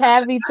guys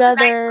have each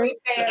other. Nice way to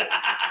say it.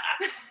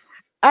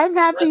 I'm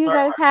happy Bless you our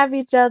guys have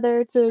each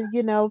other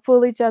to,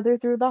 pull each other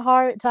through the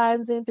hard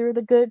times and through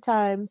the good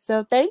times.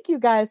 So thank you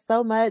guys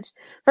so much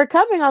for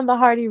coming on the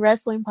Hardy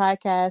Wrestling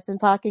Podcast and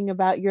talking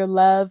about your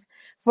love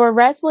for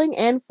wrestling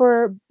and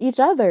for each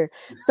other.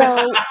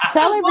 So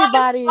tell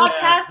everybody.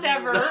 Podcast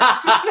ever.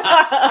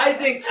 I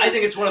think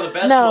it's one of the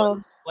best No.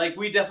 ones. Like,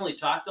 we definitely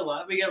talked a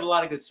lot. We have a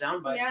lot of good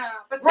sound bites. Yeah,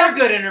 but We're a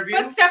good interview.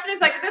 But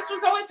Stephanie's like, this was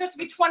only supposed to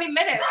be 20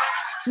 minutes.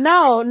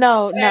 No.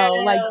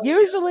 Like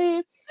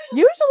usually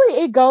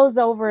it goes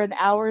over an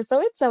hour,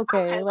 so it's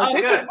okay. Like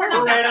this is We're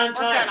fine. right on We're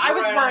time. good. I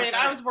was We're right on worried.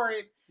 time. I was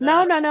worried.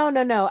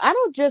 No.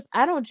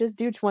 I don't just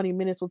do 20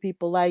 minutes with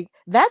people. Like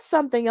that's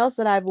something else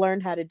that I've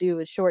learned how to do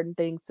is shorten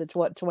things to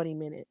 20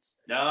 minutes.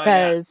 No,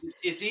 Cuz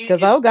it's easy.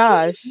 oh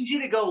gosh. It's easy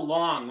to go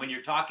long when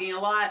you're talking a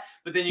lot,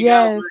 but then you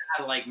gotta learn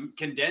how to like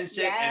condense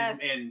it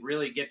and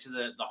really get to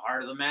the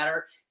heart of the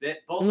matter. That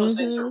both those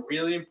things are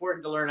really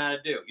important to learn how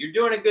to do. You're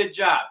doing a good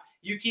job.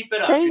 You keep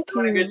it up. You're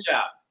doing a good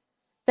job.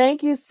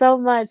 Thank you so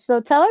much. So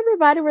tell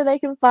everybody where they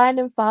can find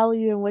and follow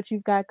you and what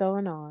you've got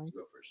going on.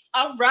 Go first.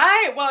 All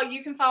right. Well,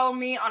 you can follow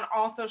me on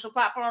all social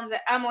platforms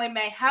at Emily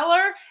May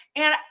Heller.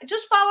 And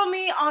just follow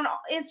me on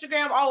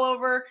Instagram all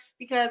over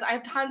because I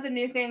have tons of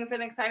new things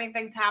and exciting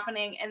things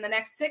happening. And the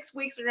next 6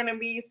 weeks are going to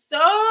be so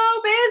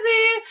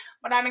busy,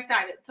 but I'm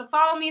excited. So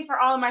follow me for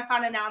all of my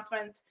fun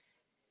announcements.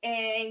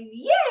 And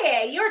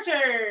yeah, your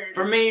turn.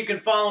 For me, you can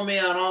follow me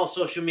on all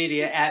social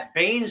media at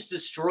Baines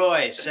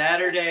Destroy.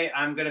 Saturday,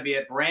 I'm going to be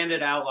at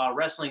Branded Outlaw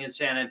Wrestling in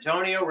San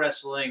Antonio,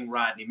 wrestling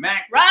Rodney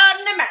Mack.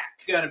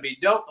 It's going to be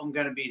dope. I'm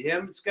going to beat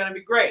him. It's going to be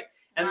great.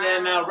 And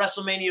then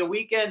WrestleMania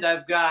weekend,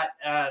 I've got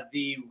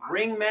the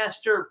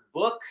Ringmaster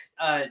book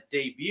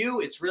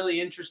debut. It's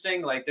really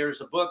interesting. Like, there's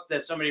a book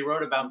that somebody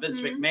wrote about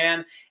Vince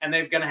McMahon, and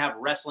they're going to have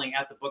wrestling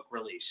at the book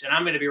release. And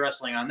I'm going to be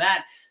wrestling on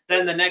that.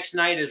 Then the next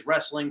night is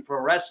Wrestling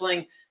Pro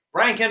Wrestling.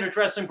 Brian Kendrick's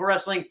Wrestling Pro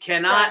Wrestling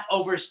cannot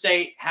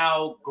overstate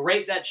how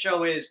great that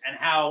show is and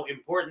how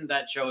important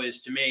that show is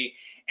to me.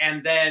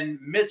 And then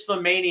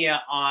Mitzvah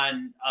Mania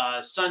on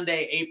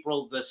Sunday,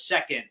 April the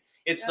 2nd.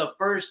 It's the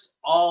first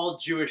all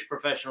Jewish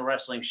professional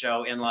wrestling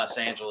show in Los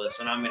Angeles,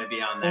 and I'm going to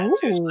be on that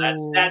too.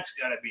 So that's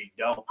going to be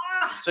dope.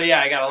 So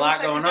yeah, I got a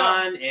lot going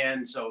on,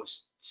 and so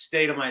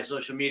stay to my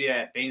social media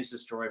at Baines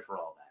Destroy for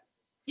all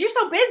that. You're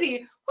so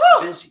busy.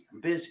 I'm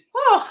busy.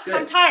 Woo,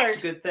 I'm tired. It's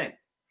a good thing.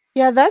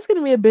 Yeah, that's going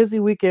to be a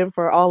busy weekend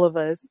for all of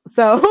us.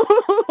 So,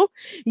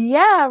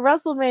 yeah,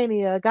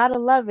 WrestleMania. Gotta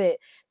love it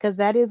because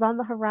that is on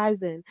the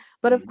horizon.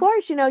 But of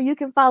course, you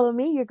can follow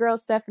me, your girl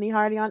Stephanie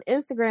Hardy, on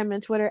Instagram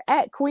and Twitter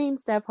at Queen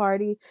Steph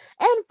Hardy,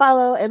 and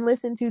follow and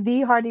listen to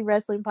the Hardy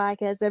Wrestling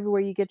Podcast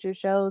everywhere you get your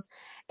shows,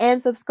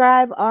 and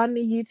subscribe on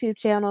the YouTube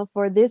channel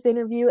for this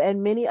interview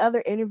and many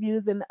other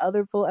interviews and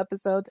other full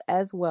episodes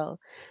as well.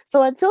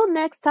 So until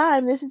next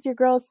time, this is your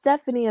girl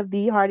Stephanie of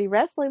the Hardy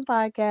Wrestling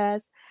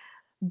Podcast.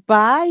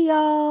 Bye,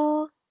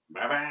 y'all.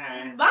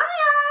 Bye-bye. Bye.